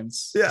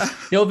connections? Yeah.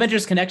 No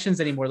Avengers connections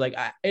anymore. Like,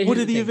 what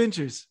are the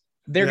Avengers?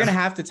 They're gonna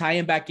have to tie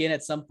him back in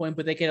at some point,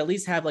 but they could at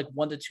least have like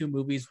 1 to 2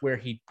 movies where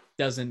he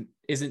isn't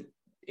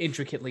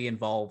intricately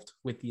involved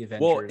with the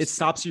Avengers. Well, it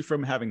stops you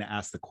from having to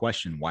ask the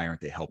question, why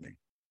aren't they helping?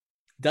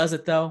 Does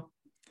it though?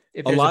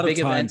 If a lot of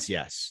times,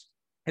 yes.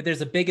 If there's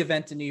a big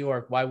event in New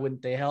York, why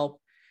wouldn't they help?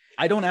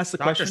 I don't ask the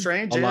question. Doctor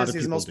Strange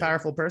he's the most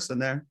powerful person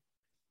there.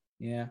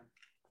 Yeah.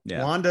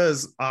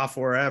 Wanda's off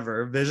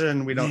wherever.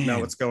 Vision, we don't know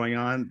what's going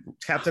on.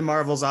 Captain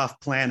Marvel's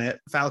off planet.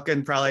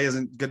 Falcon probably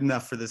isn't good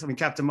enough for this. I mean,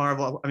 Captain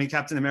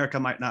America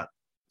might not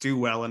do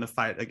well in a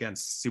fight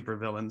against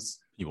supervillains.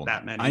 He will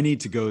that many. I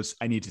need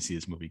to see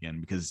this movie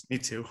again because me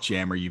too.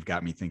 Jammer, you've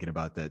got me thinking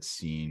about that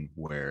scene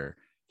where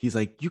he's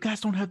like, "You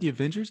guys don't have the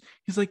Avengers?"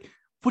 He's like,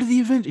 "What are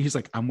the Avengers?" He's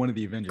like, "I'm one of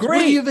the Avengers." Great.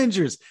 What are the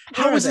Avengers?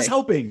 How is this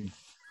helping?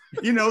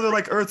 You know, they're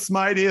like Earth's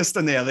mightiest,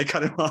 and they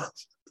cut him off.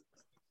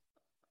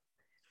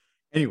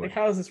 Anyway,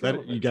 how is this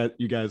relevant?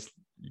 you guys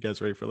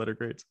ready for letter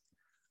grades?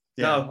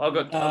 Yeah. No,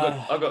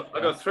 I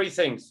got 3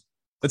 things.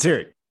 Let's hear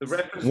it. The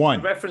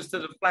reference to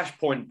the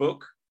Flashpoint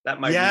book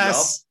that made me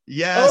laugh.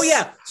 Yes. Oh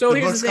yeah. So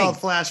the book's called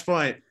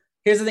Flashpoint.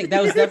 Here's the thing.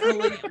 That was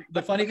definitely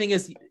the funny thing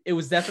is it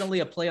was definitely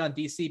a play on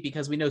DC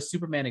because we know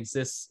Superman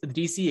exists.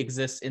 DC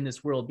exists in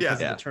this world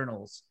because of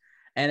Eternals,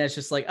 and it's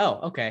just like, oh,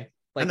 okay.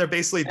 Like, and they're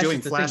basically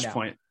doing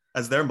Flashpoint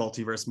as their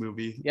multiverse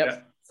movie. Yep. Yeah.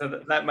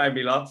 So that made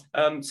me laugh.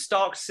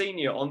 Stark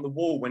Senior on the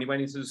wall when he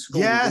went into the school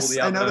with all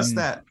the I noticed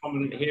that.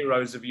 prominent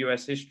heroes of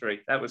US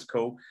history. That was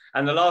cool.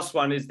 And the last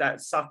one is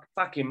that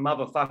fucking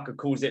motherfucker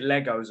calls it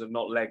Legos and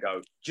not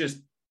Lego. Just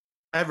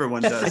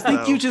everyone does. I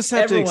think you just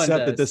have to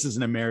accept that this is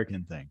an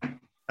American thing.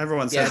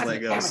 Everyone says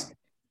Legos.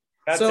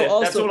 That's it.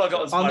 That's all I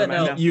got on that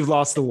note. You've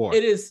lost the war.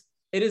 It is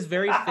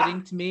very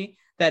fitting to me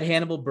that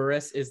Hannibal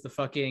Buress is the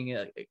fucking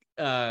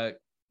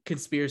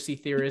conspiracy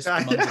theorist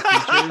among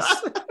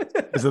the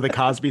teachers. Is it the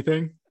Cosby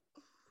thing?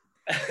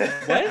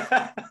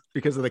 What?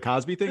 Because of the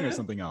Cosby thing or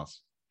something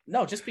else?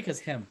 No, just because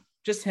him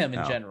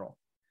in general.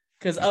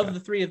 Because of the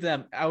 3 of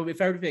them, if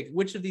I were to pick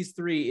which of these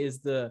 3 is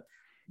the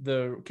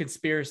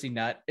conspiracy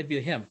nut, it'd be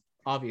him,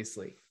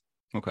 obviously.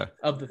 Okay.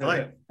 Of the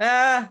 3,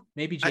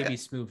 maybe JB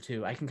Smoove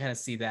too. I can kind of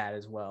see that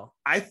as well.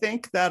 I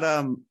think that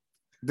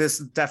this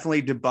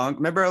definitely debunked.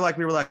 Remember, like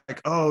we were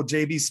like, oh,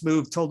 JB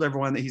Smoove told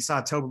everyone that he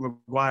saw Tobey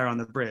Maguire on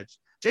the bridge.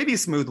 JB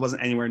Smoove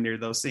wasn't anywhere near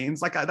those scenes.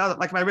 Like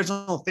my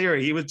original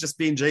theory, he was just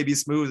being JB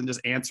Smoove and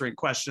just answering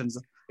questions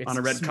on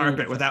a red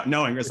carpet without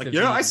knowing. It's like,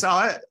 I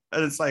saw it.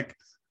 And it's like,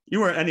 you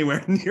weren't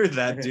anywhere near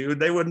that, dude.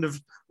 They wouldn't have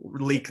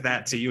leaked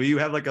that to you. You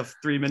have like a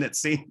 3-minute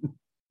scene.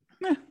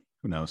 Who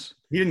knows?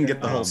 He didn't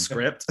get the whole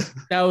script.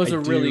 That was a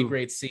really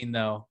great scene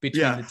though,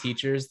 between the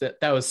teachers.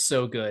 That was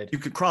so good. You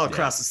could crawl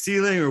across the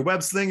ceiling or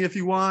web sling if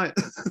you want.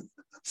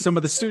 Some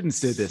of the students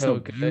did this. So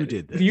you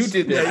did this. You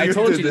did this. I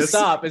told you to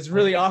stop. It's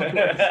really awkward.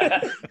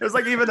 There's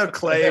like even a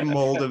clay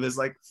mold of his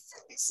like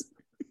face.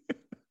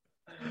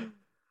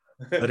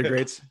 Letter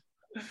grades.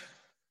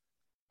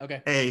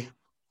 Okay. A.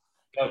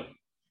 Oh,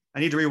 I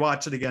need to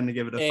rewatch it again to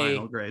give it a A.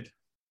 final grade.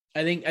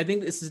 I think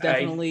this is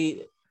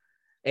definitely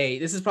A.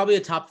 This is probably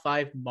a top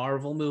 5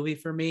 Marvel movie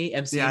for me.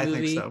 MCU Yeah, I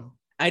movie. think so.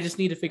 I just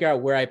need to figure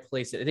out where I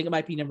place it. I think it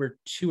might be number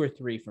 2 or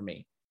 3 for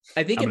me.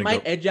 I think it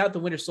might edge out the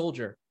Winter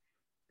Soldier.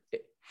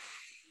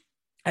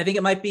 I think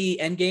it might be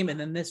Endgame and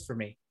then this for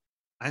me.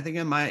 I think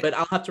it might, but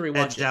I'll have to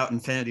rewatch edge out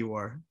Infinity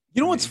War.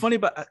 You know what's funny,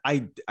 but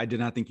I did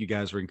not think you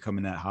guys were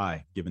coming that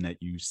high, given that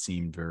you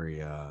seemed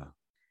very.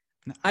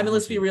 I mean,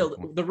 let's be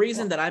real. The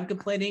reason that I'm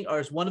complaining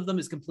is one of them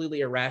is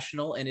completely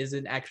irrational and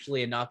isn't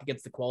actually a knock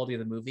against the quality of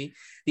the movie.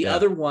 The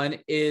other one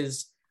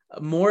is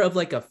more of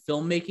like a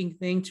filmmaking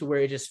thing to where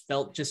it just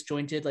felt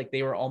disjointed, like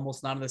they were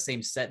almost not on the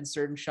same set in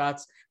certain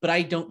shots. But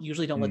I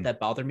usually don't let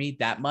that bother me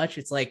that much.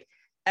 It's like,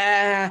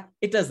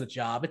 it does the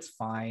job. It's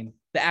fine.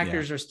 The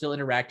actors are still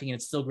interacting and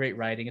it's still great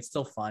writing. It's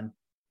still fun.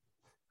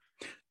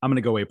 I'm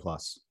gonna go A+.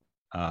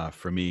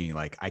 For me,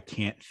 like I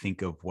can't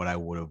think of what I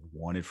would have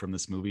wanted from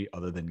this movie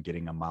other than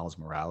getting a Miles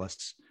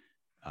Morales,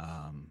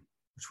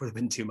 which would have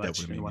been too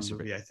much in one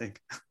movie. I think.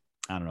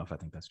 I don't know if I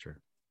think that's true.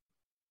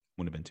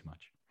 Wouldn't have been too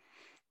much.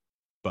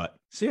 But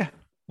so yeah,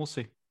 we'll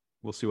see.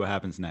 We'll see what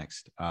happens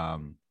next.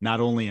 Not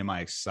only am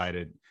I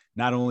excited,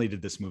 not only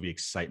did this movie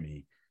excite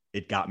me,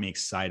 it got me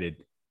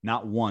excited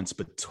not once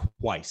but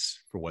twice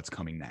for what's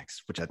coming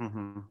next, which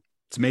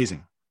it's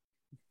amazing,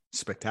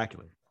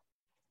 spectacular.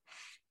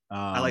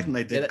 I like when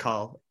they did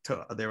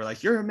they were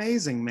like, "You're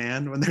amazing,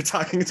 man," when they're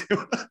talking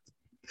to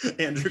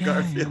Andrew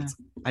Garfield.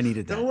 I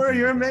needed that. Don't worry,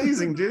 you're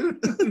amazing, dude.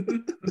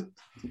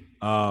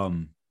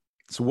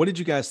 So what did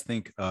you guys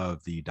think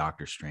of the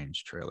Doctor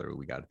Strange trailer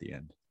we got at the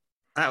end?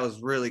 That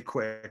was really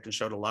quick and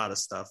showed a lot of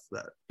stuff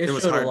that it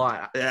was showed hard. A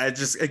lot. Yeah,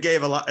 it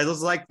gave a lot. It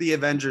was like the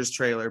Avengers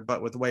trailer,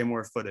 but with way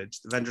more footage.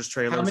 The Avengers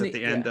trailer was at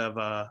the end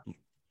of.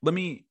 Let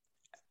me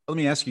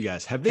ask you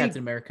guys: have Captain they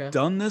America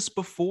done this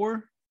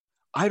before?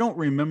 I don't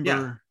remember.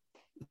 Yeah.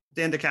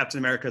 The end of Captain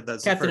America.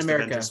 That's the first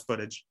Avengers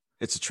footage.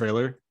 It's a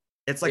trailer.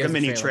 It's like a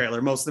mini trailer.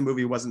 Most of the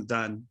movie wasn't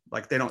done.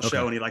 Like they don't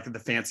show any like the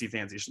fancy,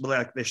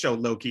 like they show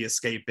Loki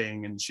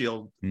escaping and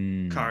shield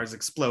cars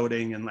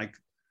exploding and like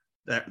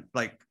that,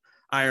 like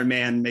Iron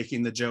Man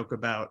making the joke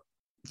about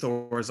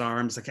Thor's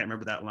arms. I can't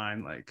remember that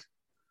line. Like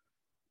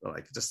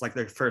just like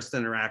their first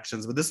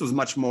interactions. But this was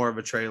much more of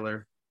a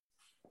trailer.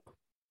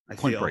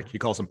 Point Break. He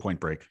calls him Point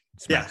Break.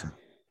 Yeah.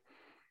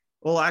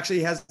 Well,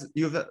 actually,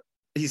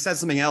 he says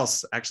something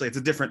else. Actually, it's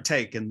a different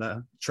take in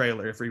the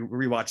trailer. If we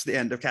rewatch the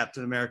end of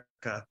Captain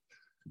America.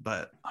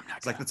 But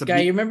it's like it's a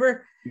you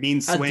remember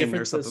mean swing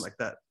or something like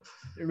that.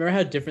 Remember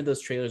how different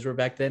those trailers were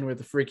back then, where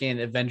the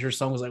freaking Avengers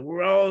song was like,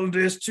 "We're all in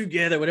this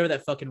together," whatever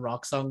that fucking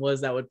rock song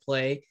was that would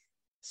play.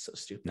 So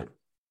stupid. No,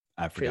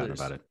 I forgot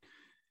about it.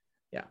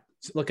 Yeah,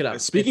 look it up.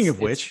 Speaking of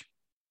which,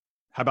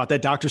 how about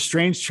that Doctor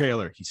Strange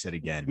trailer? He said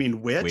again. I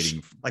mean,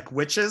 like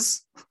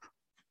witches.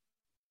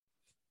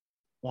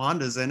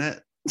 Wanda's in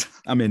it.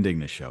 I'm ending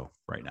the show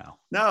right now.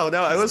 No,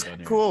 it was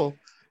cool.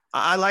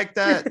 I like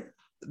that.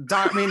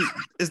 I mean,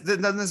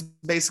 doesn't this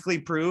basically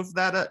prove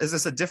that? Is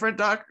this a different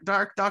dark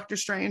Doctor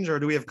Strange, or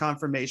do we have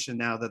confirmation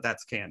now that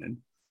that's canon?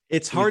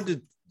 It's hard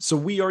to. So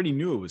we already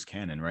knew it was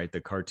canon, right?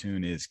 The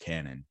cartoon is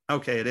canon.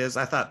 Okay, it is.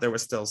 I thought there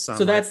was still some.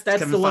 So that's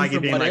Kevin the one Feige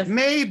from being What like, If?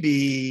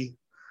 maybe.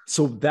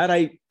 So that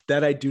I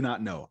do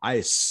not know. I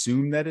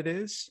assume that it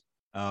is,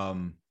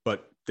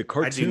 but the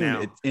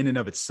cartoon in and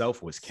of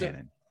itself was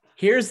canon.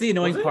 Here's the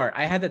annoying part.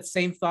 I had that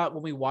same thought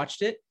when we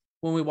watched it.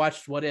 When we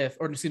watched What If,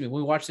 or excuse me,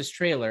 when we watched this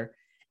trailer.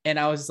 And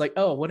I was like,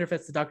 oh, I wonder if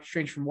that's the Doctor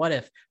Strange from What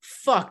If.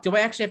 Fuck, do I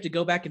actually have to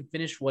go back and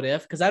finish What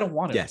If? Because I don't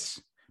want to.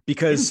 Yes,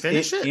 because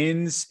it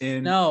ends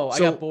in... No, I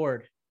got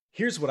bored.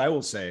 Here's what I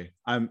will say.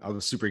 I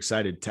was super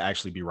excited to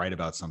actually be right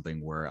about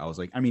something where I was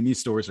like, I mean, these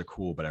stories are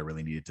cool, but I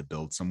really needed to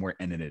build somewhere.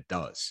 And then it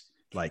does.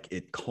 Like,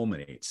 it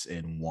culminates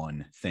in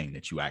one thing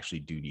that you actually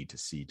do need to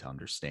see to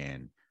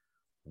understand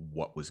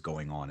what was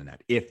going on in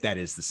that. If that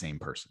is the same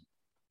person.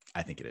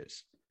 I think it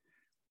is.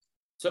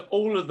 So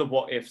all of the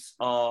What Ifs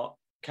are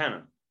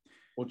canon?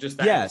 Or just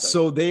that episode?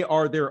 So they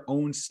are their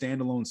own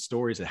standalone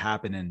stories that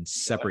happen in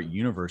separate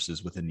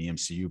universes within the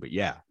MCU. But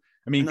yeah,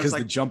 I mean, because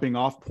the jumping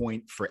off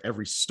point for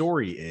every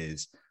story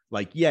is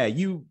like, yeah,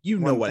 you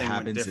know what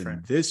happens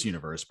in this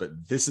universe, but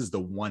this is the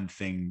one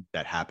thing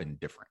that happened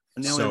different.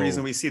 And the only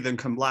reason we see them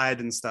collide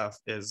and stuff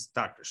is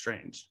Doctor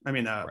Strange. I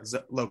mean,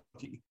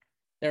 Loki.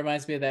 That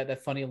reminds me of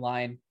that funny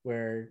line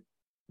where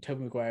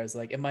Tobey Maguire is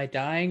like, "Am I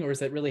dying or is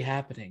that really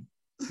happening?"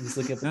 And he's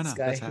looking up at the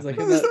sky. He's like,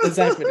 "It's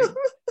happening."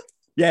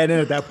 Yeah, and then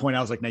at that point,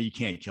 I was like, "No, you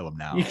can't kill him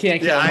now. You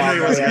can't kill him." I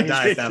knew he was going to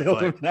die at that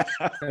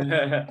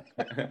point.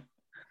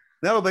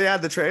 No, but yeah,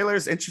 the trailer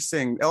is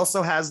interesting. It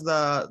also has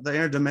the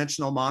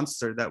interdimensional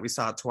monster that we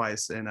saw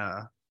twice in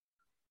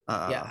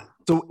yeah.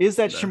 So is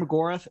that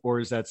Shimaggorath or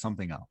is that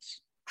something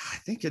else? I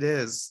think it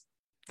is.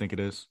 Think it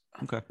is.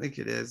 Okay. I think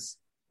it is.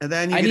 And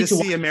then you get to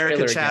see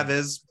America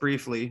Chavez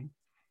briefly.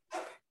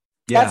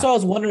 Yeah. That's what I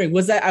was wondering.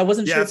 Was that I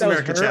wasn't sure if that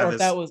America was her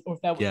Chavez. or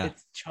if that was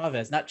it's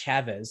Chavez, not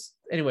Chavez.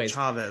 Anyways,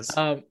 Chavez.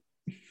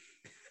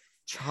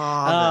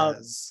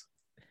 Chavez.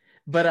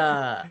 But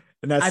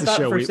And that's I the thought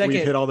show. for a We've second-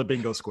 hit all the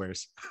bingo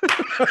squares.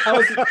 I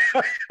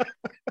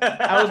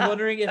was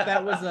wondering if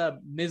that was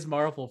Ms.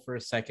 Marvel for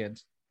a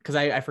second, because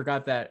I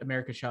forgot that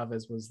America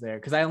Chavez was there,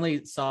 because I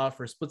only saw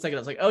for a split second.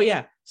 I was like, oh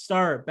yeah,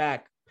 Star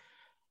back.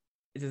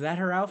 Is that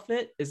her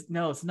outfit?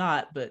 No, it's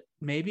not, but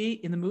maybe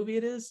in the movie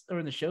it is, or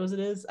in the shows it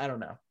is. I don't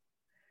know.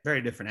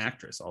 Very different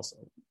actress, also.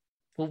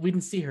 Well, we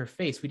didn't see her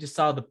face. We just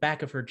saw the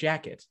back of her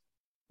jacket.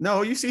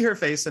 No, you see her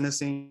face in a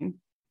scene.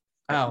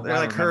 Oh, they're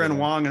like her and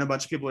Wong, and a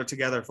bunch of people are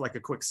together for like a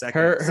quick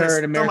second. Her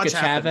and America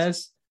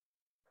Chavez.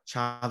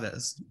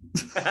 Chavez.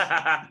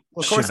 Well,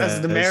 of course, as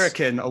an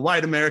American, a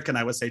white American,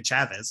 I would say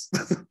Chavez.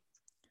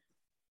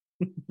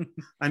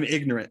 I'm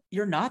ignorant.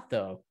 You're not,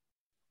 though.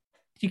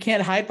 You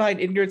can't hide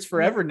behind ignorance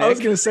forever, Nick. I was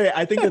going to say,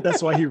 I think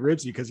that's why he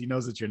ribs you, because he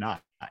knows that you're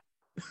not.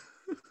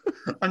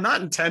 I'm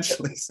not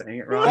intentionally saying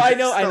it wrong. Well, I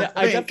know.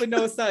 I definitely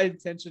know it's not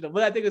intentional.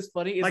 But I think it's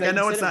funny. Is like, that I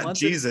know it's not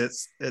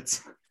Jesus.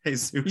 It's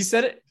Jesus.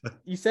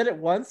 You said it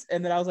once,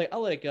 and then I was like,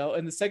 I'll let it go.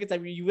 And the second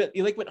time you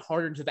like went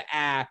harder into the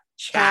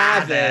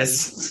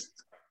Chavez.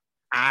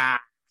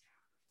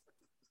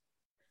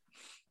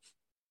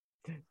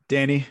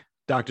 Danny,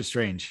 Doctor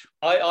Strange.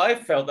 I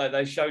felt that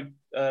they showed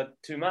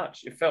too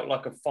much. It felt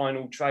like a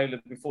final trailer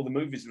before the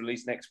movie's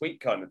released next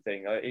week kind of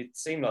thing. It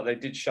seemed like they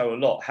did show a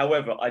lot.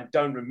 However, I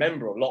don't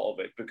remember a lot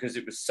of it because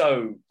it was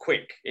so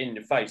quick in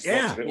your face.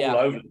 Lots of it all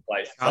over the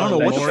place. I don't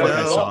know what more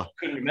I saw.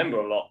 Couldn't remember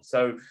a lot.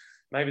 So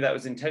maybe that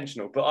was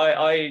intentional. But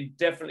I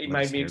definitely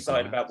made me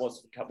excited about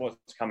what's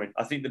coming.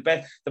 I think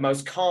the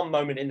most calm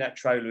moment in that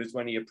trailer is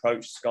when he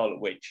approached Scarlet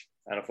Witch.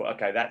 And I thought,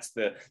 okay, that's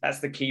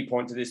the key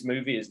point to this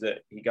movie, is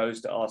that he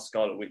goes to ask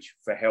Scarlet Witch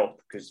for help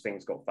because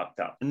things got fucked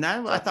up. And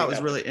that I thought was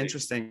really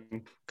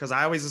interesting, because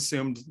I always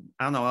assumed,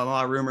 I don't know, a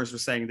lot of rumors were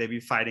saying they'd be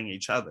fighting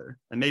each other,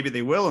 and maybe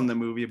they will in the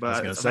movie. But I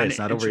was gonna say, it's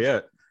not over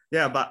yet.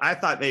 Yeah, but I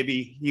thought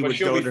maybe he would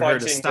go to her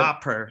to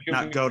stop her,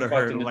 not go to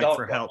her to like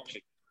for help.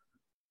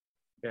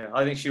 Yeah,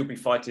 I think she'll be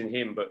fighting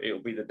him, but it'll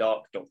be the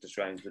Dark Doctor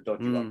Strange, the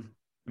dodgy one.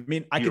 I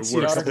mean, I could see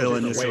a couple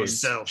different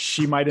ways.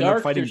 She might end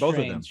up fighting both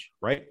of them,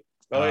 right?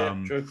 Oh,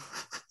 yeah, true.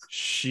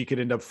 She could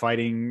end up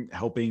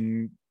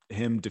helping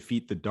him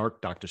defeat the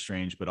Dark Doctor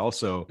Strange, but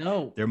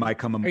also there might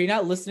come a... Are you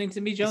not listening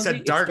to me, Jonesy? He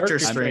said Doctor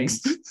Strange.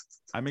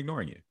 I'm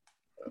ignoring you.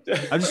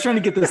 I'm just trying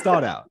to get this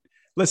thought out.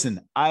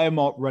 Listen, I am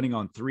running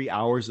on 3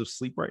 hours of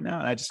sleep right now,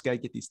 and I just got to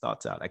get these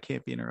thoughts out. I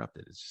can't be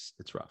interrupted. It's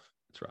rough.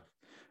 It's rough.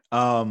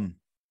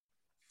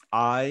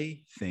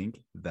 I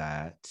think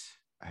that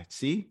I don't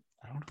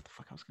know what the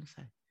fuck I was going to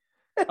say.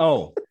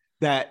 Oh,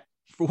 that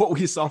for what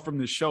we saw from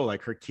the show,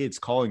 like her kids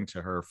calling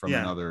to her from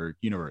another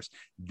universe,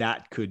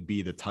 that could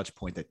be the touch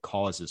point that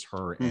causes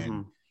her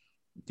and,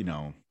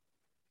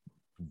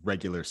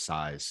 regular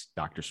size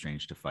Doctor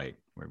Strange to fight,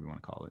 whatever you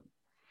want to call it.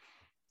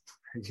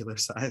 Regular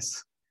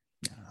size.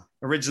 Yeah.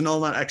 Original,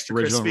 not extra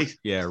crispy.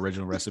 Yeah,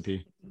 original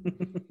recipe.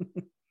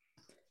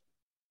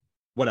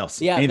 What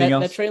else? Yeah, anything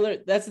else? That trailer,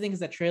 that's the thing, is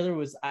that trailer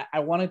was, I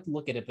wanted to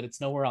look at it, but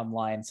it's nowhere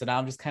online. So now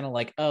I'm just kind of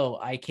like, oh,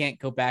 I can't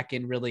go back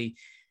and really,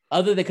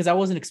 other than because I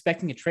wasn't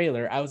expecting a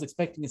trailer. I was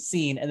expecting a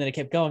scene, and then it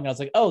kept going. I was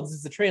like, oh, this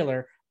is the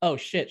trailer. Oh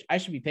shit, I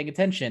should be paying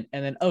attention.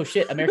 And then, oh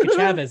shit, America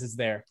Chavez is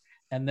there.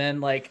 And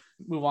then like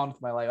move on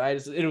with my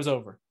life. It was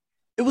over.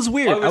 It was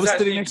weird. I was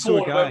sitting next to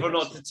a guy. Whether or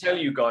not to tell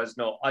you guys,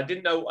 I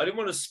didn't know. I didn't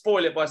want to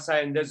spoil it by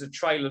saying there's a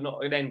trailer,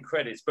 not an end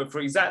credits. But for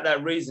exactly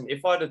that reason,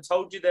 if I'd have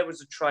told you there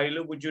was a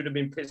trailer, would you have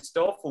been pissed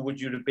off, or would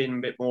you have been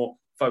a bit more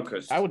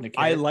focused? I wouldn't have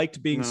cared. I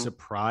liked being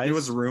surprised. It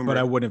was rumored, but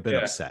I wouldn't have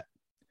been upset.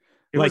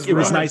 It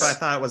was nice. I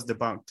thought it was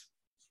debunked.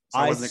 So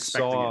I wasn't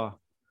expecting it.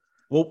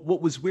 Well,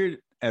 what was weird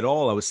at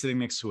all, I was sitting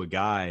next to a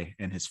guy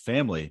and his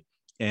family,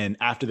 and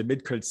after the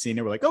mid-credit scene,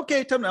 they were like,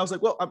 okay, tell me. I was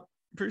like, well, I'm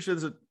pretty sure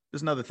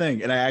there's another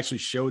thing. And I actually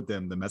showed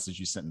them the message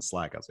you sent in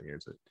Slack. I was like,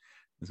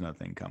 there's another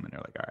thing coming. They're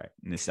like, all right.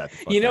 And they sat the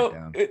fuck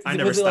down. I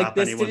never stop like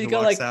this. Did he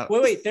go like,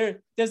 wait,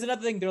 there's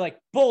another thing. They're like,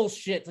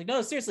 bullshit. It's like,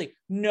 no, seriously,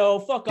 no,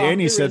 fuck off.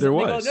 Danny said there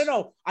was. Go,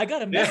 no, I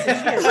got a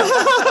message here.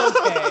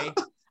 Okay.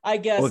 I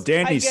guess. Well,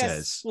 Danny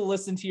says we'll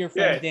listen to your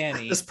friend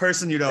Danny. This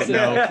person you don't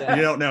know,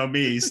 you don't know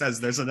me,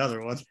 says there's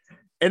another one.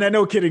 And I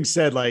know Kidding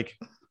said like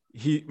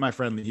my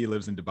friend, he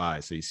lives in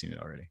Dubai, so he's seen it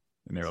already.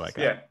 And they were like,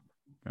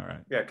 all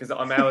right. Yeah, because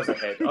I'm hours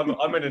ahead.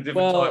 I'm in a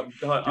different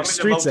time. I'm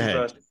streets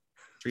ahead.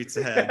 Streets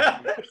ahead.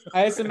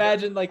 I just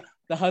imagine like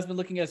the husband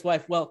looking at his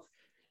wife. Well,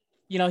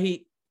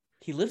 he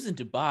lives in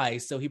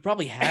Dubai, so he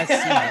probably has seen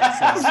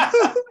it.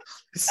 So.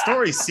 His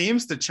story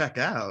seems to check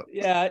out.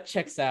 Yeah, it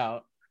checks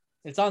out.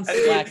 It's on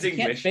Slack. You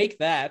can't fake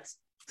that.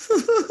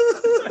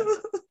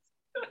 It's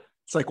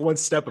like one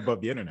step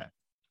above the internet.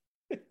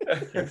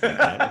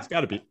 It's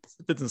got to be.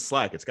 If it's in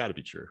Slack, it's got to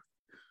be true.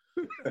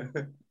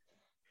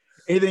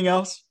 Anything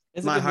else?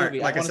 It's a good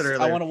movie. Like I said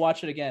earlier, I want to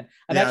watch it again.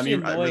 I'm actually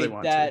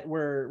annoyed that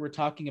we're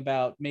talking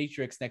about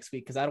Matrix next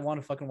week, because I don't want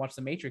to fucking watch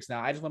the Matrix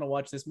now. I just want to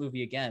watch this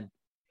movie again.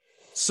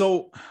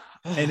 So,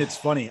 and it's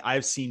funny,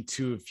 I've seen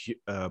two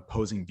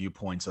opposing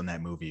viewpoints on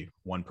that movie.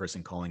 One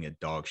person calling it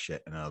dog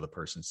shit, and another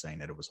person saying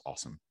that it was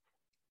awesome.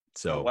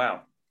 So,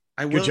 wow,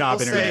 good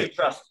job, internet.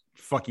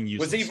 Fucking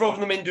useless. Was either of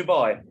them in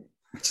Dubai?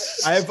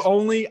 I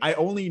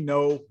only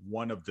know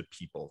one of the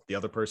people. The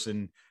other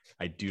person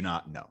I do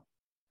not know.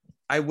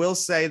 I will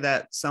say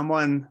that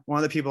one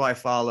of the people I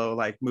follow,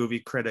 like movie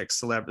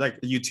critics,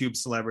 like YouTube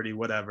celebrity,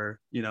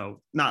 whatever,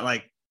 not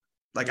like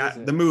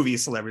the movie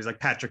celebrities, like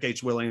Patrick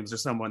H. Williams or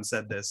someone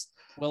said this,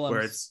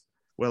 where it's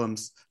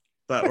Willems,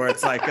 but where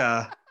it's like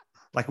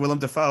Willem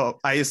Dafoe.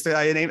 I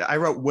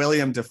wrote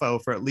William Dafoe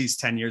for at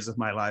least 10 years of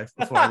my life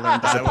before I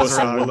learned that I was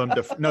wrong. Willem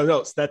Dafoe.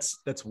 No, that's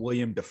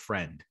William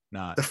DeFriend,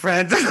 not the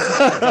friend. As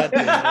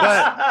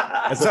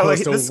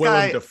opposed to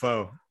Willem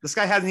Dafoe. This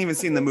guy hasn't even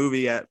seen the movie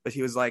yet, but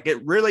he was like,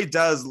 it really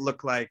does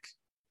look like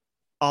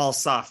all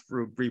soft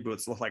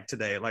reboots look like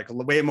today, like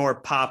way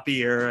more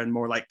poppier and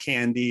more like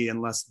candy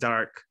and less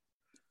dark.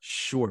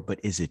 Sure, but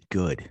is it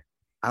good?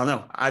 I don't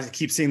know. I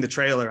keep seeing the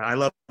trailer. I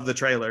love the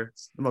trailer.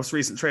 The most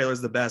recent trailer is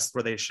the best,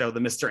 where they show the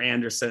Mr.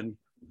 Anderson,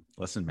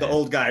 listen, man, the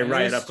old guy,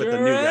 right up with the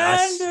new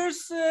guy.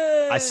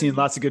 Anderson. I've seen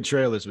lots of good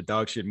trailers with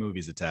dog shit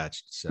movies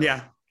attached. So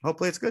yeah,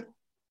 hopefully it's good.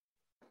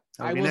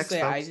 I will say,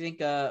 folks. I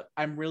think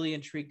I'm really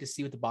intrigued to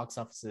see what the box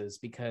office is,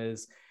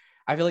 because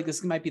I feel like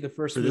this might be the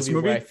first movie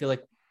where I feel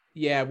like,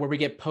 where we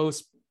get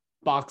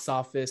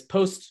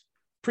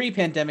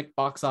pre-pandemic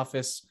box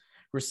office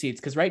receipts,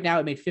 because right now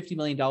it made $50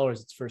 million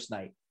its first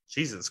night.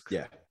 Jesus.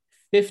 Yeah.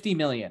 50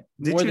 million.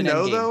 Did you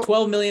know though?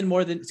 12 million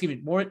more than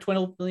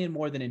 12 million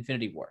more than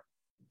Infinity War.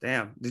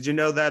 Damn. Did you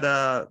know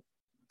that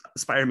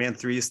Spider-Man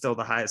 3 is still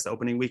the highest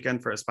opening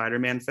weekend for a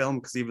Spider-Man film,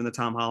 because even the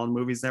Tom Holland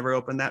movies never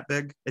opened that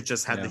big? It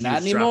just had the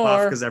huge drop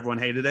off because everyone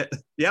hated it.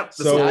 Yep.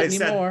 So they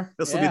said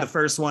this will be the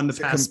first one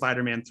to pass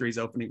Spider-Man 3's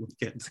opening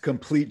weekend. It's a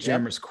complete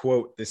Jammer's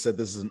quote. They said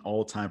this is an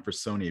all-time for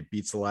Sony. It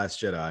beats The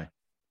Last Jedi.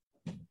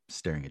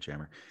 Staring at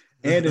Jammer.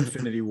 And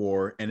Infinity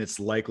War. And it's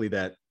likely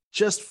that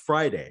just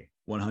Friday,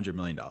 $100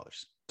 million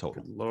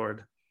total. Good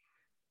Lord.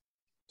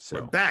 So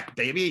we're back,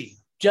 baby.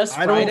 Just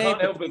Friday?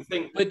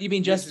 But you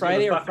mean just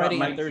Friday or Friday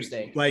and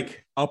Thursday?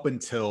 Like up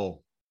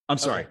until,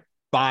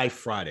 by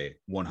Friday,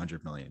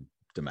 100 million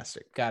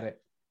domestic. Got it.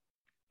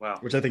 Wow.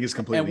 Which I think is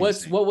completely And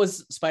what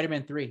was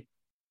Spider-Man 3?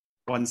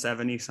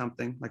 170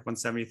 something, like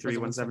 173,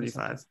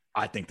 175.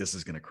 I think this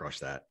is going to crush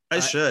that.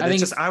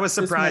 I was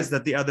surprised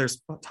that the other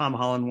Tom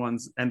Holland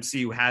ones,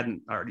 MCU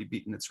hadn't already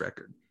beaten its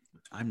record.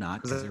 I'm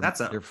not, because that's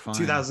a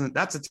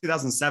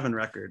 2007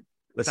 record.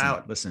 Listen.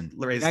 I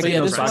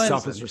get no box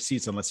office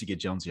receipts unless you get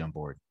Jonesy on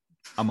board.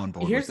 I'm on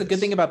board. Here's the good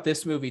thing about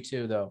this movie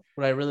too, though.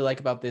 What I really like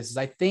about this is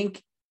I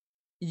think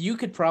you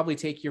could probably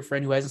take your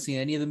friend who hasn't seen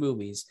any of the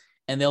movies,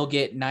 and they'll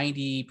get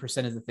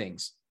 90% of the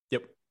things.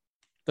 Yep,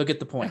 they'll get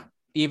the point,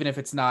 even if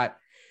it's not,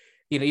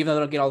 even though they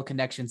don't get all the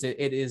connections. It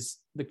is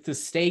the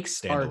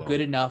stakes are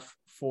good enough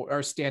are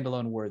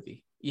standalone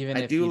worthy, even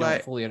if you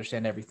don't fully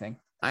understand everything.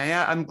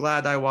 I'm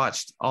glad I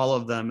watched all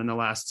of them in the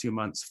last 2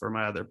 months for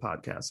my other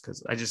podcast,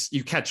 because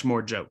you catch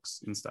more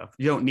jokes and stuff.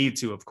 You don't need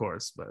to, of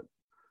course, but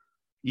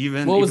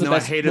even though I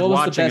hated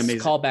watching Amazing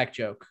callback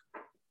joke.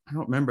 I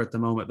don't remember at the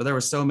moment, but there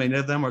were so many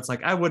of them where it's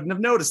like I wouldn't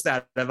have noticed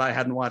that if I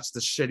hadn't watched the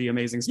shitty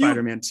Amazing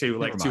Spider-Man 2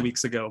 like 2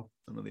 weeks ago.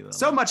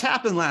 So much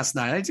happened last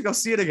night. I need to go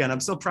see it again. I'm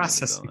still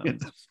processing it.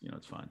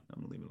 It's fine.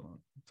 I'm gonna leave it alone.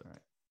 It's all right.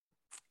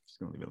 Just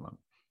gonna leave it alone.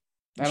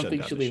 I don't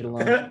think you should leave it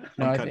alone.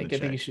 No, I think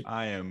you should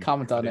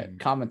comment on it.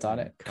 I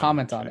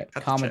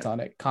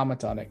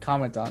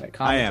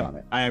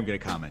am going to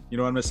comment. You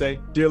know what I'm going to say?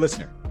 Dear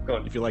listener,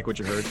 if you like what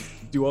you heard,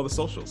 do all the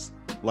socials.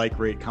 Like,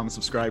 rate, comment,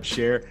 subscribe,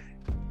 share.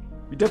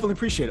 We definitely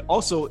appreciate it.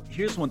 Also,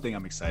 here's one thing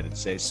I'm excited to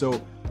say. So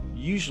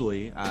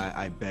usually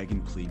I beg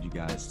and plead you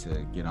guys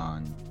to get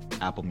on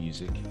Apple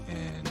Music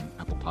and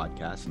Apple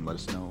Podcasts and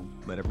let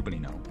everybody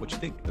know what you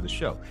think of the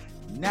show.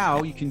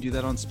 Now you can do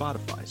that on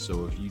Spotify.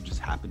 So if you just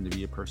happen to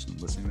be a person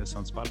listening to this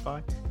on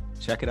Spotify,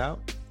 check it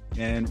out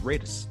and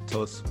rate us.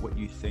 Tell us what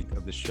you think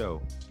of the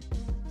show.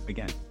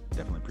 Again,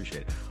 definitely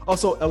appreciate it.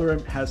 Also,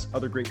 LRM has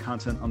other great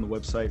content on the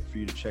website for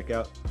you to check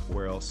out.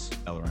 Where else?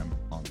 LRM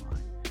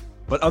Online.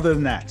 But other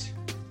than that,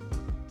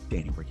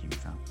 Danny, where can you be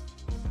found?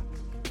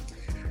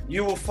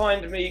 You will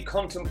find me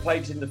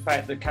contemplating the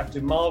fact that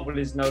Captain Marvel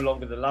is no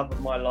longer the love of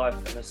my life,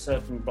 and a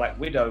certain Black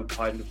Widow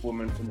kind of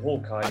woman from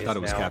Hawkeye I thought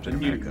it was Captain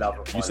America.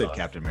 You said life.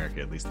 Captain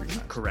America at least 3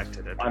 times.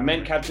 Corrected it. I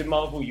meant Captain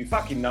Marvel. You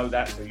fucking know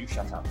that, so you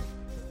shut up.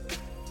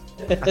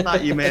 I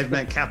thought you may have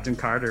meant Captain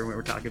Carter when we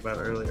were talking about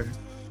it earlier.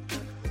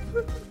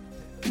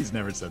 He's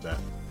never said that.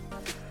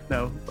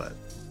 No, but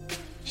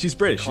she's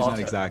British. She's not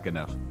exotic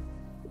enough.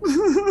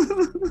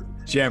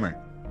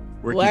 Jammer.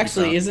 Well,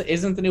 actually,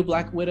 isn't the new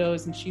Black Widow?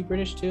 Isn't she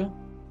British too?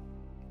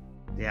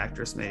 The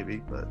actress,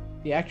 maybe, but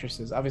the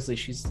actress is obviously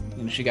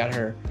she got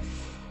her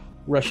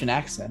Russian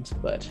accent.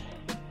 But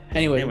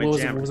anyway, what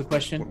was the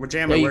question? We're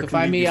Jammer. You can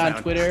find me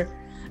on Twitter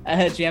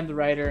at Jam the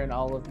Writer, and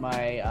all of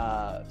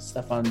my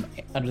stuff under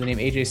the name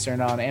AJ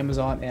Cerna on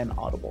Amazon and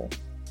Audible.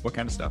 What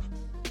kind of stuff?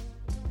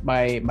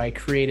 My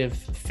creative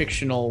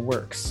fictional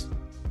works.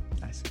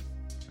 Nice.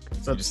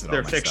 Okay. So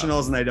they're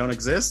fictionals and they don't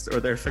exist, or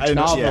they're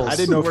fictional novels. I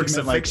didn't know works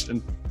of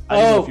fiction.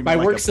 My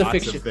works of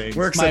fiction.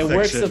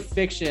 Works of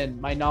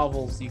fiction. My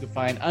novels you can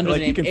find under the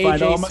name you can AJ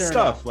find all my Cerna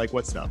stuff. Like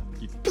what stuff?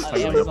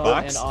 On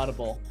Amazon and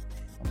Audible.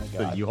 Oh my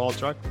The U-Haul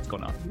truck? What's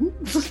going on?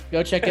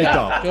 Go check it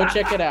out. Go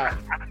check it out.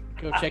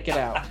 Go check it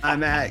out.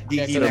 I'm at Geeky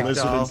Check it out. Nick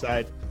Doll.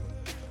 Inside.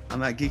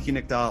 I'm at Geeky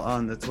Nick Doll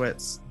on the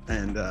twits,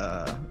 and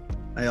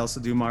I also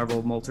do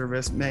Marvel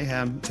Multiverse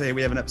Mayhem. Today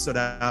we have an episode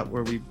out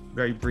where we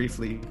very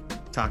briefly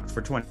talked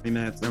for 20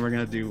 minutes. Then we're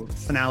gonna do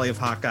finale of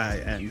Hawkeye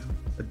and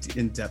an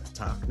in-depth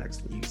talk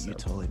next week. You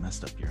totally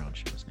messed up your own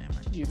show's name.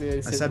 Right? You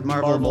did. I said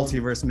Marvel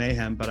Multiverse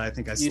Mayhem, but I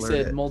think I slurred it.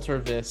 You said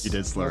Multiverse. You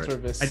did slur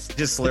it. I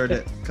just slurred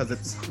it because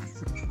it's,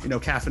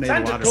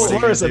 caffeinated water. A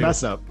slur is a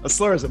mess up. A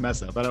slur is a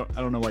mess up. I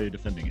don't know why you're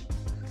defending it.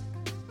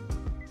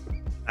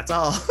 That's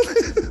all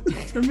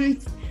for me.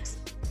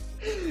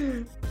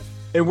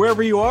 And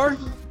wherever you are,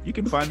 you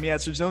can find me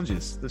at Sir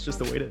Joneses. That's just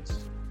the way it is.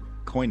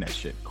 Coin that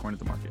shit. Coin at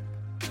the market.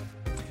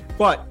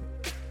 But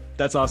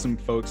that's awesome,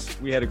 folks.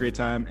 We had a great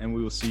time, and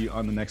we will see you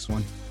on the next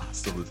one.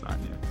 Hasta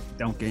lasagna.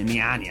 Don't get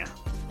me on ya.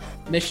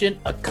 Mission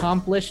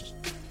accomplished.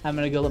 I'm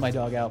gonna go let my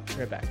dog out.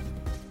 Right back.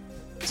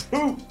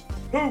 Who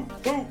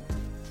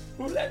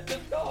let the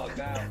dog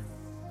out?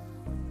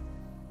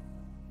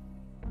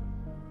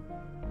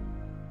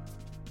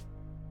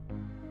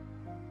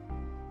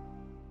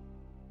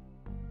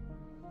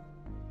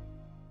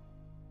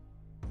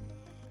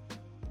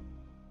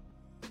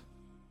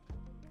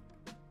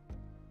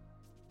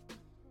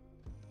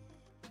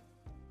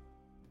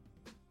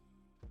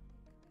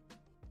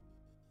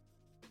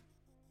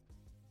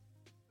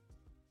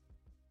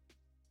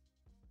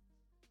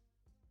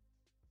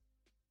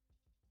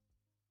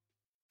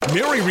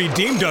 Mary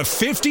redeemed a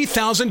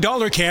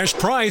 $50,000 cash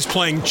prize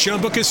playing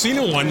Chumba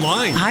Casino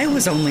online. I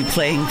was only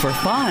playing for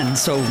fun,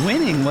 so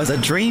winning was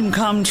a dream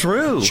come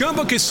true.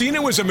 Chumba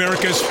Casino is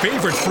America's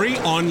favorite free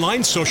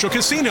online social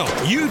casino.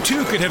 You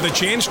too could have the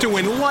chance to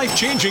win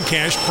life-changing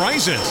cash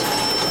prizes.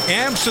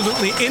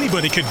 Absolutely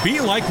anybody could be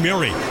like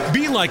Mary.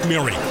 Be like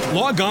Mary.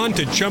 Log on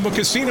to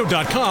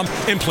ChumbaCasino.com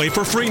and play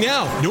for free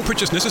now. No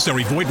purchase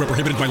necessary. Void where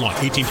prohibited by law.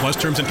 18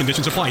 plus terms and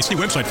conditions apply. See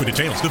website for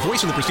details. The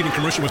voice in the preceding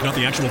commercial was not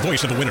the actual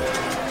voice of the winner.